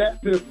talk about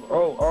that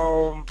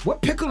pickle.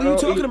 What pickle are you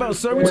talking about,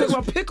 sir? We're talking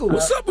about pickles.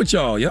 What's up with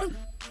y'all, yeah?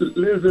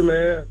 Listen,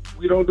 man,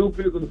 we don't do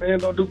pickles. Man,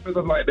 don't do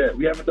pickles like that.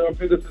 We haven't done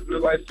pickles since we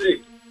were like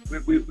 6.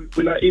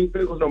 We're not eating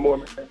pickles no more,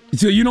 man.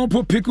 So you don't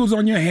put pickles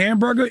on your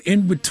hamburger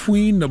in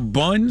between the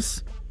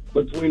buns?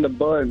 Between the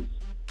buns.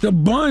 The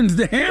buns,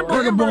 the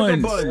hamburger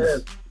buns.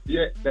 Yes.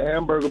 Yeah, the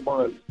hamburger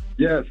buns.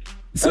 Yes.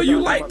 So you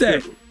like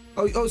that?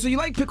 Oh, so you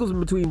like pickles in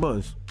between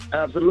buns?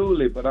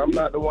 Absolutely, but I'm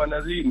not the one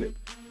that's eating it.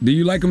 Do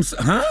you like them?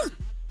 Huh?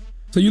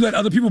 So you let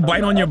other people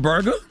bite on your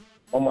burger?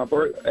 On my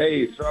burger?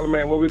 Hey,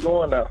 Charlamagne, where we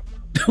going now?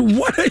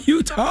 What are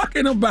you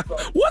talking about?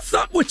 What's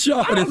up with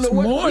y'all this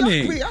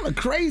morning? Y'all are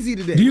crazy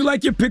today. Do you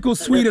like your pickles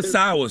sweet or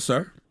sour,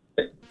 sir?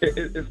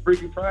 It's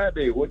Freaky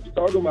Friday. What you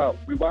talking about?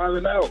 We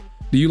wilding out.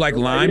 Do you like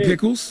lime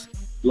pickles?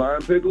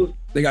 Lime pickles?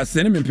 They got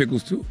cinnamon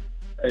pickles, too.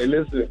 Hey,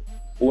 listen.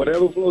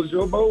 Whatever floats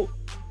your boat,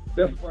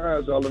 that's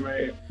fine,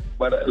 Charlamagne.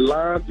 But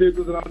lime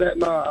pickles and all that,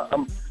 nah,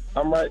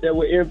 I'm right there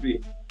with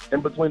Envy, in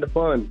between the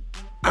buns.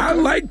 I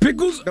like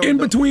pickles in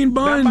between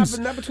buns.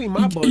 Not between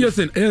my buns.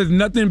 Listen, there's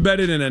nothing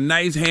better than a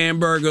nice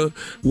hamburger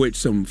with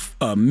some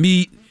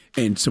meat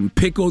and some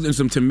pickles and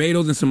some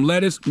tomatoes and some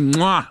lettuce.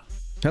 Mwah.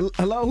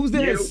 Hello, who's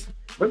this?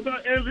 What's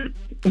up, Envy?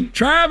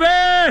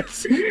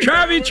 Travis!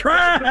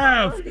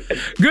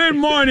 Trav! Good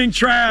morning,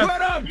 Trav.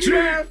 What up,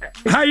 Trav?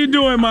 How you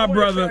doing, my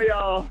brother?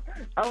 Y'all,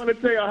 I want to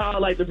tell you how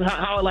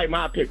I like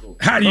my pickles.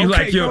 How do you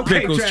like your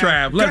pickles,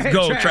 Trav? Let's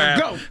go,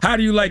 Trav. How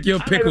do you like your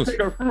pickles? I like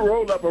to take a fruit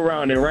roll up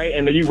around it, right?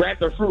 And then you wrap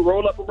the fruit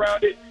roll up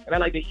around it, and I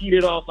like to eat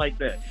it off like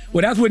that.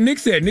 Well, that's what Nick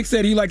said. Nick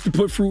said he likes to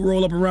put fruit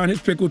roll up around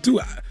his pickle too.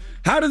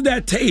 How does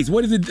that taste?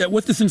 What is it?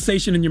 What's the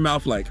sensation in your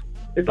mouth like?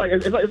 It's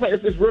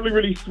really,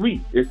 really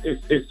sweet.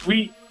 It's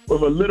sweet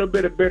with a little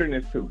bit of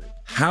bitterness to it.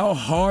 How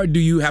hard do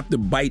you have to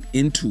bite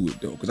into it,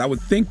 though? Because I would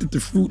think that the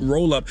fruit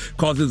roll-up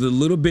causes a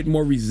little bit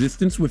more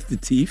resistance with the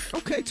teeth.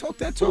 Okay, talk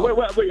that talk. Wait,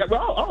 I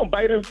don't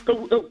bite it.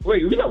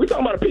 Wait, we talking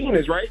about a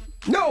penis, right?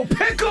 No,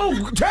 Pickle!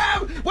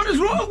 Trav, what is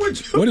wrong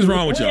with you? What is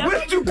wrong with y'all? Where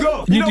did you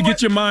go? You need to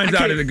get your minds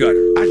out of the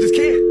gutter. I just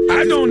can't.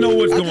 I don't know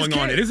what's going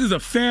on here. This is a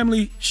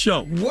family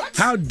show. What?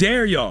 How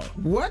dare y'all?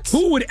 What?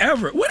 Who would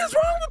ever? What is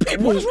wrong with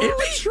people? What is wrong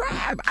with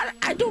Trav?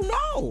 I don't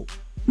know.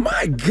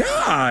 My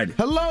God.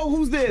 Hello,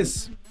 who's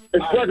this?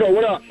 It's Greco,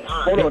 what up?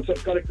 Hold on,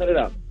 cut it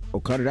out. Oh,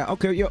 cut it out.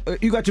 Okay, yo,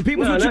 you got your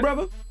people with you,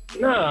 brother?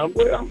 Nah,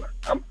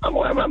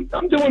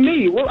 I'm doing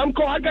me. Well, I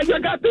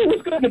got through.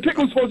 What's good? The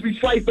pickle's supposed to be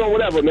sliced or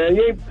whatever, man.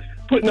 You ain't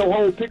putting no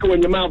whole pickle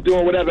in your mouth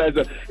doing whatever.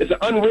 It's an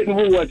unwritten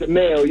rule as a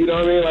male. You know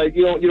what I mean? Like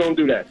you don't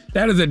do that.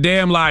 That is a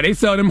damn lie. They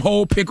sell them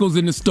whole pickles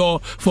in the store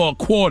for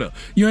 $0.25.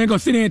 You ain't gonna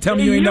sit there and tell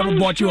me you ain't never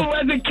bought you a.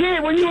 As a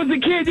kid, when you was a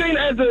kid, you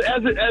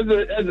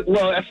ain't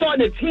well,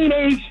 starting a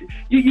teenage,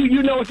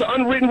 you know it's an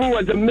unwritten rule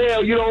as a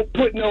male. You don't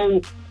put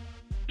no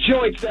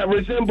joints that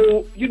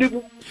resemble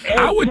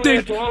I would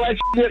think all that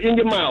shit in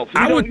your mouth.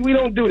 We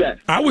don't do that.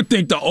 I would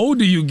think the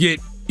older you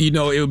get, it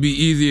would be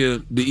easier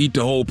to eat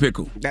the whole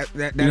pickle. You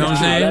know what I'm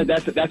saying?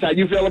 That's how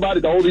you feel about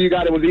it. The older you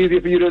got, it was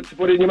easier for you to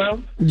put it in your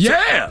mouth.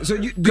 Yeah. So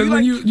because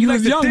when you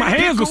was young, my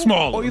hands were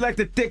smaller. Or you like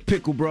the thick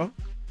pickle, bro?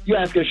 You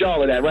asking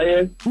Charlotte that, right,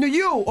 Ed? No,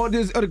 you or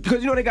this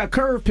because they got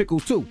curved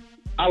pickles too.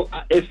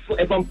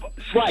 If I'm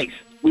sliced.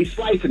 We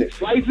slicing it.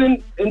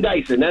 Slicing and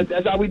dicing.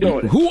 That's how we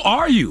doing it. Who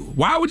are you?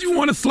 Why would you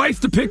want to slice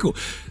the pickle?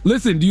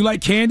 Listen, do you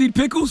like candied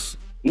pickles?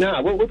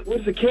 Nah,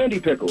 what's a candy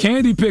pickle?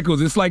 Candy pickles.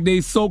 It's like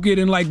they soak it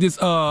in like this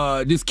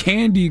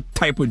candy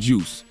type of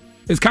juice.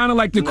 It's kind of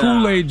like the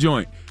Kool-Aid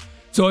joint.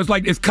 So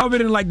it's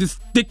covered in like this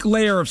thick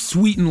layer of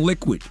sweetened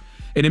liquid.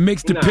 And it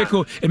makes the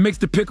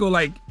pickle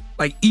like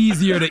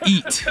easier to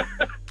eat.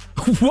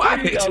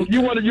 What?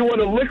 You want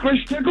a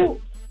licorice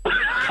pickle?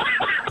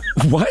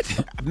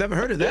 What? I've never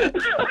heard of that.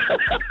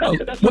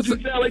 That's what you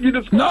sound like you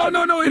described.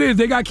 No, it is.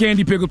 They got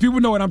candy pickles.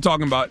 People know what I'm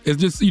talking about. It's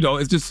just,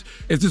 it's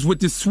just with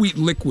this sweet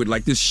liquid,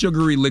 like this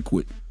sugary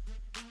liquid.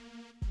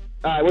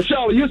 All right, well,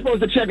 Charlotte, you were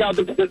supposed to check out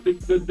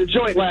the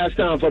joint last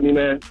time for me,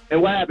 man.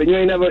 And what happened? You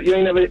ain't never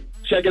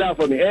check it out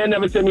for me. And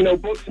never send me no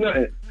books,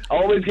 nothing. I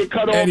always get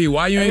cut off. Eddie,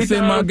 why you ain't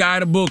send my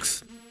guy the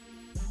books?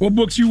 What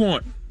books you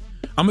want?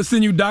 I'm going to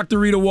send you Dr.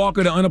 Rita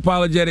Walker, The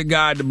Unapologetic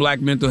Guide to Black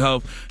Mental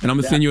Health, and I'm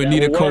going to send you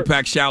Anita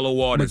Kopak, Shallow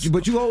Waters.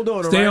 But you hold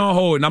on, Stay on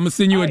hold, and I'm going to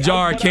send you a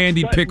jar of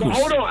candy pickles.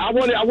 Hold on. I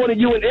wanted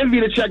you and Envy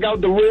to check out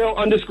the real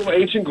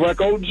 _Ancient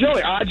Greco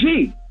joint,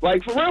 IG.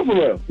 Like, for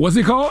real. What's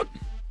it called?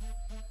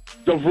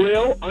 The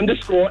real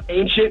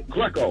 _Ancient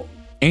Greco.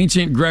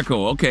 Ancient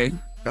Greco, okay.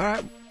 All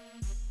right.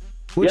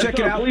 We'll check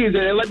it out. Please,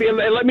 and let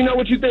me know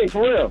what you think,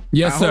 for real.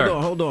 Yes, sir.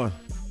 Hold on.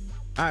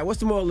 All right, what's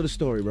the moral of the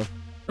story, bro?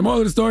 The moral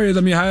of the story is,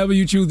 however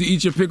you choose to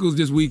eat your pickles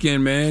this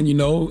weekend, man,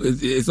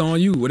 it's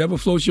on you. Whatever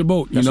floats your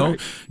boat, you know. Right.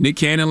 Nick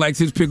Cannon likes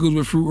his pickles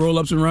with fruit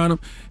roll-ups around them.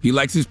 He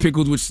likes his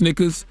pickles with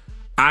Snickers.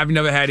 I've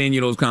never had any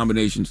of those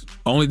combinations.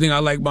 Only thing I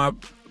like my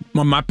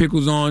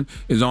pickles on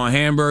is on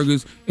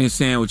hamburgers and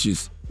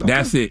sandwiches. Okay.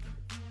 That's it.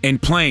 And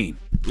plain.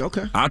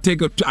 Okay. I'll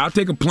take a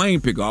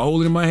plain pickle. I'll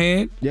hold it in my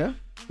hand. Yeah.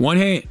 One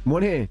hand.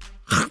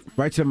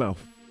 Right to your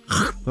mouth.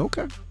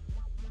 Okay.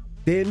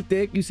 Thin,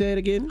 thick, you said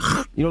again?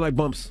 You don't like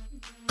bumps?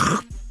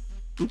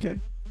 Okay.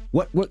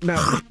 What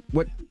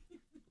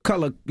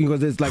color? Because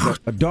there's like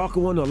a darker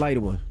one or a lighter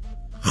one.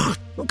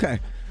 Okay.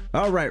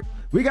 All right.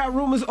 We got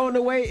rumors on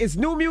the way. It's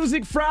New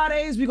Music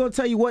Fridays. We're going to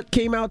tell you what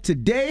came out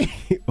today.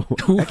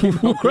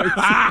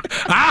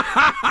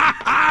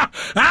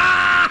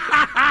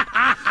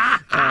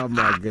 Oh,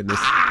 my goodness.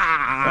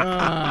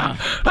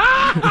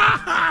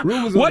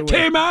 Rumors what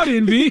came out,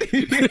 Envy?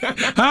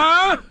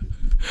 Huh?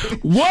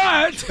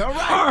 What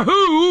or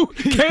who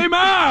came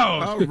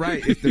out? All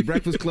right. It's The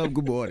Breakfast Club.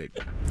 Good morning.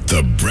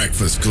 The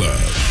Breakfast Club.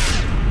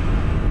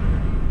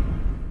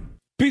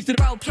 Peace to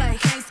the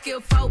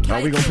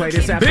we gonna play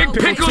this after Big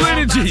Pickle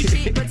Energy.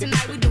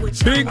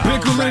 Big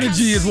Pickle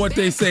Energy is what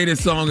they say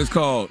this song is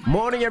called.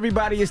 Morning,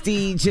 everybody. It's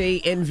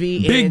DJ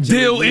Envy. Big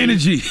Deal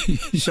Energy.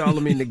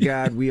 Charlamagne the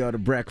God. We are The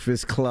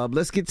Breakfast Club.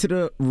 Let's get to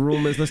the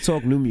rumors. Let's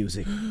talk new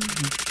music.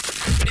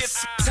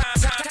 It's time.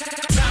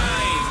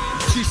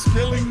 She's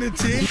spilling the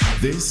tea.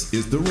 This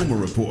is the Rumor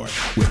Report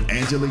with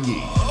Angela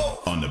Yee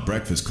on The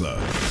Breakfast Club.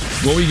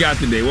 What we got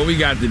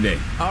today?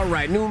 All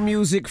right, New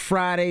Music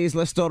Fridays.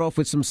 Let's start off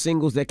with some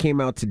singles that came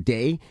out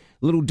today.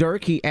 Lil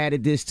Durk, he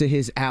added this to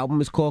his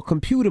album. It's called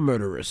Computer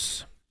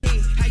Murderers.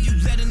 How you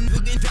let a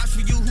nigga vouch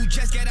for you who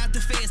just got out the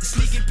feds?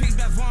 Sneaking pics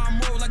by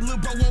Monroe like lil'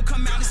 bro won't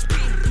come out and spin.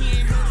 He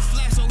ain't heard a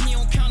flash, so he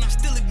don't count. I'm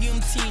still a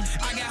team.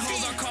 I got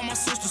hoes, I call my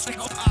sister.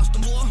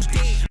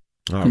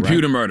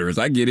 Computer murderers.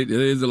 I get it. There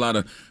is a lot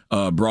of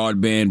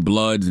broadband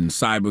bloods and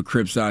cyber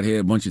crips out here.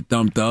 A bunch of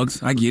dumb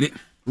thugs. I get it.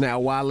 Now,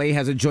 Wale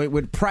has a joint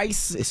with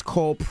Price. It's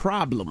called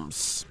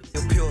Problems.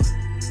 You're pure,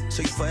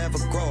 so you forever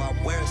grow. I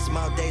wear a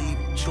smile daily,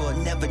 sure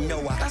never know.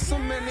 I got so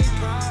many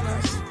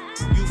problems.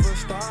 You for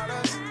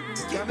starters.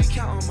 Got me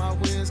counting my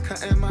wins,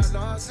 cutting my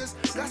losses.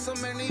 Got so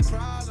many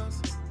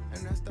problems,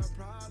 and that's the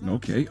problem.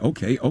 Okay.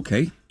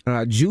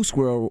 Juice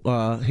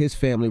WRLD, his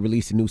family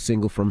released a new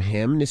single from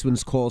him. This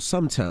one's called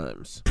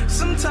Sometimes.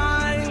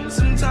 Sometimes.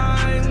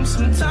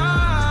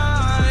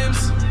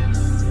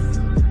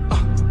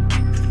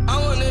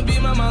 I wanna be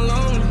by my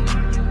lonely.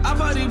 I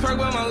party perk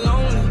by my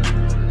lonely.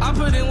 I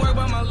put in work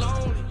by my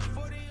lonely.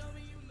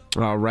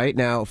 All right,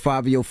 now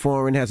Fabio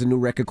Foreign has a new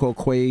record called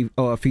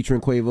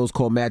featuring Quavo's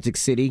called Magic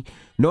City.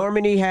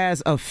 Normani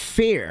has a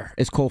Fair.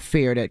 It's called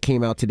Fair that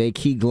came out today.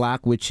 Key Glock,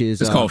 which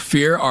is it's called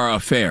Fear or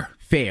Affair.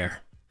 Fair.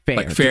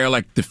 Like fair,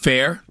 like the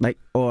fair, like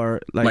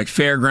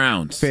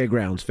fairgrounds.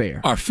 Fairgrounds, fair.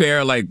 Or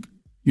fair, like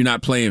you're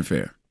not playing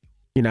fair.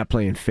 You're not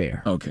playing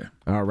fair. Okay.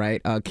 All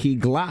right. Key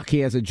Glock, he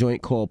has a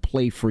joint called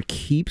Play for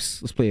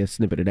Keeps. Let's play a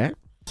snippet of that.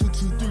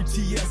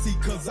 223 TSE,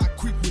 cause I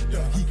creep with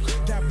the heat.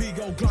 That big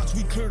old Glocks,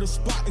 we clear the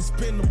spot and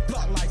spin the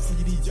block like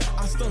CD.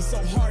 I stunt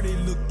so hard it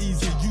look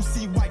easy. You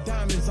see white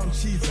diamonds, I'm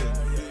cheesing.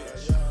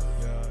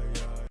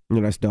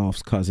 That's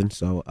Dolph's cousin.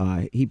 So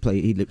he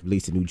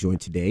released a new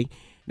joint today.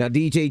 Now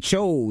DJ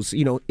Chose,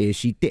 Is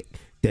She Thick?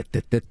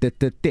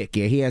 Thick.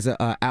 Yeah, he has an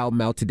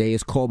album out today.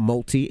 It's called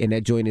Multi, and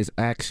that joint is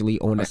actually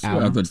on the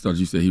album. I thought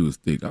you said he was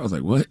thick. I was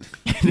like, what?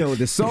 No,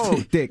 the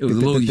song Thick. It was a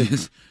little.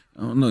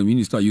 I don't know. You need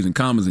to start using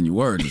commas in your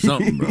words or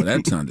something, bro.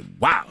 That sounded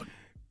wild.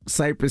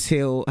 Cypress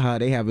Hill,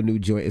 they have a new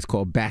joint. It's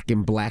called Back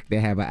in Black. They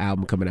have an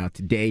album coming out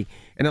today.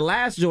 And the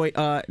last joint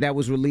that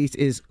was released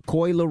is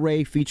Coi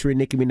Leray featuring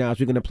Nicki Minaj.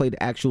 We're going to play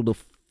the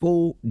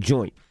full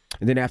joint.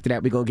 And then after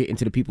that, we're going to get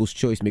into the People's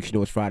Choice. Make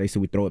sure it's Friday, so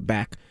we throw it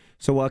back.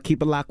 So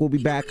keep it locked. We'll be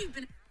back.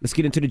 Let's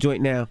get into the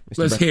joint now.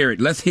 Let's hear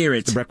it. It's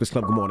the Breakfast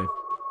Club. Good morning.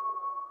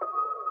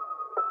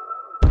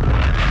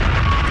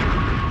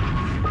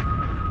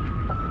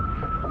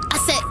 I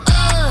said,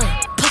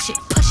 push it,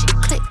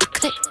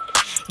 click.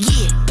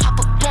 Yeah, pop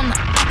up on the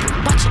apple,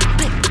 watch it,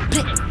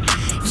 blick.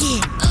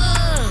 Yeah,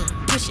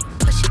 push it,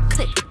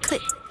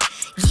 click.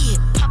 Yeah,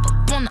 pop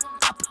up on the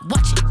apple,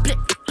 watch it,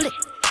 blick.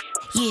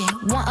 Yeah,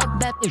 want a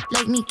bad bitch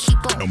like me, keep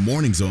up. The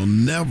mornings will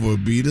never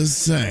be the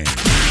same.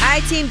 I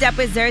teamed up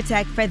with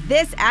Zyrtec for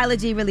this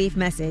allergy relief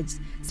message.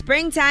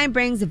 Springtime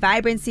brings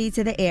vibrancy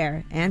to the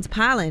air and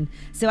pollen,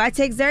 so I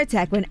take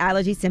Zyrtec when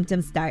allergy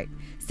symptoms start.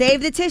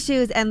 Save the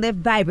tissues and live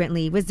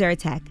vibrantly with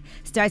Zyrtec.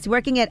 Starts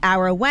working at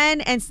hour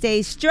 1 and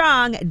stays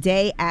strong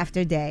day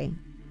after day.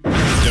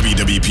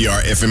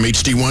 WWPR FM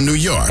HD1 New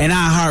York. An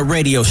iHeart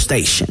radio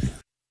station.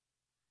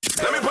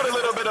 Let me put a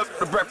little bit of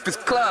the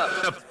Breakfast Club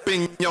up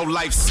in your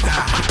lifestyle.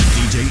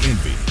 DJ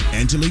Envy,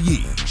 Angela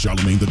Yee,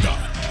 Charlamagne the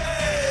God.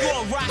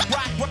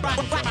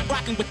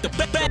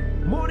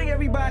 Morning,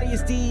 everybody.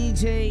 It's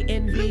DJ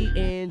Envy,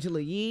 Angela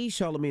Yee,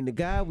 Charlamagne the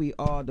God. We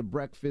are the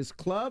Breakfast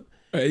Club.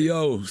 Hey,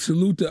 yo,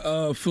 salute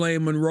to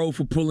Flame Monroe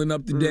for pulling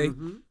up today.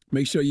 Mm-hmm.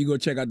 Make sure you go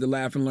check out the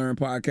Laugh and Learn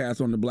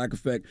podcast on the Black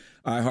Effect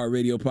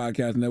iHeartRadio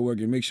Podcast Network.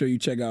 And make sure you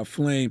check out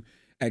Flame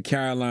at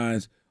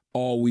Caroline's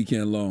all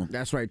weekend long.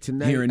 That's right.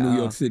 Tonight here in New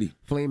York City.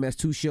 Flame has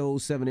 2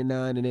 shows, 7 and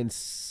 9, and then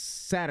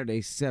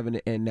Saturday, 7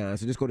 and 9.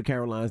 So just go to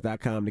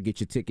carolines.com to get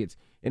your tickets.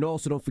 And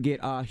also don't forget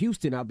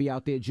Houston. I'll be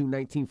out there June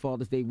 19th,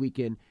 Father's Day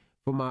weekend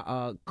for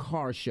my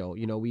car show.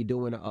 We're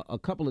doing a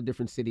couple of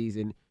different cities,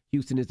 and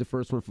Houston is the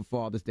first one for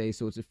Father's Day.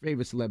 So it's a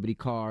favorite celebrity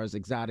cars,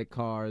 exotic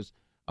cars,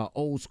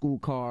 old school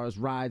cars,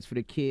 rides for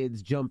the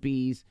kids,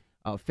 jumpies,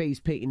 face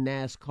painting,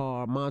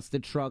 NASCAR, monster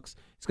trucks.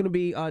 It's going to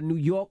be New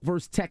York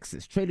versus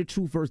Texas. Trader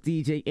Truth versus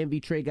DJ Envy.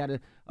 Trey got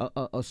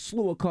a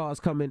slew of cars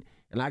coming,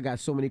 and I got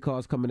so many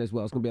cars coming as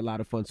well. It's going to be a lot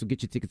of fun. So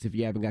get your tickets if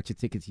you haven't got your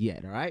tickets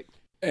yet, all right?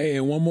 Hey,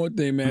 and one more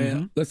thing, man.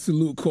 Mm-hmm. Let's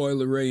salute Coi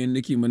Leray and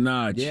Nicki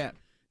Minaj. Yeah.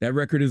 That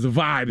record is a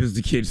vibe, as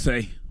the kids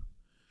say.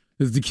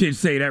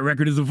 That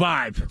record is a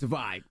vibe. It's a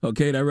vibe.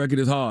 Okay, that record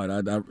is hard.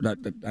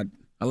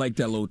 I like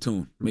that little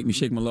tune. Make me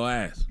shake my little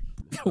ass.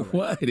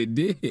 What? It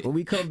did. When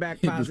we come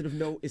back, positive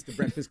note, it's the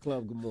Breakfast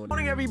Club. Good morning.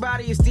 Morning,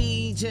 everybody. It's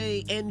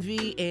DJ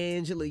Envy,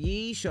 Angela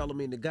Yee,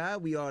 Charlamagne the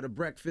God. We are the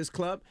Breakfast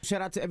Club.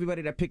 Shout out to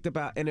everybody that picked up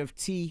our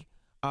NFT.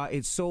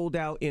 It's sold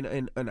out in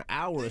an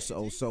hour or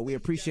so, so we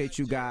appreciate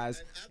you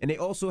guys. And they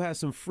also have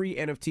some free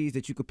NFTs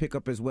that you could pick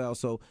up as well.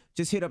 So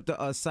just hit up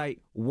the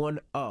site One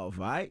Of,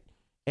 all right?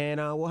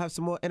 And we'll have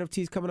some more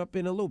NFTs coming up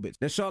in a little bit.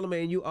 Now,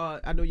 Charlamagne,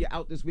 I know you're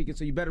out this weekend,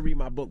 so you better read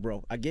my book,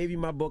 bro. I gave you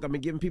my book. I've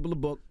been giving people a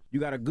book. You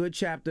got a good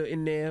chapter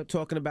in there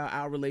talking about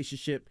our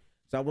relationship.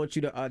 So I want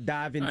you to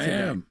dive into that.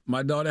 I am.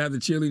 My daughter has a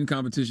cheerleading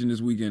competition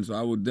this weekend, so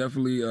I will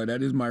definitely,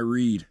 that is my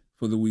read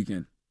for the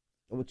weekend.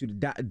 I want you to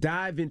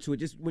dive into it.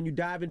 Just when you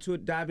dive into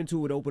it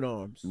with open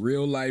arms.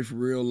 Real life,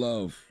 real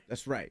love.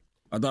 That's right.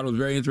 I thought it was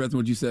very interesting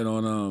what you said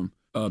on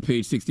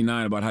page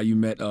 69 about how you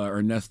met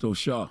Ernesto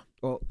Shaw.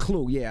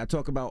 Clue, yeah. I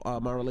talk about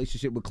my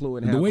relationship with Clue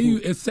and how the way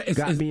Clue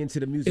got me into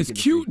the music It's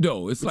industry. cute,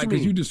 though. It's What like, you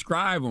as you mean?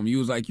 describe him, you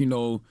was like,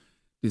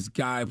 this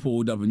guy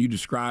pulled up and you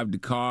described the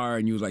car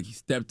and you was like, he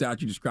stepped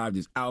out. You described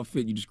his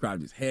outfit. You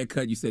described his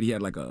haircut. You said he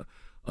had like a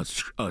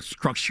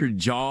structured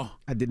jaw.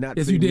 I did not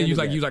Yes, say you did. none You of was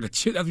like, that. you was like a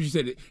chisel. That's what you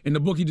said. In the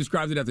book, he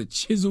described it as a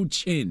chiseled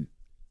chin.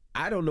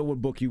 I don't know what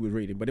book you were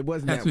reading, but it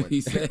wasn't That's that what one. he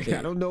said.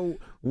 I don't know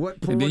what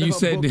And then you Pornhub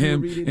said book to you were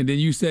him, reading. and then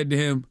you said to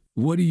him,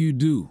 "What do you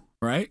do?"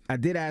 Right? I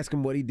did ask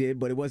him what he did,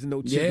 but it wasn't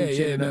no chisel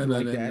chin or nothing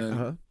like that.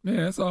 Uh-huh. Yeah,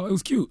 that's all. It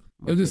was cute.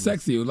 It was just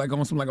sexy. It was like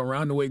on some like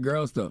around the way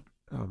girl stuff.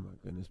 Oh my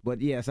goodness.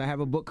 But yes, I have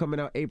a book coming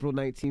out April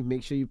 19th.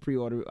 Make sure you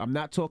pre-order it. I'm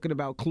not talking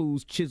about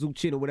Clue's chiseled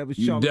chin or whatever.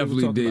 You Charlamagne was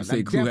definitely talking did about. say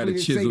I Clue had a definitely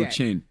didn't say chiseled that.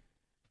 chin.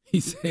 He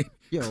said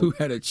Yo. Clue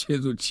had a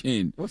chiseled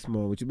chin. What's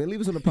wrong with you, man?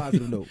 Leave us on a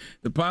positive note.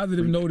 The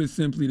positive note is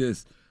simply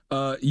this.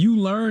 You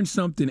learn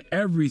something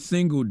every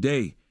single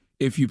day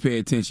if you pay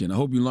attention. I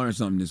hope you learned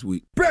something this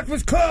week.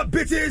 Breakfast Club,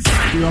 bitches.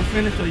 Y'all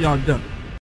finished or y'all done?